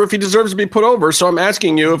guy over if he deserves to be put over. So I'm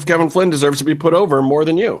asking you if Kevin Flynn deserves to be put over more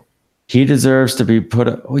than you. He deserves to be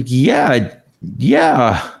put. Yeah.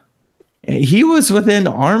 He was within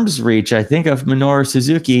arm's reach, I think, of Minoru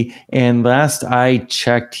Suzuki. And last I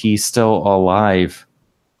checked, he's still alive.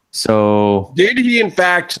 So did he, in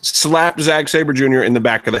fact, slap Zack Sabre Jr. in the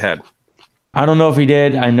back of the head? I don't know if he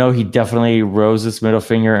did. I know he definitely rose his middle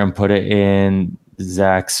finger and put it in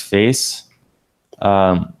Zack's face.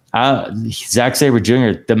 Zack Sabre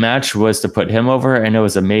Jr., the match was to put him over, and it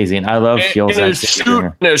was amazing. I love heel Zack Sabre Jr.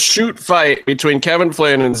 In a shoot fight between Kevin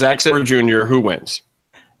Flynn and Zack Sabre Jr., who wins?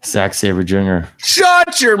 Zack Sabre Jr.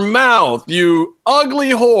 Shut your mouth, you ugly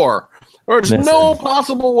whore. There's no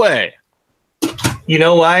possible way. You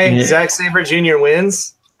know why Zack Sabre Jr.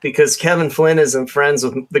 wins? Because Kevin Flynn isn't friends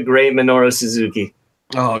with the great Minoru Suzuki.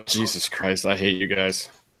 Oh, Jesus Christ. I hate you guys.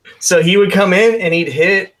 So he would come in and he'd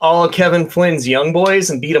hit all of Kevin Flynn's young boys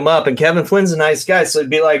and beat them up. And Kevin Flynn's a nice guy. So he'd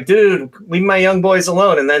be like, dude, leave my young boys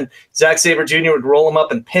alone. And then Zack Sabre Jr. would roll him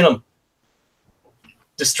up and pin him.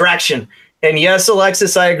 Distraction. And yes,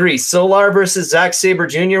 Alexis, I agree. Solar versus Zack Sabre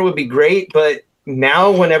Jr. would be great. But now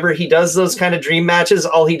whenever he does those kind of dream matches,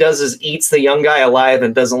 all he does is eats the young guy alive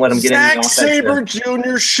and doesn't let him get any offense. Zack Sabre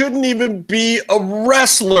Jr. shouldn't even be a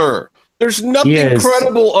wrestler. There's nothing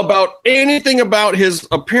credible about anything about his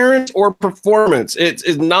appearance or performance. It's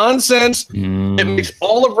nonsense. It makes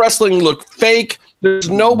all of wrestling look fake. There's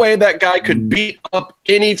no way that guy could beat up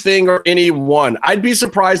anything or anyone. I'd be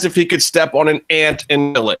surprised if he could step on an ant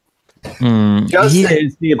and kill it.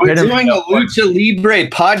 Justin, we're doing a Lucha Libre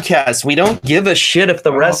podcast. We don't give a shit if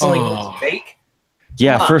the wrestling is fake.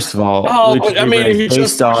 Yeah, first of all, is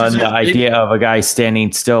based on the idea of a guy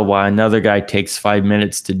standing still while another guy takes 5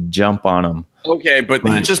 minutes to jump on him. Okay, but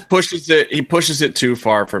he just pushes it. He pushes it too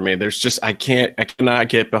far for me. There's just I cannot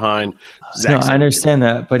get behind Zack. No, I understand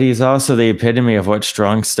that, but he's also the epitome of what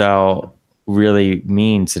strong style really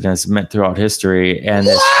means and has meant throughout history. And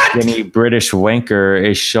this skinny British wanker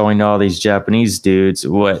is showing all these Japanese dudes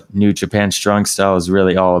what New Japan strong style is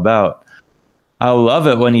really all about. I love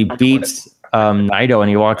it when he beats Naito and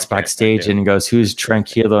he walks backstage and he goes, "Who's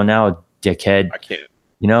Tranquilo now, dickhead?" I can't.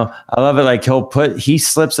 I love it. He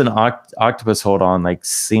slips an octopus hold on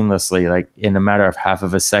seamlessly, in a matter of half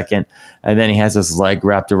of a second, and then he has his leg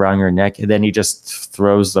wrapped around your neck, and then he just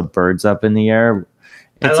throws the birds up in the air.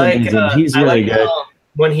 It's amazing. He's really good.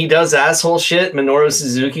 When he does asshole shit, Minoru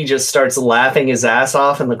Suzuki just starts laughing his ass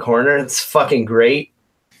off in the corner. It's fucking great.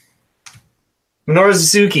 Minoru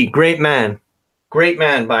Suzuki, great man,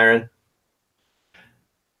 Byron.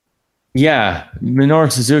 Yeah,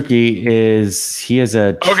 Minoru Suzuki is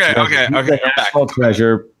a national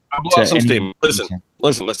treasure. I blew off some steam.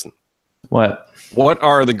 Listen. What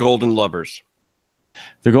are the Golden Lovers?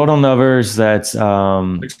 The Golden Lovers, that's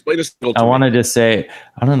explain this to I wanted to say,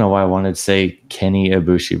 I don't know why I wanted to say Kenny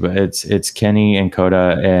Ibushi, but it's Kenny and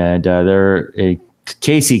Kota, and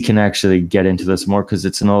Casey can actually get into this more because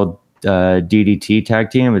it's an old DDT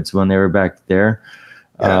tag team. It's when they were back there.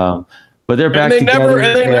 Yeah. But they're back together.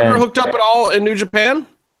 They never hooked up at all in New Japan?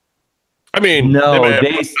 I mean, no,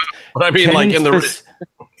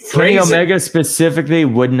 Kenny Omega specifically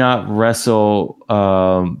would not wrestle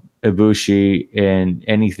Ibushi in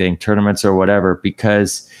anything, tournaments or whatever,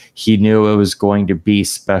 because he knew it was going to be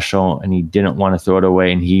special and he didn't want to throw it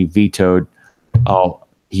away, and he vetoed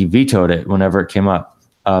it whenever it came up.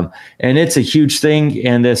 And it's a huge thing,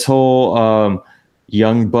 and this whole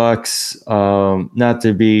Young Bucks, not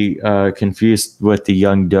to be confused with the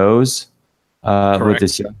Young Does, with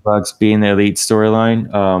this Young Bucks being the elite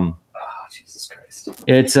storyline. Jesus Christ!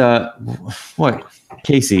 It's what,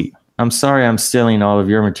 Casey? I'm sorry, I'm stealing all of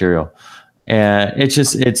your material.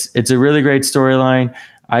 It's a really great storyline.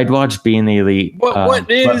 I'd watch Being the Elite. What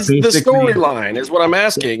is the storyline is what I'm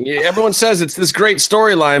asking. Everyone says it's this great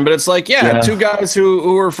storyline, but it's like, two guys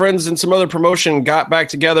who were friends in some other promotion got back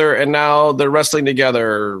together and now they're wrestling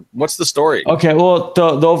together. What's the story? Okay, well,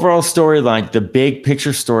 the overall storyline, the big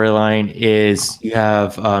picture storyline is you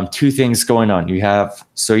have two things going on. You have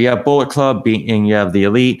Bullet Club and you have the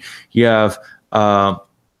Elite. You have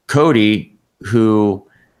Cody, who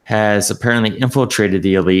has apparently infiltrated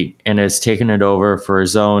the Elite and has taken it over for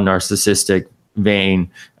his own narcissistic,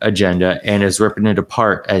 vain agenda and is ripping it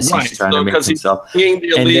apart as he's trying to make himself. He's bringing the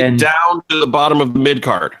Elite down to the bottom of the mid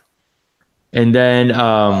card. And then,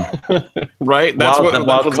 right, that's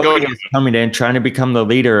what's going on. Coming in, trying to become the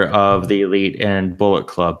leader of the Elite and Bullet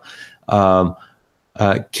Club.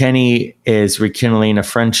 Kenny is rekindling a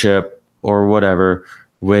friendship or whatever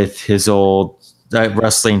with his old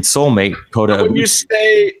wrestling soulmate, Kota. When you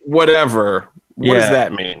say whatever, what does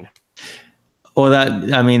that mean? Well,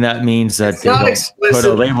 that means that they don't put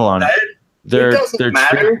a label on it. They're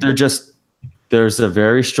just, there's a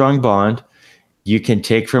very strong bond. You can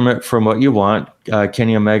take from what you want.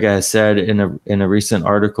 Kenny Omega has said in a recent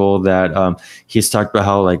article that he's talked about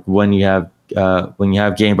how, like, when you have gay and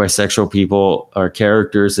bisexual people or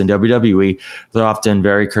characters in WWE, they're often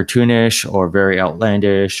very cartoonish or very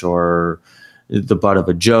outlandish or the butt of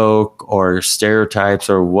a joke or stereotypes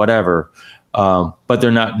or whatever. But they're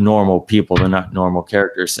not normal people. They're not normal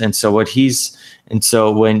characters. And so when he's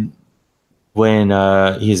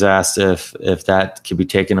asked if that can be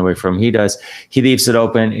taken away from him, he leaves it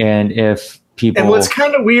open. And if people, and what's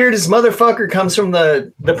kind of weird is motherfucker comes from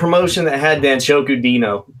the promotion that had Danshoku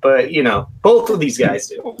Dino, but both of these guys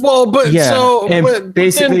do. Well, but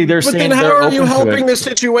basically they're saying, then how are you helping the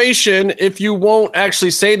situation if you won't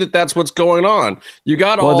actually say that that's what's going on? You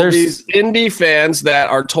got all these indie fans that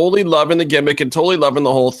are totally loving the gimmick and totally loving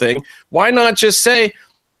the whole thing. Why not just say,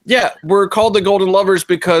 yeah, we're called the Golden Lovers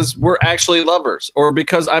because we're actually lovers, or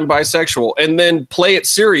because I'm bisexual, and then play it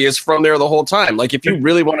serious from there the whole time? Like, if you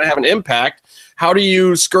really want to have an impact, how do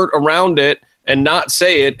you skirt around it and not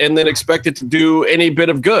say it and then expect it to do any bit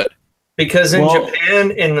of good? Because in Japan,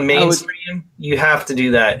 in the mainstream, you have to do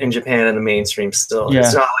that in Japan in the mainstream still. Yeah.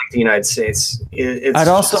 It's not like the United States. I'd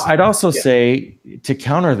also say, to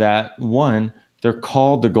counter that, one, they're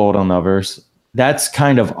called the Golden Lovers. That's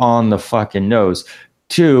kind of on the fucking nose.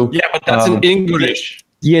 Two, yeah, but that's in English.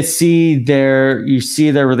 You see their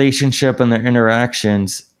relationship and their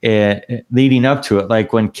interactions leading up to it.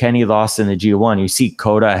 Like when Kenny lost in the G1, you see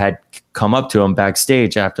Kota had come up to him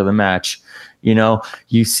backstage after the match.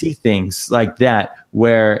 You see things like that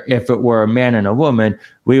where if it were a man and a woman,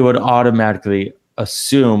 we would automatically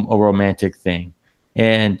assume a romantic thing.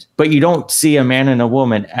 But you don't see a man and a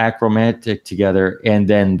woman act romantic together and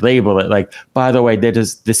then label it like, by the way,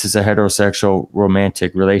 this is a heterosexual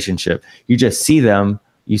romantic relationship. You just see them.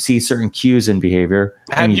 You see certain cues in behavior.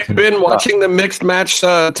 Have you been watching the mixed match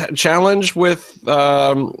challenge with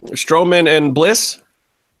Strowman and Bliss?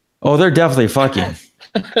 Oh, they're definitely fucking.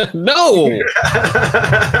 No.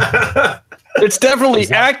 It's definitely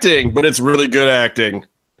acting, but it's really good acting.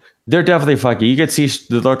 They're definitely fucking. You could see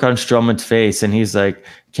the look on Strowman's face, and he's like,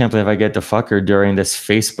 "Can't believe I get to fuck her during this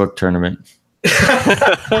Facebook tournament."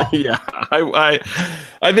 Yeah, I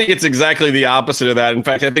think it's exactly the opposite of that. In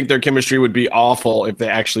fact, I think their chemistry would be awful if they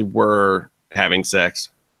actually were having sex.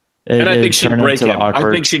 And I think she'd break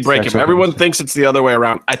him. Everyone thinks it's the other way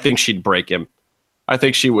around. I think she'd break him. I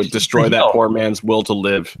think she would destroy that poor man's will to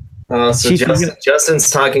live. So Justin's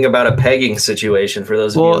talking about a pegging situation for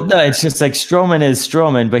those of you. Well, no, it's just like Strowman is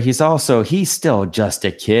Strowman, but he's still just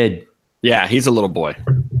a kid. Yeah, he's a little boy.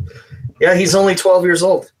 Yeah, he's only 12 years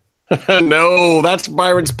old. No, that's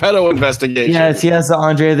Byron's pedo investigation. Yes, he has the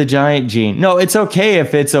Andre the Giant gene. No, it's okay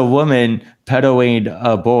if it's a woman pedoing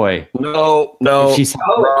a boy. No. She's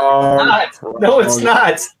wrong. No, it's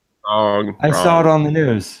not. Wrong. I saw it on the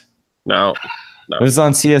news. No. It was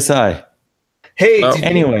on CSI. Hey,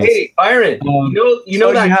 Byron,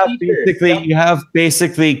 you have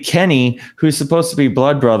basically Kenny, who's supposed to be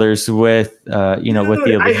blood brothers with with the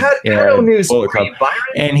Elite. I had pedo news for you, Byron.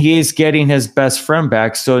 And he's getting his best friend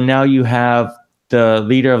back. So now you have the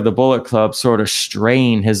leader of the Bullet Club sort of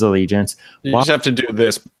straying his allegiance. You just have to do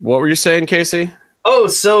this. What were you saying, Casey? Oh,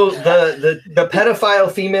 so the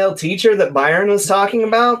pedophile female teacher that Byron was talking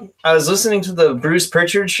about, I was listening to the Bruce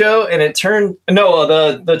Pritchard show, and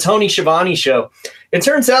the Tony Schiavone show. It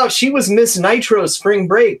turns out she was Miss Nitro Spring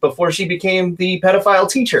Break before she became the pedophile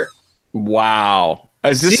teacher. Wow.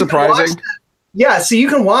 Is this So you can surprising? Yeah, so you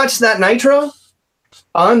can watch that Nitro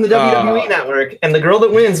on the WWE Network, and the girl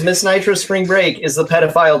that wins Miss Nitro Spring Break is the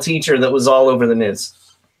pedophile teacher that was all over the news.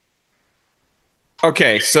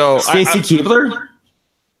 Okay, so Stacy Keibler?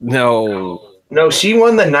 No, she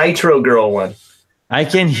won the Nitro Girl one. I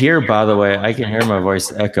can hear, by the way, I can hear my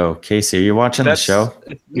voice echo. Casey, are you watching the show?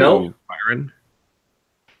 No, Byron.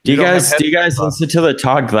 Do you guys listen to the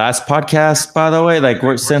Todd Glass podcast, by the way? Like,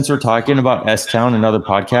 since we're talking about S-Town and other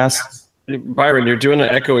podcasts? Byron, you're doing an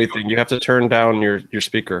echoey thing. You have to turn down your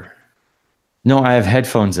speaker. No, I have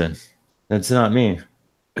headphones in. That's not me.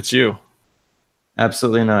 It's you.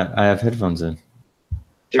 Absolutely not. I have headphones in.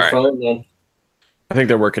 your phone then. I think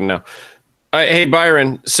they're working now. Hey,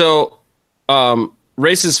 Byron. So,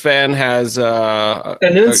 Racist Fan has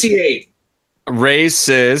Enunciate.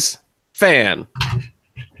 Racist Fan.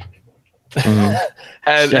 Mm-hmm.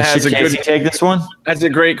 has a Casey good take this one. That's a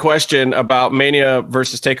great question about Mania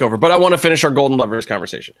versus Takeover, but I want to finish our Golden Lovers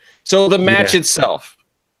conversation. So the match itself,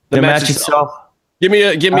 The match itself. Give me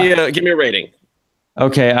a rating.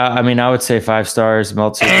 Okay, I mean, I would say 5 stars.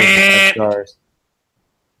 Meltzer 5 stars.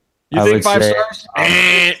 You think 5 stars?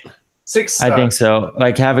 6 stars. I think so.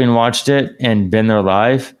 Like, having watched it and been there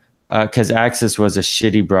live, because Axis was a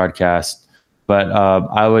shitty broadcast. But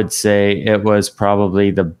I would say it was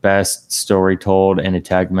probably the best story told in a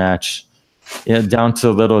tag match, down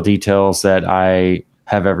to little details that I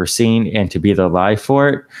have ever seen. And to be there live for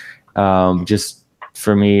it, just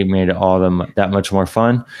for me, made it all that much more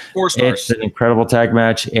fun. 4 stars. It's an incredible tag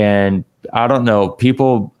match. And I don't know,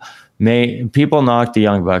 people knock the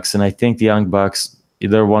Young Bucks. And I think the Young Bucks,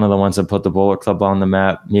 they're one of the ones that put the Bullet Club on the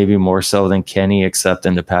map, maybe more so than Kenny, except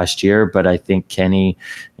in the past year. But I think Kenny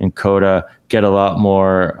and Coda get a lot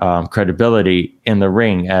more credibility in the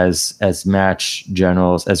ring as match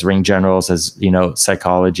generals, as ring generals, as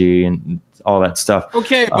psychology and all that stuff.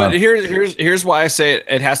 Okay, but here's why I say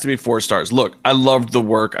it has to be 4 stars. Look, I loved the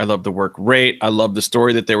work. I loved the work rate. I loved the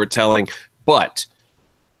story that they were telling. But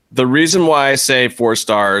the reason why I say 4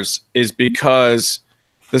 stars is because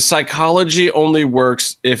the psychology only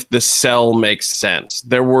works if the sell makes sense.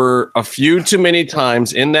 There were a few too many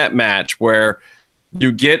times in that match where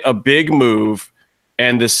you get a big move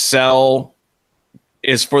and the sell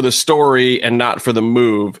is for the story and not for the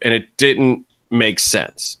move, and it didn't make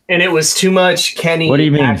sense. And it was too much Kenny. What do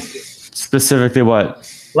you mean? acting. Specifically what?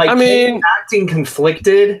 Like, I mean, acting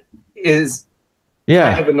conflicted is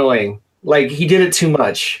kind of annoying. Like, he did it too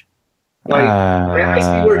much. Like, I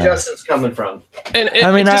see where Justin's coming from. And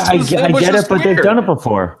I get it, but they've done it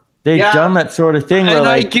before. They've done that sort of thing. And where,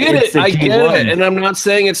 I get it. And I'm not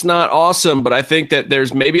saying it's not awesome, but I think that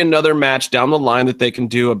there's maybe another match down the line that they can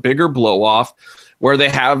do a bigger blow off where they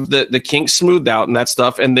have the kinks smoothed out and that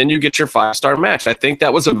stuff. And then you get your 5-star match. I think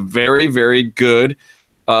that was a very, very good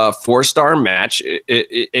 4-star match.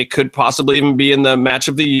 It could possibly even be in the match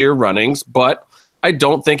of the year runnings, but I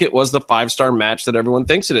don't think it was the 5-star match that everyone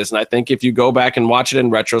thinks it is. And I think if you go back and watch it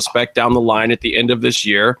in retrospect down the line at the end of this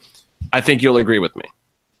year, I think you'll agree with me.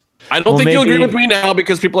 I don't think you'll agree with me now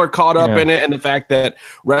because people are caught up in it, and the fact that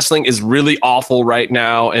wrestling is really awful right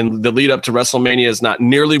now, and the lead up to WrestleMania is not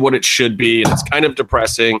nearly what it should be, and it's kind of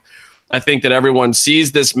depressing. I think that everyone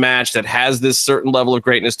sees this match that has this certain level of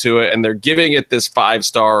greatness to it, and they're giving it this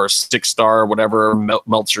 5-star or 6-star or whatever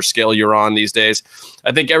Meltzer scale you're on these days.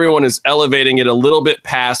 I think everyone is elevating it a little bit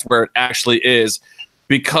past where it actually is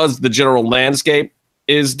because the general landscape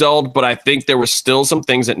is dulled, but I think there were still some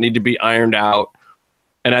things that need to be ironed out.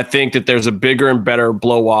 And I think that there's a bigger and better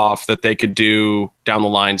blow off that they could do down the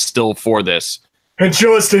line still for this. And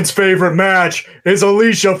Justin's favorite match is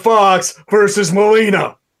Alicia Fox versus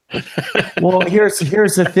Melina. Well, here's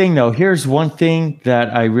the thing, though. Here's one thing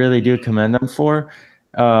that I really do commend them for.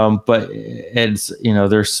 But it's,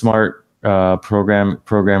 they're smart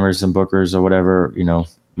programmers and bookers or whatever,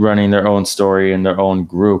 running their own story in their own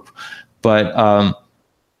group. But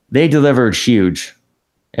they delivered huge.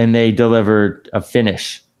 And they delivered a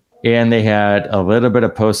finish, and they had a little bit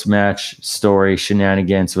of post-match story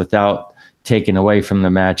shenanigans without taking away from the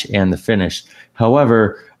match and the finish.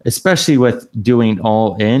 However, especially with doing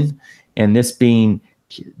All In and this being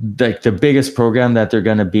like the biggest program that they're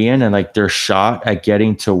going to be in, and like their shot at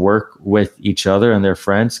getting to work with each other and their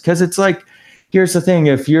friends, because it's like, here's the thing: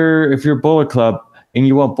 if you're Bullet Club and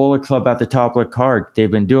you want Bullet Club at the top of the card, they've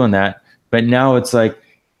been doing that, but now it's like,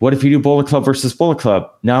 what if you do Bullet Club versus Bullet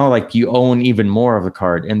Club? Now, like, you own even more of a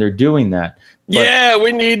card, and they're doing that. But,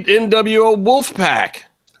 we need NWO Wolfpack.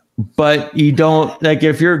 But you don't, like,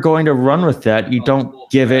 if you're going to run with that, you don't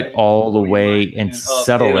give it all the way and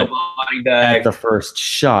settle it at the first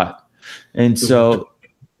shot. And so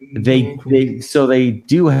They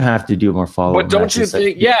do have to do more follow. But don't you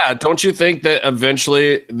think? Yeah, don't you think that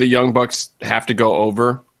eventually the Young Bucks have to go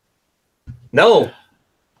over? No,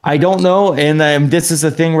 I don't know, and this is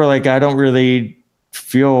a thing where like I don't really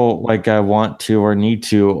feel like I want to or need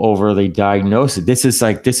to overly diagnose it. This is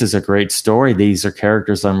a great story. These are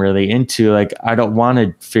characters I'm really into. Like I don't want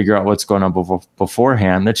to figure out what's going on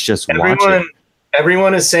beforehand. Let's just watch it.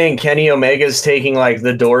 Everyone is saying Kenny Omega's taking like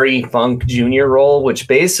the Dory Funk Jr. role, which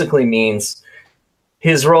basically means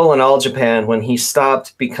his role in All Japan when he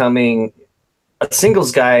stopped becoming a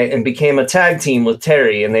singles guy and became a tag team with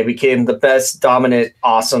Terry, and they became the best, dominant,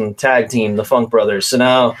 awesome tag team, the Funk Brothers. So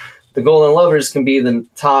now the Golden Lovers can be the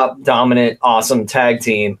top, dominant, awesome tag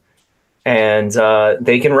team, and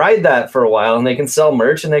they can ride that for a while, and they can sell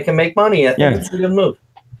merch, and they can make money. I think it's a good move.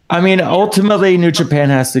 I mean, ultimately, New Japan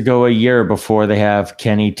has to go a year before they have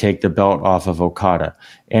Kenny take the belt off of Okada.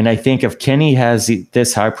 And I think if Kenny has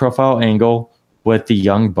this high-profile angle with the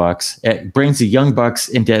Young Bucks, it brings the Young Bucks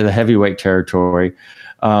into the heavyweight territory.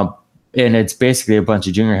 And it's basically a bunch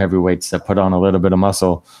of junior heavyweights that put on a little bit of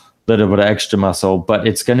muscle, a little bit of extra muscle. But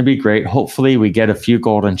it's going to be great. Hopefully, we get a few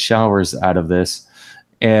golden showers out of this.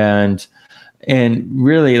 And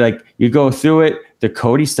really, like, you go through it, the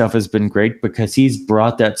Cody stuff has been great because he's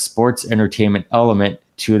brought that sports entertainment element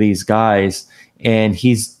to these guys, and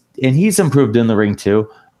he's improved in the ring too.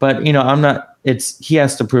 But he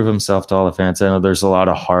has to prove himself to all the fans. I know there's a lot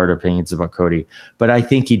of hard opinions about Cody, but I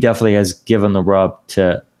think he definitely has given the rub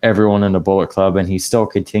to everyone in the Bullet Club, and he still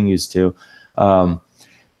continues to. I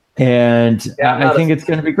think it's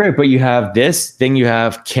going to be great. But you have this thing, you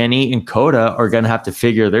have Kenny and Coda are going to have to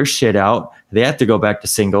figure their shit out. They have to go back to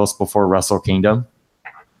singles before Wrestle Kingdom.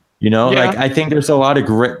 Like I think there's a lot of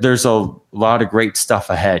great stuff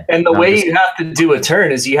ahead. And the way you have to do a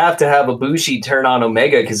turn is you have to have Ibushi turn on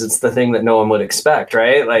Omega because it's the thing that no one would expect,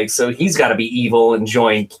 right? Like, so he's got to be evil and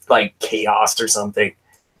join like Chaos or something.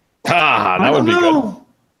 That would be good.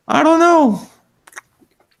 I don't know.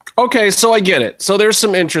 Okay, so I get it. So there's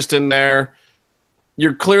some interest in there.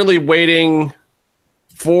 You're clearly waiting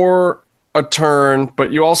for a turn,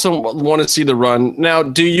 but you also want to see the run. Now,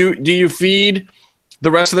 do you feed the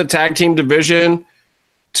rest of the tag team division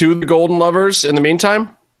to the Golden Lovers in the meantime?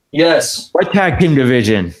 Yes. What tag team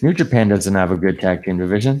division? New Japan doesn't have a good tag team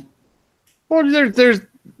division. Well, there's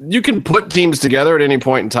you can put teams together at any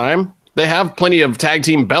point in time. They have plenty of tag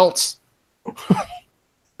team belts.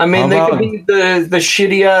 I mean, they could be the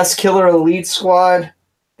shitty ass Killer Elite Squad.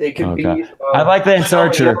 They could be. I like Lance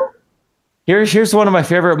Archer. Here's one of my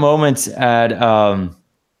favorite moments at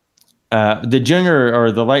the junior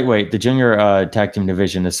or the lightweight. The junior tag team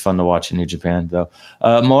division is fun to watch in New Japan, though.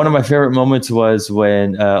 One of my favorite moments was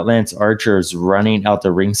when Lance Archer is running out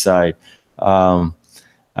the ringside. I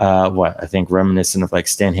think reminiscent of like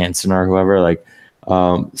Stan Hansen or whoever, like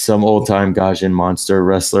some old time Gaijin monster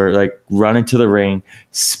wrestler, like running to the ring,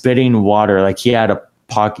 spitting water. Like he had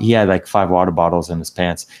like 5 water bottles in his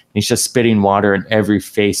pants. And he's just spitting water in every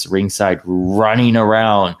face ringside, running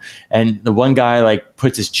around. And the one guy like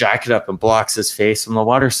puts his jacket up and blocks his face from the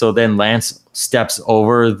water. So then Lance steps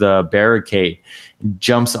over the barricade,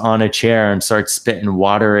 jumps on a chair, and starts spitting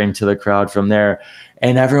water into the crowd from there.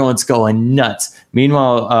 And everyone's going nuts.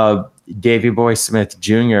 Meanwhile, Davey Boy Smith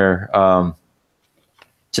Jr.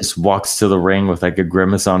 Just walks to the ring with like a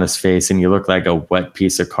grimace on his face, and you look like a wet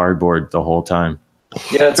piece of cardboard the whole time.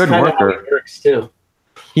 Yeah, it's good worker. How it works too.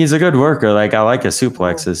 He's a good worker. Like I like his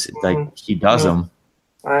suplexes. Like he does them.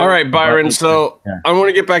 All right, Byron. So I want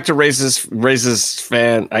to get back to racist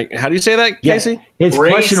fan. How do you say that, Casey? His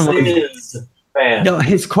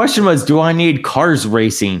question was, do I need cars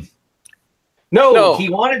racing? No, he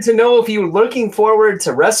wanted to know if you were looking forward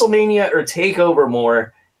to WrestleMania or TakeOver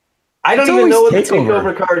more. I don't even know what the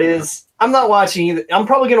TakeOver card is. I'm not watching either. I'm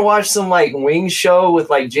probably going to watch some like wing show with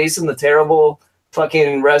like Jason the Terrible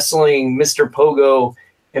fucking wrestling Mr. Pogo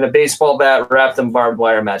in a baseball bat wrapped in barbed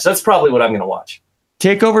wire match. That's probably what I'm going to watch.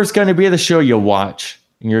 TakeOver is going to be the show you watch.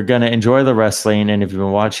 You're going to enjoy the wrestling, and if you've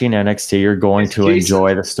been watching NXT, you're going to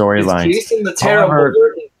enjoy the storylines. Jason the Terrible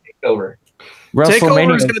TakeOver.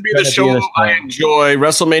 TakeOver is going to be the show I enjoy.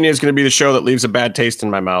 WrestleMania is going to be the show that leaves a bad taste in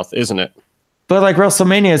my mouth, isn't it? But like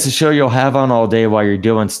WrestleMania is a show you'll have on all day while you're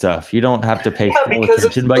doing stuff. You don't have to pay full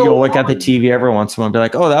attention, but you'll look at the TV every once in a while and be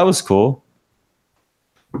like, "Oh, that was cool."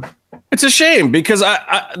 It's a shame because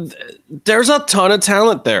there's a ton of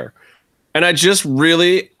talent there, and I just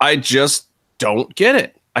don't get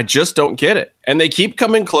it. I just don't get it, and they keep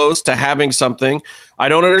coming close to having something. I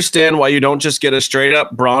don't understand why you don't just get a straight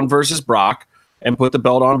up Braun versus Brock and put the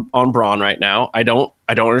belt on Braun right now. I don't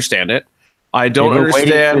understand it. I don't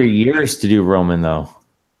understand. Waiting for years to do Roman though.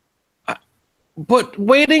 But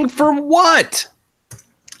waiting for what?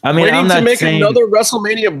 I mean, waiting I'm not to make saying another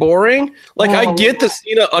WrestleMania boring. Like, I get the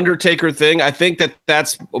Cena Undertaker thing. I think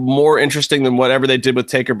that's more interesting than whatever they did with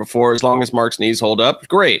Taker before. As long as Mark's knees hold up,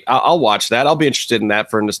 great. I'll watch that. I'll be interested in that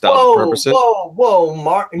for nostalgia purposes. Whoa,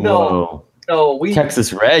 Mark! No,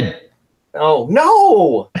 Texas Red. Oh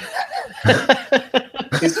no!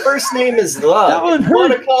 His first name is the. If you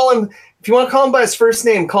want to call him by his first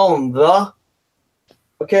name, call him the.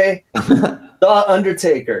 Okay, the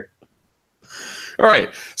Undertaker. All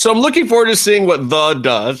right, so I'm looking forward to seeing what the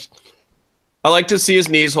does. I like to see his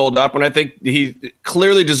knees hold up, and I think he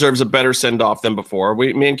clearly deserves a better send off than before.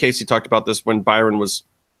 Me and Casey talked about this when Byron was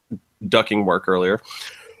ducking work earlier,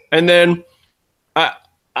 and then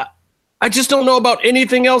I just don't know about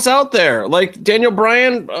anything else out there. Like Daniel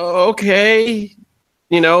Bryan, okay,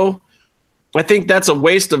 I think that's a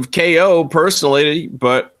waste of KO personally,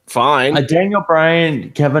 but fine. Daniel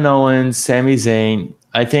Bryan, Kevin Owens, Sami Zayn.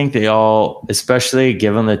 I think they all, especially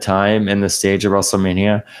given the time and the stage of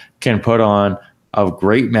WrestleMania, can put on a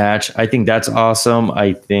great match. I think that's awesome.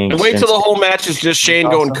 I think. And wait till the whole match is just Shane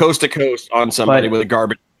going coast to coast on somebody with a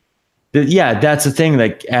garbage. Yeah, that's the thing.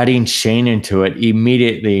 Like adding Shane into it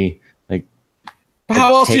immediately. Like,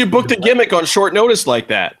 how else do you book the gimmick on short notice like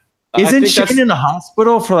that? Isn't Shane in the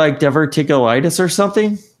hospital for like diverticulitis or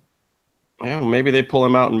something? Yeah, maybe they pull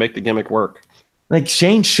him out and make the gimmick work. Like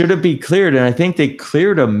Shane should have been cleared, and I think they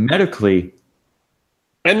cleared him medically.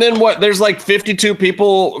 And then what? There's like 52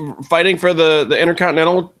 people fighting for the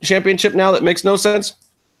Intercontinental Championship now. That makes no sense.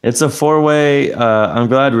 It's a 4-way. I'm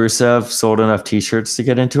glad Rusev sold enough T-shirts to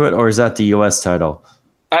get into it, or is that the U.S. title?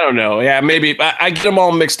 I don't know. Yeah, maybe. I get them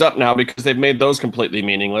all mixed up now because they've made those completely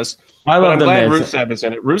meaningless. I'm glad Rusev is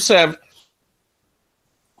in it. Rusev.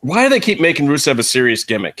 Why do they keep making Rusev a serious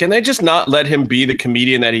gimmick? Can they just not let him be the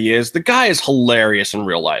comedian that he is? The guy is hilarious in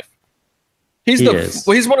real life. He's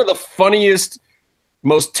one of the funniest,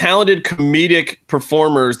 most talented comedic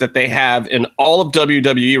performers that they have in all of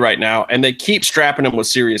WWE right now, and they keep strapping him with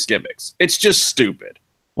serious gimmicks. It's just stupid.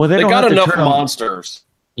 Well, they got enough monsters.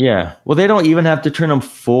 Yeah. Well, they don't even have to turn him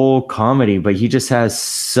full comedy, but he just has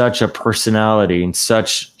such a personality and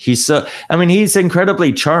he's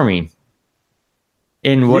incredibly charming.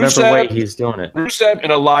 In whatever way he's doing it. Rusev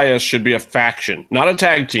and Elias should be a faction, not a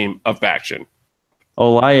tag team, a faction.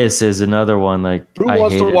 Elias is another one. Like, who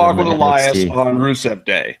wants to walk with Elias on Rusev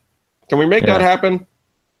Day? Can we make that happen?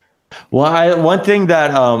 Well, one thing that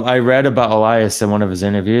I read about Elias in one of his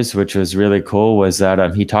interviews, which was really cool, was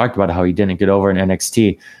that he talked about how he didn't get over in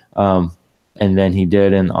NXT, and then he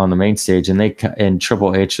did on the main stage, and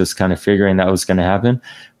Triple H was kind of figuring that was going to happen.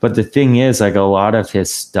 But the thing is, like, a lot of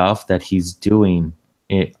his stuff that he's doing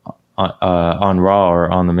on Raw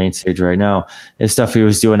or on the main stage right now is stuff he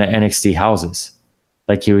was doing at NXT houses.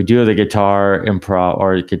 Like he would do the guitar improv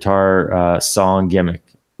or guitar song gimmick.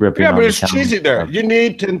 But it's cheesy there. You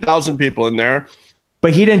need 10,000 people in there.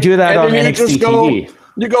 But he didn't do that on NXT TV.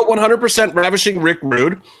 You go 100% ravishing Rick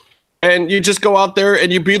Rude, and you just go out there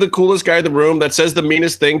and you be the coolest guy in the room that says the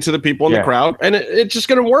meanest thing to the people in the crowd, and it's just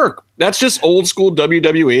going to work. That's just old school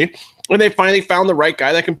WWE, and they finally found the right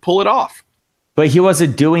guy that can pull it off. But he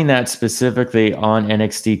wasn't doing that specifically on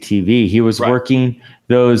NXT TV. He was working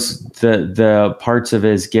the parts of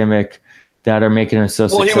his gimmick that are making him so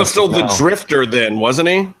successful. Well, he was still the Drifter then, wasn't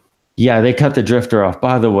he? Yeah, they cut the Drifter off.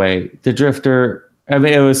 By the way, the Drifter, I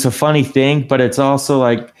mean, it was a funny thing, but it's also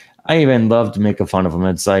like, I even love to make fun of him.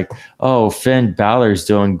 It's like, oh, Finn Balor's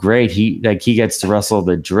doing great. He gets to wrestle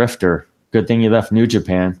the Drifter. Good thing he left New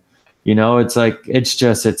Japan. It's like, it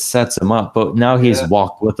sets him up. But now he's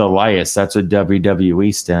walked with Elias. That's what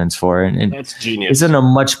WWE stands for. And that's genius. He's in a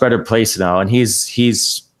much better place now, and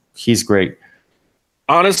he's great.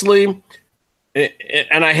 Honestly,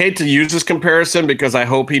 and I hate to use this comparison because I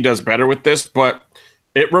hope he does better with this, but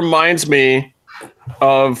it reminds me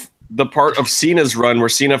of the part of Cena's run where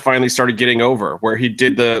Cena finally started getting over, where he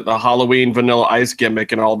did the Halloween Vanilla Ice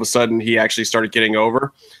gimmick, and all of a sudden he actually started getting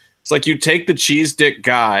over. It's like you take the cheese dick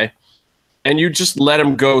guy and you just let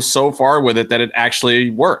him go so far with it that it actually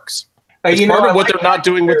works. It's part of what they're not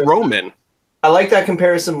doing with Roman. I like that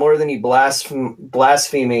comparison more than he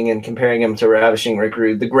blaspheming and comparing him to Ravishing Rick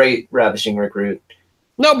Rude, the great Ravishing Rick Rude.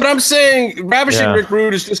 No, but I'm saying Ravishing Rick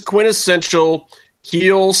Rude is just quintessential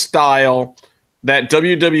heel style that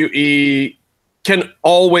WWE can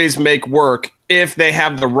always make work if they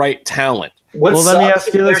have the right talent. Well, let me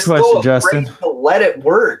ask you this question, Justin. To let it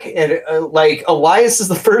work, and like Elias is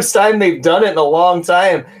the first time they've done it in a long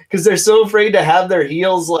time because they're so afraid to have their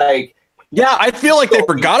heels like. Yeah, I feel like they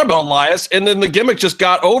forgot about Elias, and then the gimmick just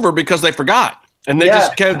got over because they forgot, and they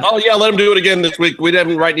just can't. Oh yeah, let him do it again this week. We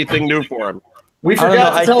didn't write anything new for him. We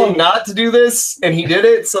forgot to tell him not to do this, and he did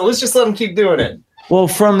it. So let's just let him keep doing it. Well,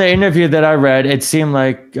 from the interview that I read, it seemed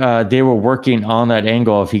like they were working on that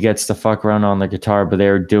angle if he gets to fuck around on the guitar, but they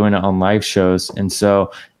were doing it on live shows. And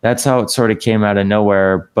so that's how it sort of came out of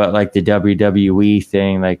nowhere. But like the WWE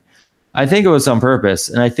thing, like I think it was on purpose.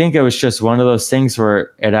 And I think it was just one of those things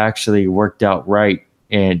where it actually worked out right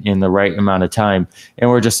in the right amount of time. And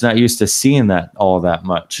we're just not used to seeing that all that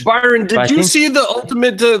much. Byron, did you see the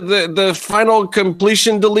ultimate, the final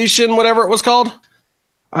completion deletion, whatever it was called?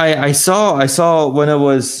 I saw when it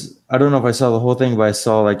was, I don't know if I saw the whole thing, but I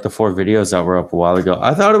saw like the 4 videos that were up a while ago.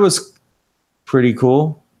 I thought it was pretty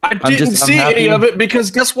cool. I didn't see any of it because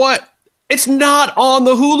guess what? It's not on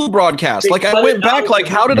the Hulu broadcast. Like I went back, like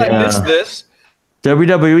how did I miss this?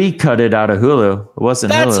 WWE cut it out of Hulu. It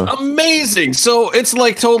wasn't Hulu. That's amazing. So it's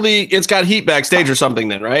like totally, it's got heat backstage or something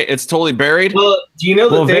then, right? It's totally buried. Well, do you know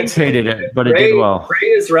the thing? Vince hated it, but it did well. Ray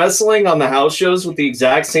is wrestling on the house shows with the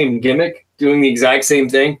exact same gimmick, doing the exact same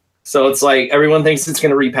thing. So it's like everyone thinks it's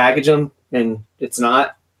going to repackage him, and it's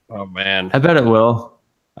not. Oh, man. I bet it will.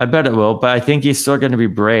 But I think he's still going to be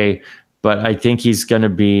Bray, but I think he's going to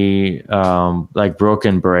be like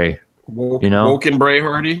Broken Bray. Broken Bray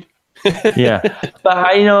Hardy? Yeah, but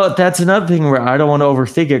I know that's another thing where I don't want to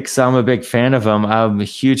overthink it because I'm a big fan of him. I'm a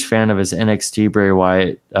huge fan of his NXT Bray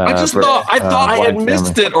Wyatt. I thought I had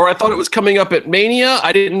missed it, or I thought it was coming up at Mania.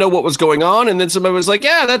 I didn't know what was going on, and then somebody was like,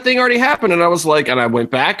 "Yeah, that thing already happened," and I was like, and I went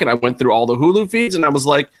back and I went through all the Hulu feeds, and I was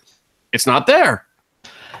like, "It's not there."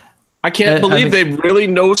 I can't believe they really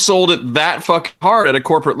no-sold it that fucking hard at a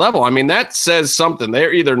corporate level. I mean, that says something.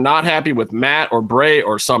 They're either not happy with Matt or Bray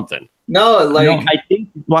or something. No, like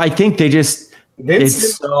I think they just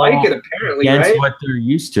Vince didn't like it apparently, against right? what they're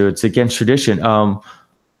used to. It's against tradition. But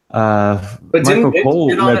Michael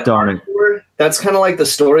Cole ripped on it. That's kind of like the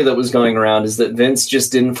story that was going around is that Vince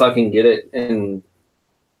just didn't fucking get it and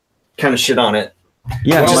kind of shit on it.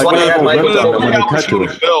 Yeah,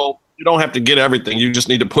 you don't have to get everything. You just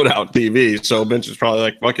need to put out TV. So Vince is probably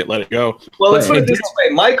like, fuck it, let it go. Well, let's put it this way.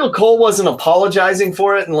 Michael Cole wasn't apologizing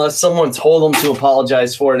for it unless someone told him to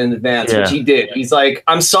apologize for it in advance, which he did. He's like,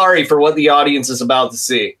 I'm sorry for what the audience is about to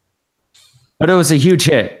see. But it was a huge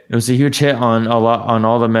hit. It was a huge hit on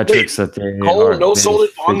all the metrics that they Cole sold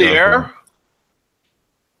it on the air?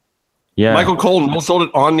 Yeah. Michael Cole sold it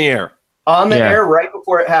on the air. On the air right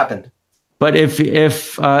before it happened. But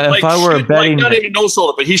if I were betting, not even no sold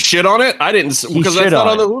it, but he shit on it. I didn't because that's not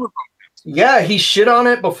on the Hulu. Yeah, he shit on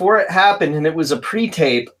it before it happened, and it was a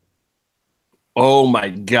pre-tape. Oh my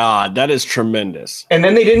god, that is tremendous! And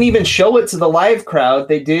then they didn't even show it to the live crowd.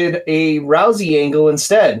 They did a Rousey angle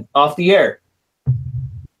instead, off the air.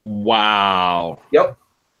 Wow. Yep.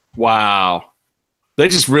 Wow. They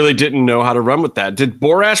just really didn't know how to run with that. Did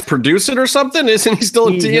Borash produce it or something? Isn't he still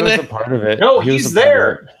in TNA? He was a part of it. No, he's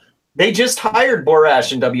there. They just hired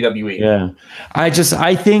Borash in WWE. Yeah, I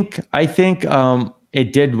think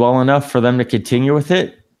it did well enough for them to continue with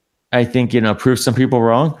it. I think prove some people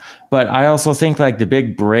wrong, but I also think like the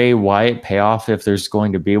big Bray Wyatt payoff, if there's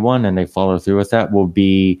going to be one, and they follow through with that, will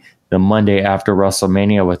be the Monday after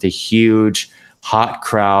WrestleMania with a huge hot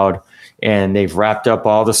crowd, and they've wrapped up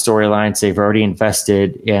all the storylines they've already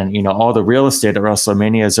invested, and all the real estate at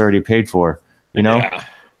WrestleMania is already paid for. Yeah.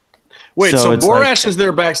 Wait, so Borash is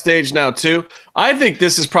there backstage now too? I think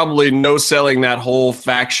this is probably no-selling that whole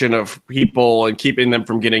faction of people and keeping them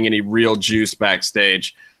from getting any real juice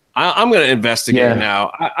backstage. I'm going to investigate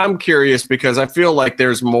now. I'm curious because I feel like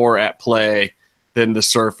there's more at play than the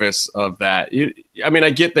surface of that. I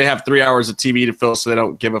get they have 3 hours of TV to fill, so they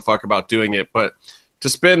don't give a fuck about doing it. But to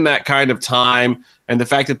spend that kind of time and the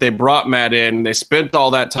fact that they brought Matt in, they spent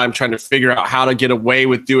all that time trying to figure out how to get away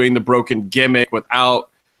with doing the broken gimmick without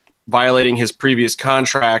violating his previous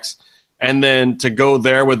contracts, and then to go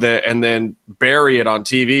there with it and then bury it on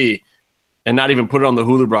TV and not even put it on the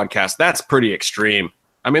Hulu broadcast. That's pretty extreme.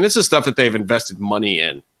 This is stuff that they've invested money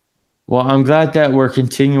in. Well, I'm glad that we're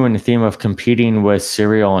continuing the theme of competing with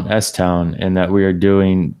Serial and S-Town, and that we are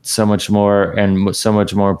doing so much more and so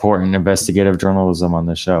much more important investigative journalism on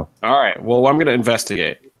the show. All right. Well, I'm going to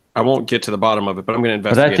investigate. I won't get to the bottom of it, but I'm going to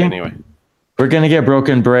investigate anyway. We're going to get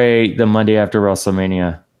Broken Bray the Monday after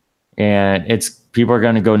WrestleMania. And people are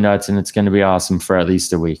going to go nuts, and it's going to be awesome for at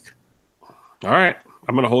least a week. All right.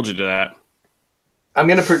 I'm going to hold you to that. I'm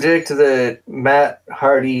going to predict that Matt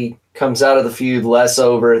Hardy comes out of the feud less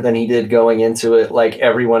over than he did going into it, like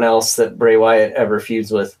everyone else that Bray Wyatt ever feuds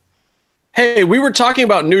with. Hey, we were talking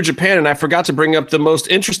about New Japan, and I forgot to bring up the most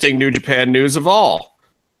interesting New Japan news of all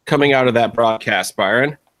coming out of that broadcast,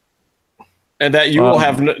 Byron. And that you will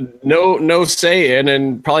have no say in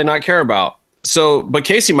and probably not care about. So, but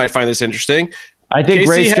Casey might find this interesting. I think Casey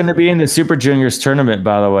Ray's going to be in the Super Juniors tournament,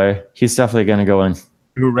 by the way. He's definitely going to go in.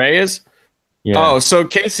 Who, Ray is? Yeah. Oh, so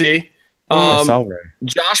Casey, I saw Ray.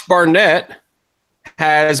 Josh Barnett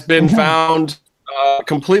has been found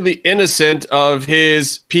completely innocent of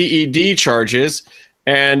his PED charges,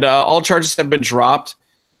 and all charges have been dropped,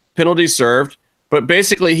 penalty served. But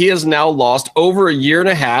basically, he has now lost over a year and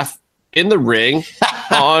a half in the ring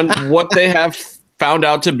on what they have found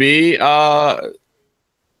out to be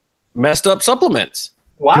messed up supplements.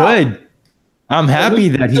 Wow. Good. I'm happy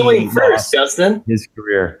that Who's he suing first, lost Justin? his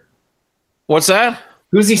career. What's that?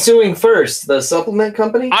 Who's he suing first? The supplement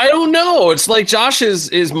company? I don't know. It's like Josh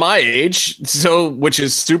is my age, so which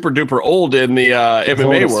is super duper old in the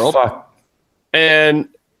MMA world. Fuck. And,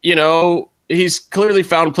 you know, he's clearly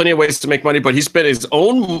found plenty of ways to make money, but he spent his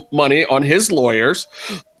own money on his lawyers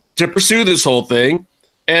to pursue this whole thing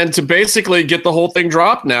and to basically get the whole thing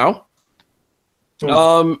dropped now.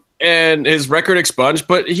 And his record expunged,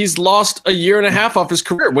 but he's lost a year and a half off his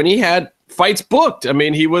career when he had fights booked. I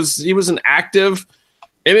mean, he was an active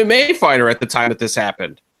MMA fighter at the time that this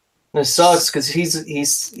happened. It sucks because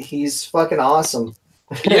he's fucking awesome.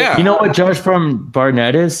 Yeah. You know what Josh from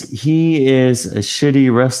Barnett is? He is a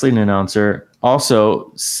shitty wrestling announcer.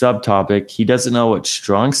 Also, subtopic, he doesn't know what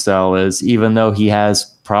strong style is, even though he has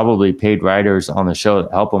probably paid writers on the show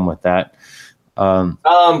that help him with that.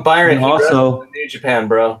 Byron, he also wrestled in New Japan,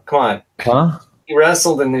 bro. Come on. Huh? He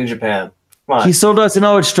wrestled in New Japan. Come on. He still doesn't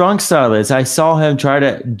know what strong style is. I saw him try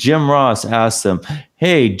to. Jim Ross asked him,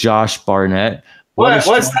 "Hey, Josh Barnett, What's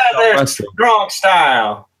that there? wrestling?" Strong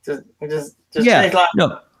style. Just Yeah, take like no.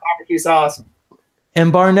 barbecue sauce.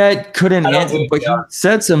 And Barnett couldn't I don't answer, think but he so.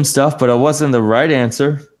 said some stuff, but it wasn't the right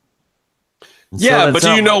answer. Yeah, So but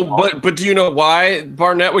do you know but do you know why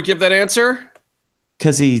Barnett would give that answer?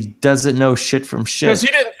 Because he doesn't know shit from shit. Because he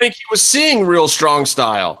didn't think he was seeing real strong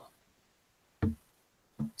style.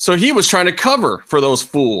 So he was trying to cover for those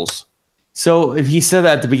fools. So if he said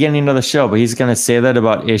that at the beginning of the show, but he's going to say that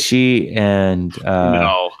about Ishii and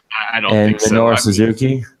No, I don't and think so. Minoru I mean,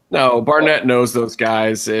 Suzuki. no, Barnett knows those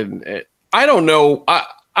guys, and I don't know.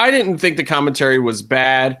 I didn't think the commentary was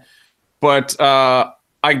bad, but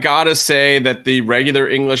I gotta say that the regular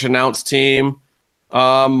English announce team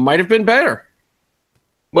might have been better.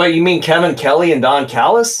 What, you mean Kevin Kelly and Don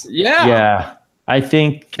Callis? Yeah, I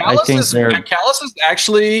think Callis is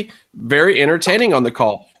actually very entertaining on the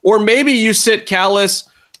call. Or maybe you sit Callis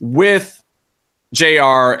with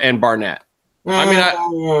JR and Barnett. I mean,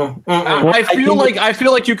 I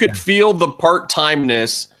feel like you could feel the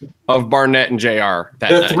part-timeness of Barnett and JR.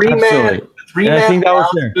 The three-man I think that was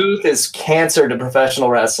there. booth is cancer to professional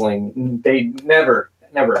wrestling. They never.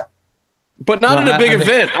 But not at a big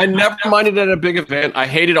event. I never minded at a big event. I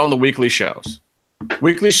hate it on the weekly shows.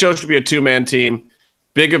 Weekly shows should be a two-man team.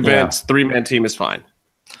 Big events, three-man team is fine.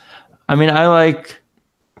 I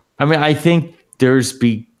think there's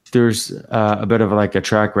a bit of like a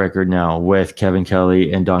track record now with Kevin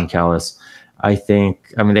Kelly and Don Callis.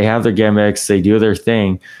 They have their gimmicks, they do their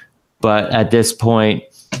thing, but at this point,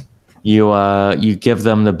 you give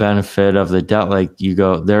them the benefit of the doubt. Like you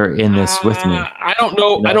go, they're in this with me. I don't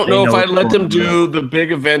know. I don't know if I'd let them do the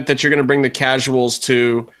big event that you're going to bring the casuals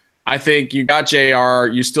to. I think you got JR.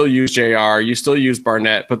 You still use JR. You still use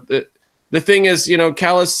Barnett. But the thing is,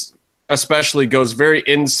 Callis especially goes very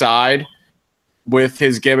inside with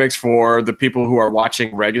his gimmicks for the people who are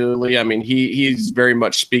watching regularly. I mean, he's very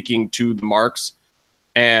much speaking to the marks.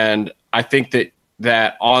 And I think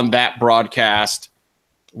that on that broadcast,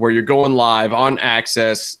 where you're going live on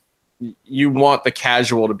Access, you want the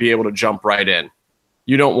casual to be able to jump right in.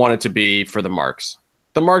 You don't want it to be for the marks.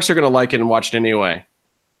 The marks are going to like it and watch it anyway.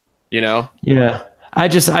 Yeah. I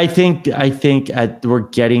think we're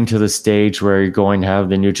getting to the stage where you're going to have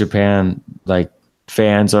the New Japan like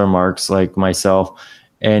fans or marks like myself,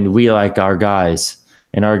 and we like our guys,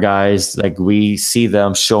 and our guys, like, we see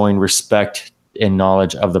them showing respect and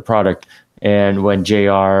knowledge of the product. And when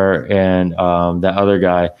JR and that other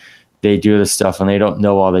guy, they do this stuff and they don't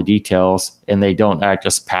know all the details and they don't act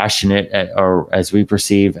as passionate or as we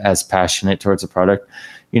perceive as passionate towards the product,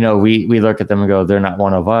 we look at them and go, they're not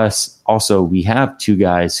one of us. Also, we have two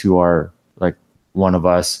guys who are like one of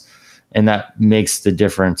us, and that makes the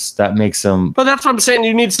difference. That makes them. But that's what I'm saying.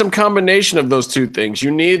 You need some combination of those two things. You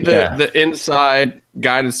need the inside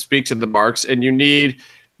guy to speak to the marks, and you need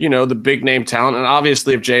the big name talent. And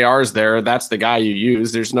obviously, if JR is there, that's the guy you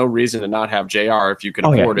use. There's no reason to not have JR if you can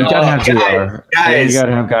afford it. You gotta have JR. Guys, you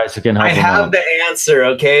gotta have guys who can help. I have the answer.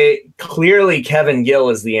 Okay, clearly Kevin Gill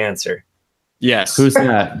is the answer. Yes. Who's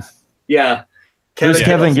that? Yeah, Who's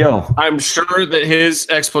Kevin Gill? I'm sure that his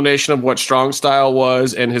explanation of what Strong Style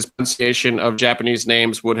was and his pronunciation of Japanese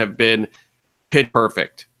names would have been pitch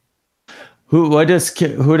perfect. Who does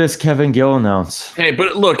Kevin Gill announce? Hey,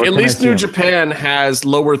 but look, at least New Japan has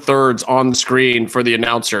lower thirds on the screen for the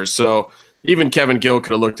announcers. So even Kevin Gill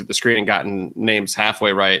could have looked at the screen and gotten names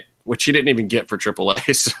halfway right, which he didn't even get for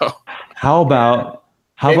AAA. So how about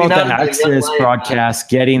the Access broadcast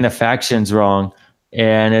getting the factions wrong?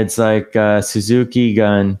 And it's like Suzuki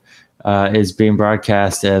Gun is being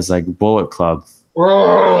broadcast as like Bullet Club.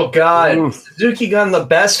 Oh God, Suzuki Gun, the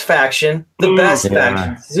best faction,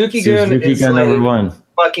 faction. Suzuki Gun is like number one,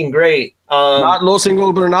 fucking great. Not Los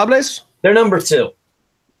Ingobernables. They're number two.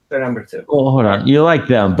 Well, hold on, you like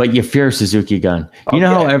them, but you fear Suzuki Gun. You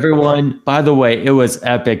know how everyone. By the way, it was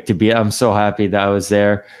epic to be. I'm so happy that I was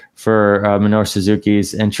there for Minoru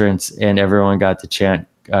Suzuki's entrance, and everyone got to chant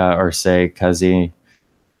or say "Kazi."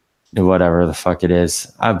 Whatever the fuck it is.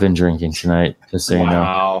 I've been drinking tonight, just so you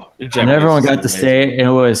know. And everyone got to stay. And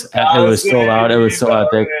it was so loud. It was so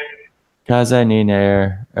epic. Cause I need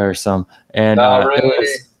air or some. And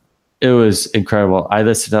it was incredible. I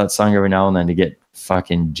listen to that song every now and then to get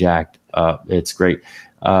fucking jacked up. It's great.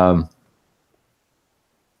 I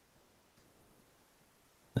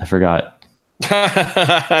forgot.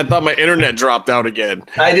 I thought my internet dropped out again.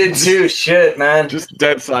 I did too. Shit, man. Just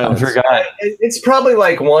dead silence. I forgot. It's probably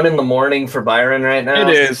like 1 a.m. for Byron right now.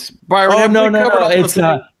 It is. Byron. Oh no. It's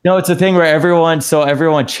it's a thing where everyone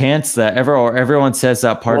chants that. Everyone says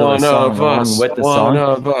that part of the song along with the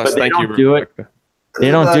song. But they don't do it.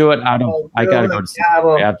 They don't do it out of. I gotta go to sleep.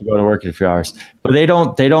 I have to go to work in a few hours. But they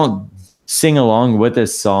don't sing along with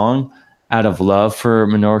this song out of love for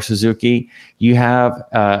Minoru Suzuki. You have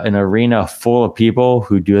an arena full of people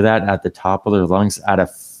who do that at the top of their lungs out of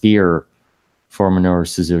fear for Minoru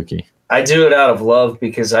Suzuki. I do it out of love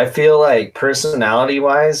because I feel like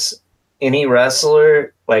personality-wise, any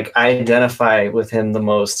wrestler, like I identify with him the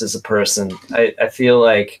most as a person. I feel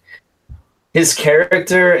like his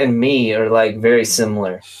character and me are like very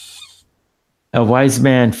similar. A wise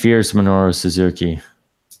man fears Minoru Suzuki.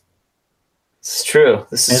 It's true.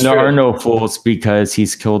 There are no fools because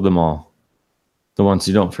he's killed them all. The ones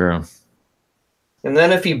who don't fear him. And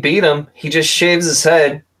then if you beat him, he just shaves his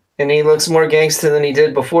head and he looks more gangster than he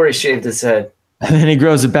did before he shaved his head. And then he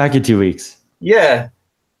grows it back in 2 weeks. Yeah.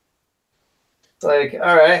 It's like,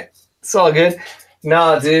 all right, it's all good.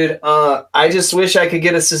 No, dude, I just wish I could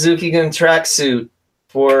get a Suzuki Gun tracksuit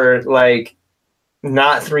for like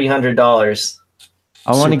not $300.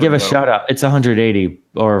 I want to give a shout out. It's 180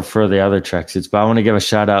 or for the other tracksuits, but I want to give a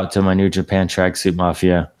shout out to my New Japan tracksuit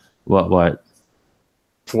mafia. What?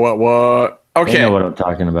 Okay. You know what I'm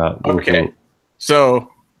talking about. Okay.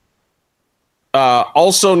 So,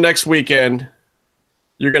 also next weekend,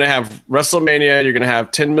 you're going to have WrestleMania. You're going to have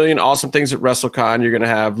 10 million awesome things at WrestleCon. You're going to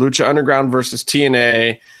have Lucha Underground versus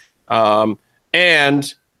TNA,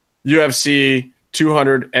 and UFC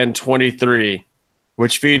 223,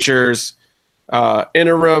 which features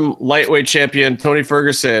interim lightweight champion Tony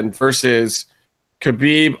Ferguson versus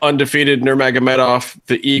Khabib undefeated Nurmagomedov,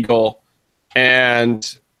 the Eagle,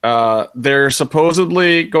 and they're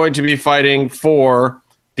supposedly going to be fighting for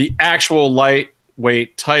the actual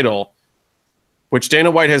lightweight title, which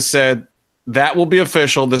Dana White has said that will be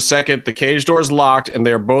official the second the cage door is locked and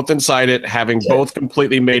they're both inside it, having both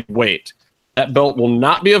completely made weight. That belt will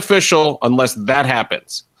not be official unless that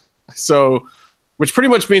happens. So, which pretty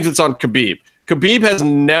much means it's on Khabib. Khabib has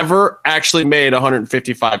never actually made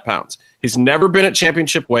 155 pounds. He's never been at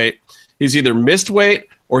championship weight. He's either missed weight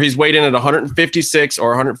or he's weighed in at 156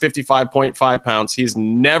 or 155.5 pounds. He's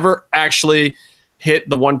never actually hit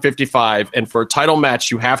the 155. And for a title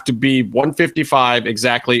match, you have to be 155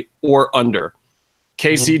 exactly or under.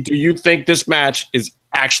 Casey, do you think this match is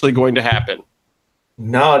actually going to happen?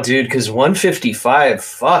 No, dude, because 155,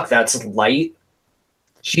 fuck, that's light.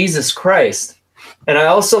 Jesus Christ. And I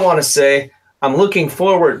also want to say, I'm looking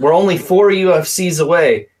forward. We're only 4 UFCs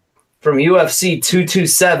away from UFC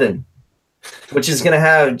 227, which is going to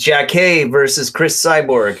have Jacquet versus Chris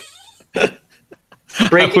Cyborg.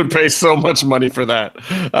 I would pay so much money for that.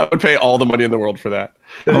 I would pay all the money in the world for that.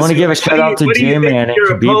 I want to give a shout out to JMAN and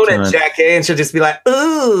your Khabib opponent, Jacquet, and she'll just be like,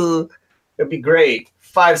 ooh, it'd be great.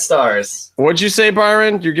 5 stars. What'd you say,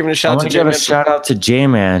 Byron? You're giving a shout out to JMAN? I want to give a shout out to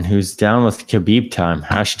JMAN, who's down with Khabib time.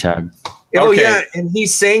 #. Oh, okay. Yeah, and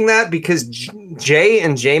he's saying that because J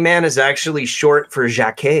and J-Man is actually short for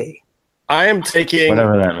Jacquet. I am taking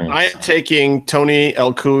whatever that means. I am taking Tony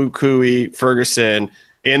El Cucuy Ferguson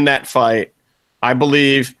in that fight. I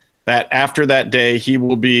believe that after that day, he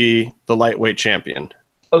will be the lightweight champion.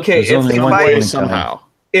 Okay, if they fight somehow.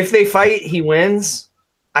 if they fight, he wins.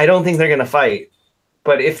 I don't think they're going to fight.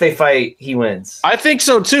 But if they fight, he wins. I think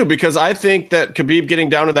so too, because I think that Khabib getting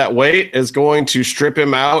down to that weight is going to strip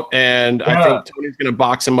him out, and I think Tony's going to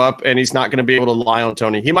box him up, and he's not going to be able to lie on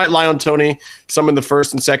Tony. He might lie on Tony some in the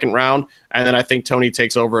first and second round, and then I think Tony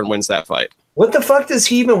takes over and wins that fight. What the fuck does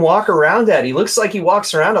he even walk around at? He looks like he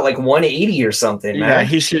walks around at like 180 or something, man. Yeah,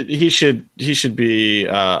 he should be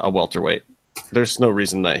a welterweight. There's no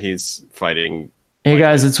reason that he's fighting. Hey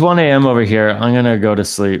guys, it's 1 a.m. over here. I'm gonna go to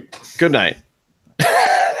sleep. Good night.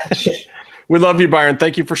 We love you, Byron.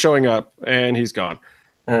 Thank you for showing up. And he's gone.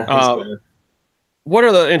 What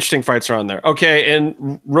are the interesting fights around there? Okay,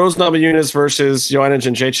 and Rose Namajunas versus Joanna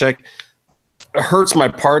Jędrzejczyk. It hurts my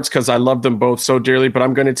parts because I love them both so dearly, but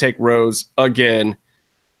I'm going to take Rose again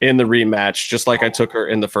in the rematch, just like I took her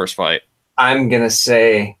in the first fight. I'm going to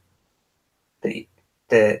say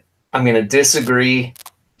that I'm going to disagree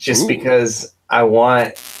just because I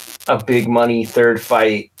want a big money third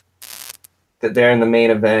fight, that they're in the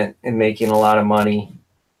main event and making a lot of money.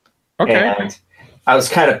 Okay. And I was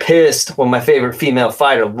kind of pissed when my favorite female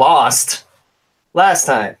fighter lost last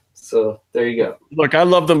time. So there you go. Look, I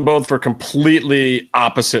love them both for completely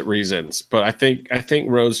opposite reasons, but I think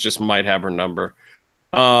Rose just might have her number.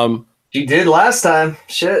 She did last time.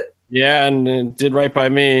 Shit. Yeah, and it did right by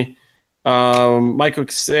me. Michael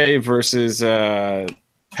Kasey versus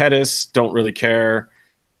Pettis. Don't really care.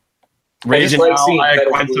 Raging Al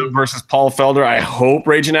Iaquinta versus Paul Felder. I hope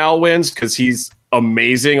Raging Al wins because he's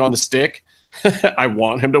amazing on the stick. I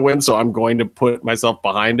want him to win, so I'm going to put myself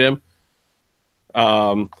behind him.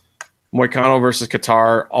 Moicano versus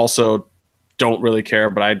Qatar. Also, don't really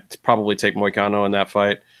care, but I'd probably take Moicano in that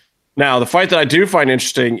fight. Now, the fight that I do find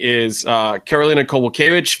interesting is Karolina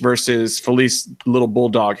Kowalkiewicz versus Felice Little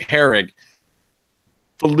Bulldog Herrig.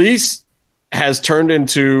 Felice has turned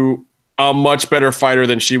into a much better fighter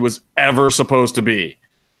than she was ever supposed to be.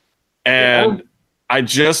 And I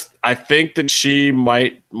think that she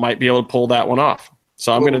might be able to pull that one off.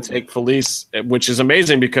 So I'm going to take Felice, which is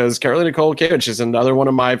amazing because Karolina Kowalkiewicz is another one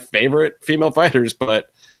of my favorite female fighters,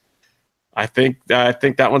 but I think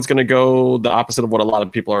that one's going to go the opposite of what a lot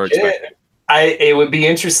of people are expecting. It would be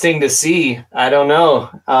interesting to see. I don't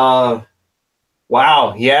know.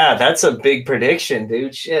 Wow. Yeah, that's a big prediction,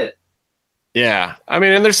 dude. Shit. Yeah. I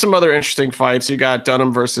mean, and there's some other interesting fights. You got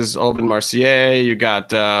Dunham versus Oben Marcier. You got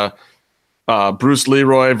Bruce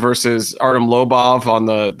Leroy versus Artem Lobov on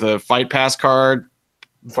the Fight Pass card.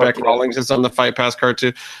 Beck Rawlings is on the Fight Pass card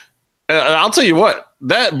too. I'll tell you what,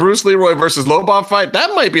 that Bruce Leroy versus Lobov fight,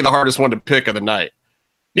 that might be the hardest one to pick of the night.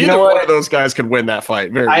 Either one of those guys could win that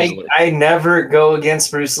fight very easily. I never go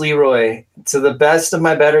against Bruce Leroy to the best of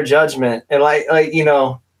my better judgment. And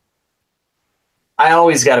I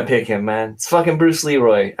always got to pick him, man. It's fucking Bruce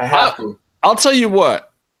Leroy. I have to. I'll tell you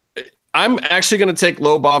what. I'm actually going to take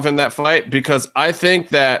Lobov in that fight because I think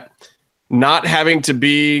that not having to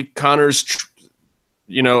be Conor's,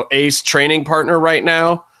 ace training partner right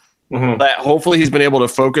now, that hopefully he's been able to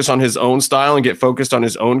focus on his own style and get focused on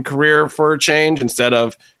his own career for a change instead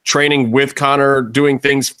of training with Conor, doing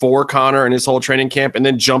things for Conor and his whole training camp, and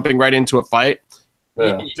then jumping right into a fight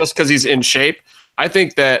just because he's in shape. I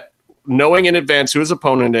think that knowing in advance who his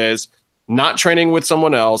opponent is, not training with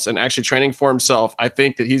someone else and actually training for himself, I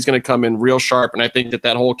think that he's going to come in real sharp. And I think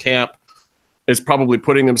that whole camp is probably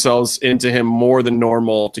putting themselves into him more than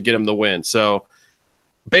normal to get him the win. So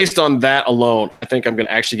based on that alone, I think I'm going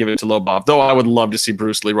to actually give it to Lobov, though I would love to see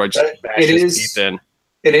Bruce Leroy just bash his teeth in.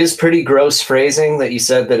 It is pretty gross phrasing that you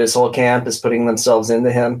said that his whole camp is putting themselves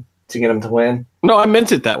into him to get him to win. No, I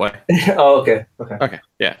meant it that way. Oh, okay.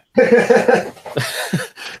 Yeah.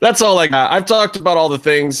 That's all I got. I've talked about all the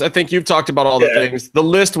things. I think you've talked about all the things. The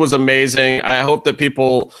list was amazing. I hope that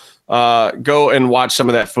people go and watch some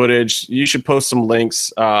of that footage. You should post some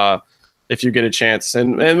links if you get a chance.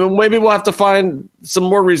 And maybe we'll have to find some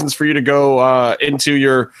more reasons for you to go into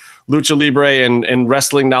your Lucha Libre and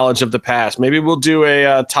wrestling knowledge of the past. Maybe we'll do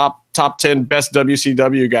a top 10 best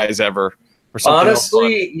WCW guys ever.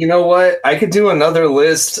 Honestly, you know what? I could do another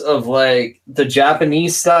list of like the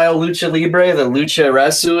Japanese style Lucha Libre, the Lucha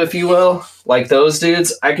Resu, if you will, like those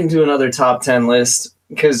dudes. I can do another top 10 list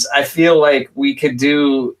because I feel like we could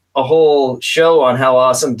do a whole show on how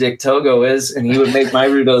awesome Dick Togo is, and he would make my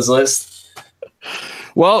Rudo's list.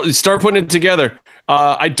 Well, start putting it together.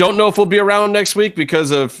 I don't know if we'll be around next week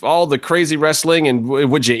because of all the crazy wrestling, and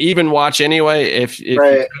would you even watch anyway if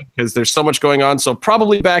because there's so much going on. So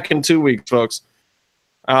probably back in 2 weeks, folks.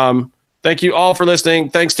 Thank you all for listening.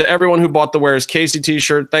 Thanks to everyone who bought the Where's Casey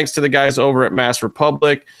t-shirt. Thanks to the guys over at Mass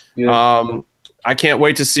Republic. Yeah. I can't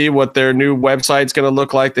wait to see what their new website's going to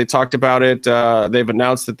look like. They talked about it. They've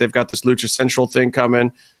announced that they've got this Lucha Central thing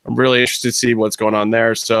coming. I'm really interested to see what's going on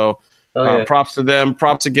there. So props to them.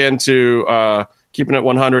 Props again to Keeping It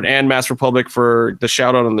 100 and Mass Republic for the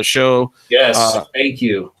shout out on the show. Yes, thank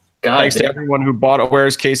you. Thanks to everyone who bought a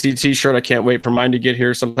Where's KC t-shirt. I can't wait for mine to get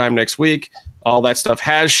here sometime next week. All that stuff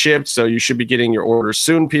has shipped, so you should be getting your orders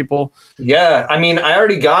soon, people. Yeah, I mean, I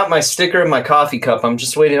already got my sticker and my coffee cup. I'm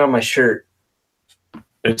just waiting on my shirt.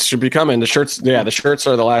 It should be coming. The shirts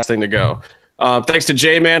are the last thing to go. Thanks to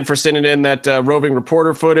JMAN for sending in that roving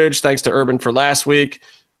reporter footage. Thanks to Urban for last week.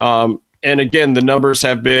 And again, the numbers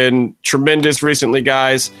have been tremendous recently,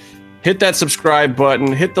 guys. Hit that subscribe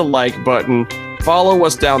button. Hit the like button. Follow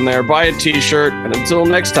us down there. Buy a t-shirt. And until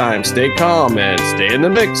next time, stay calm and stay in the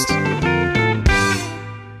mix.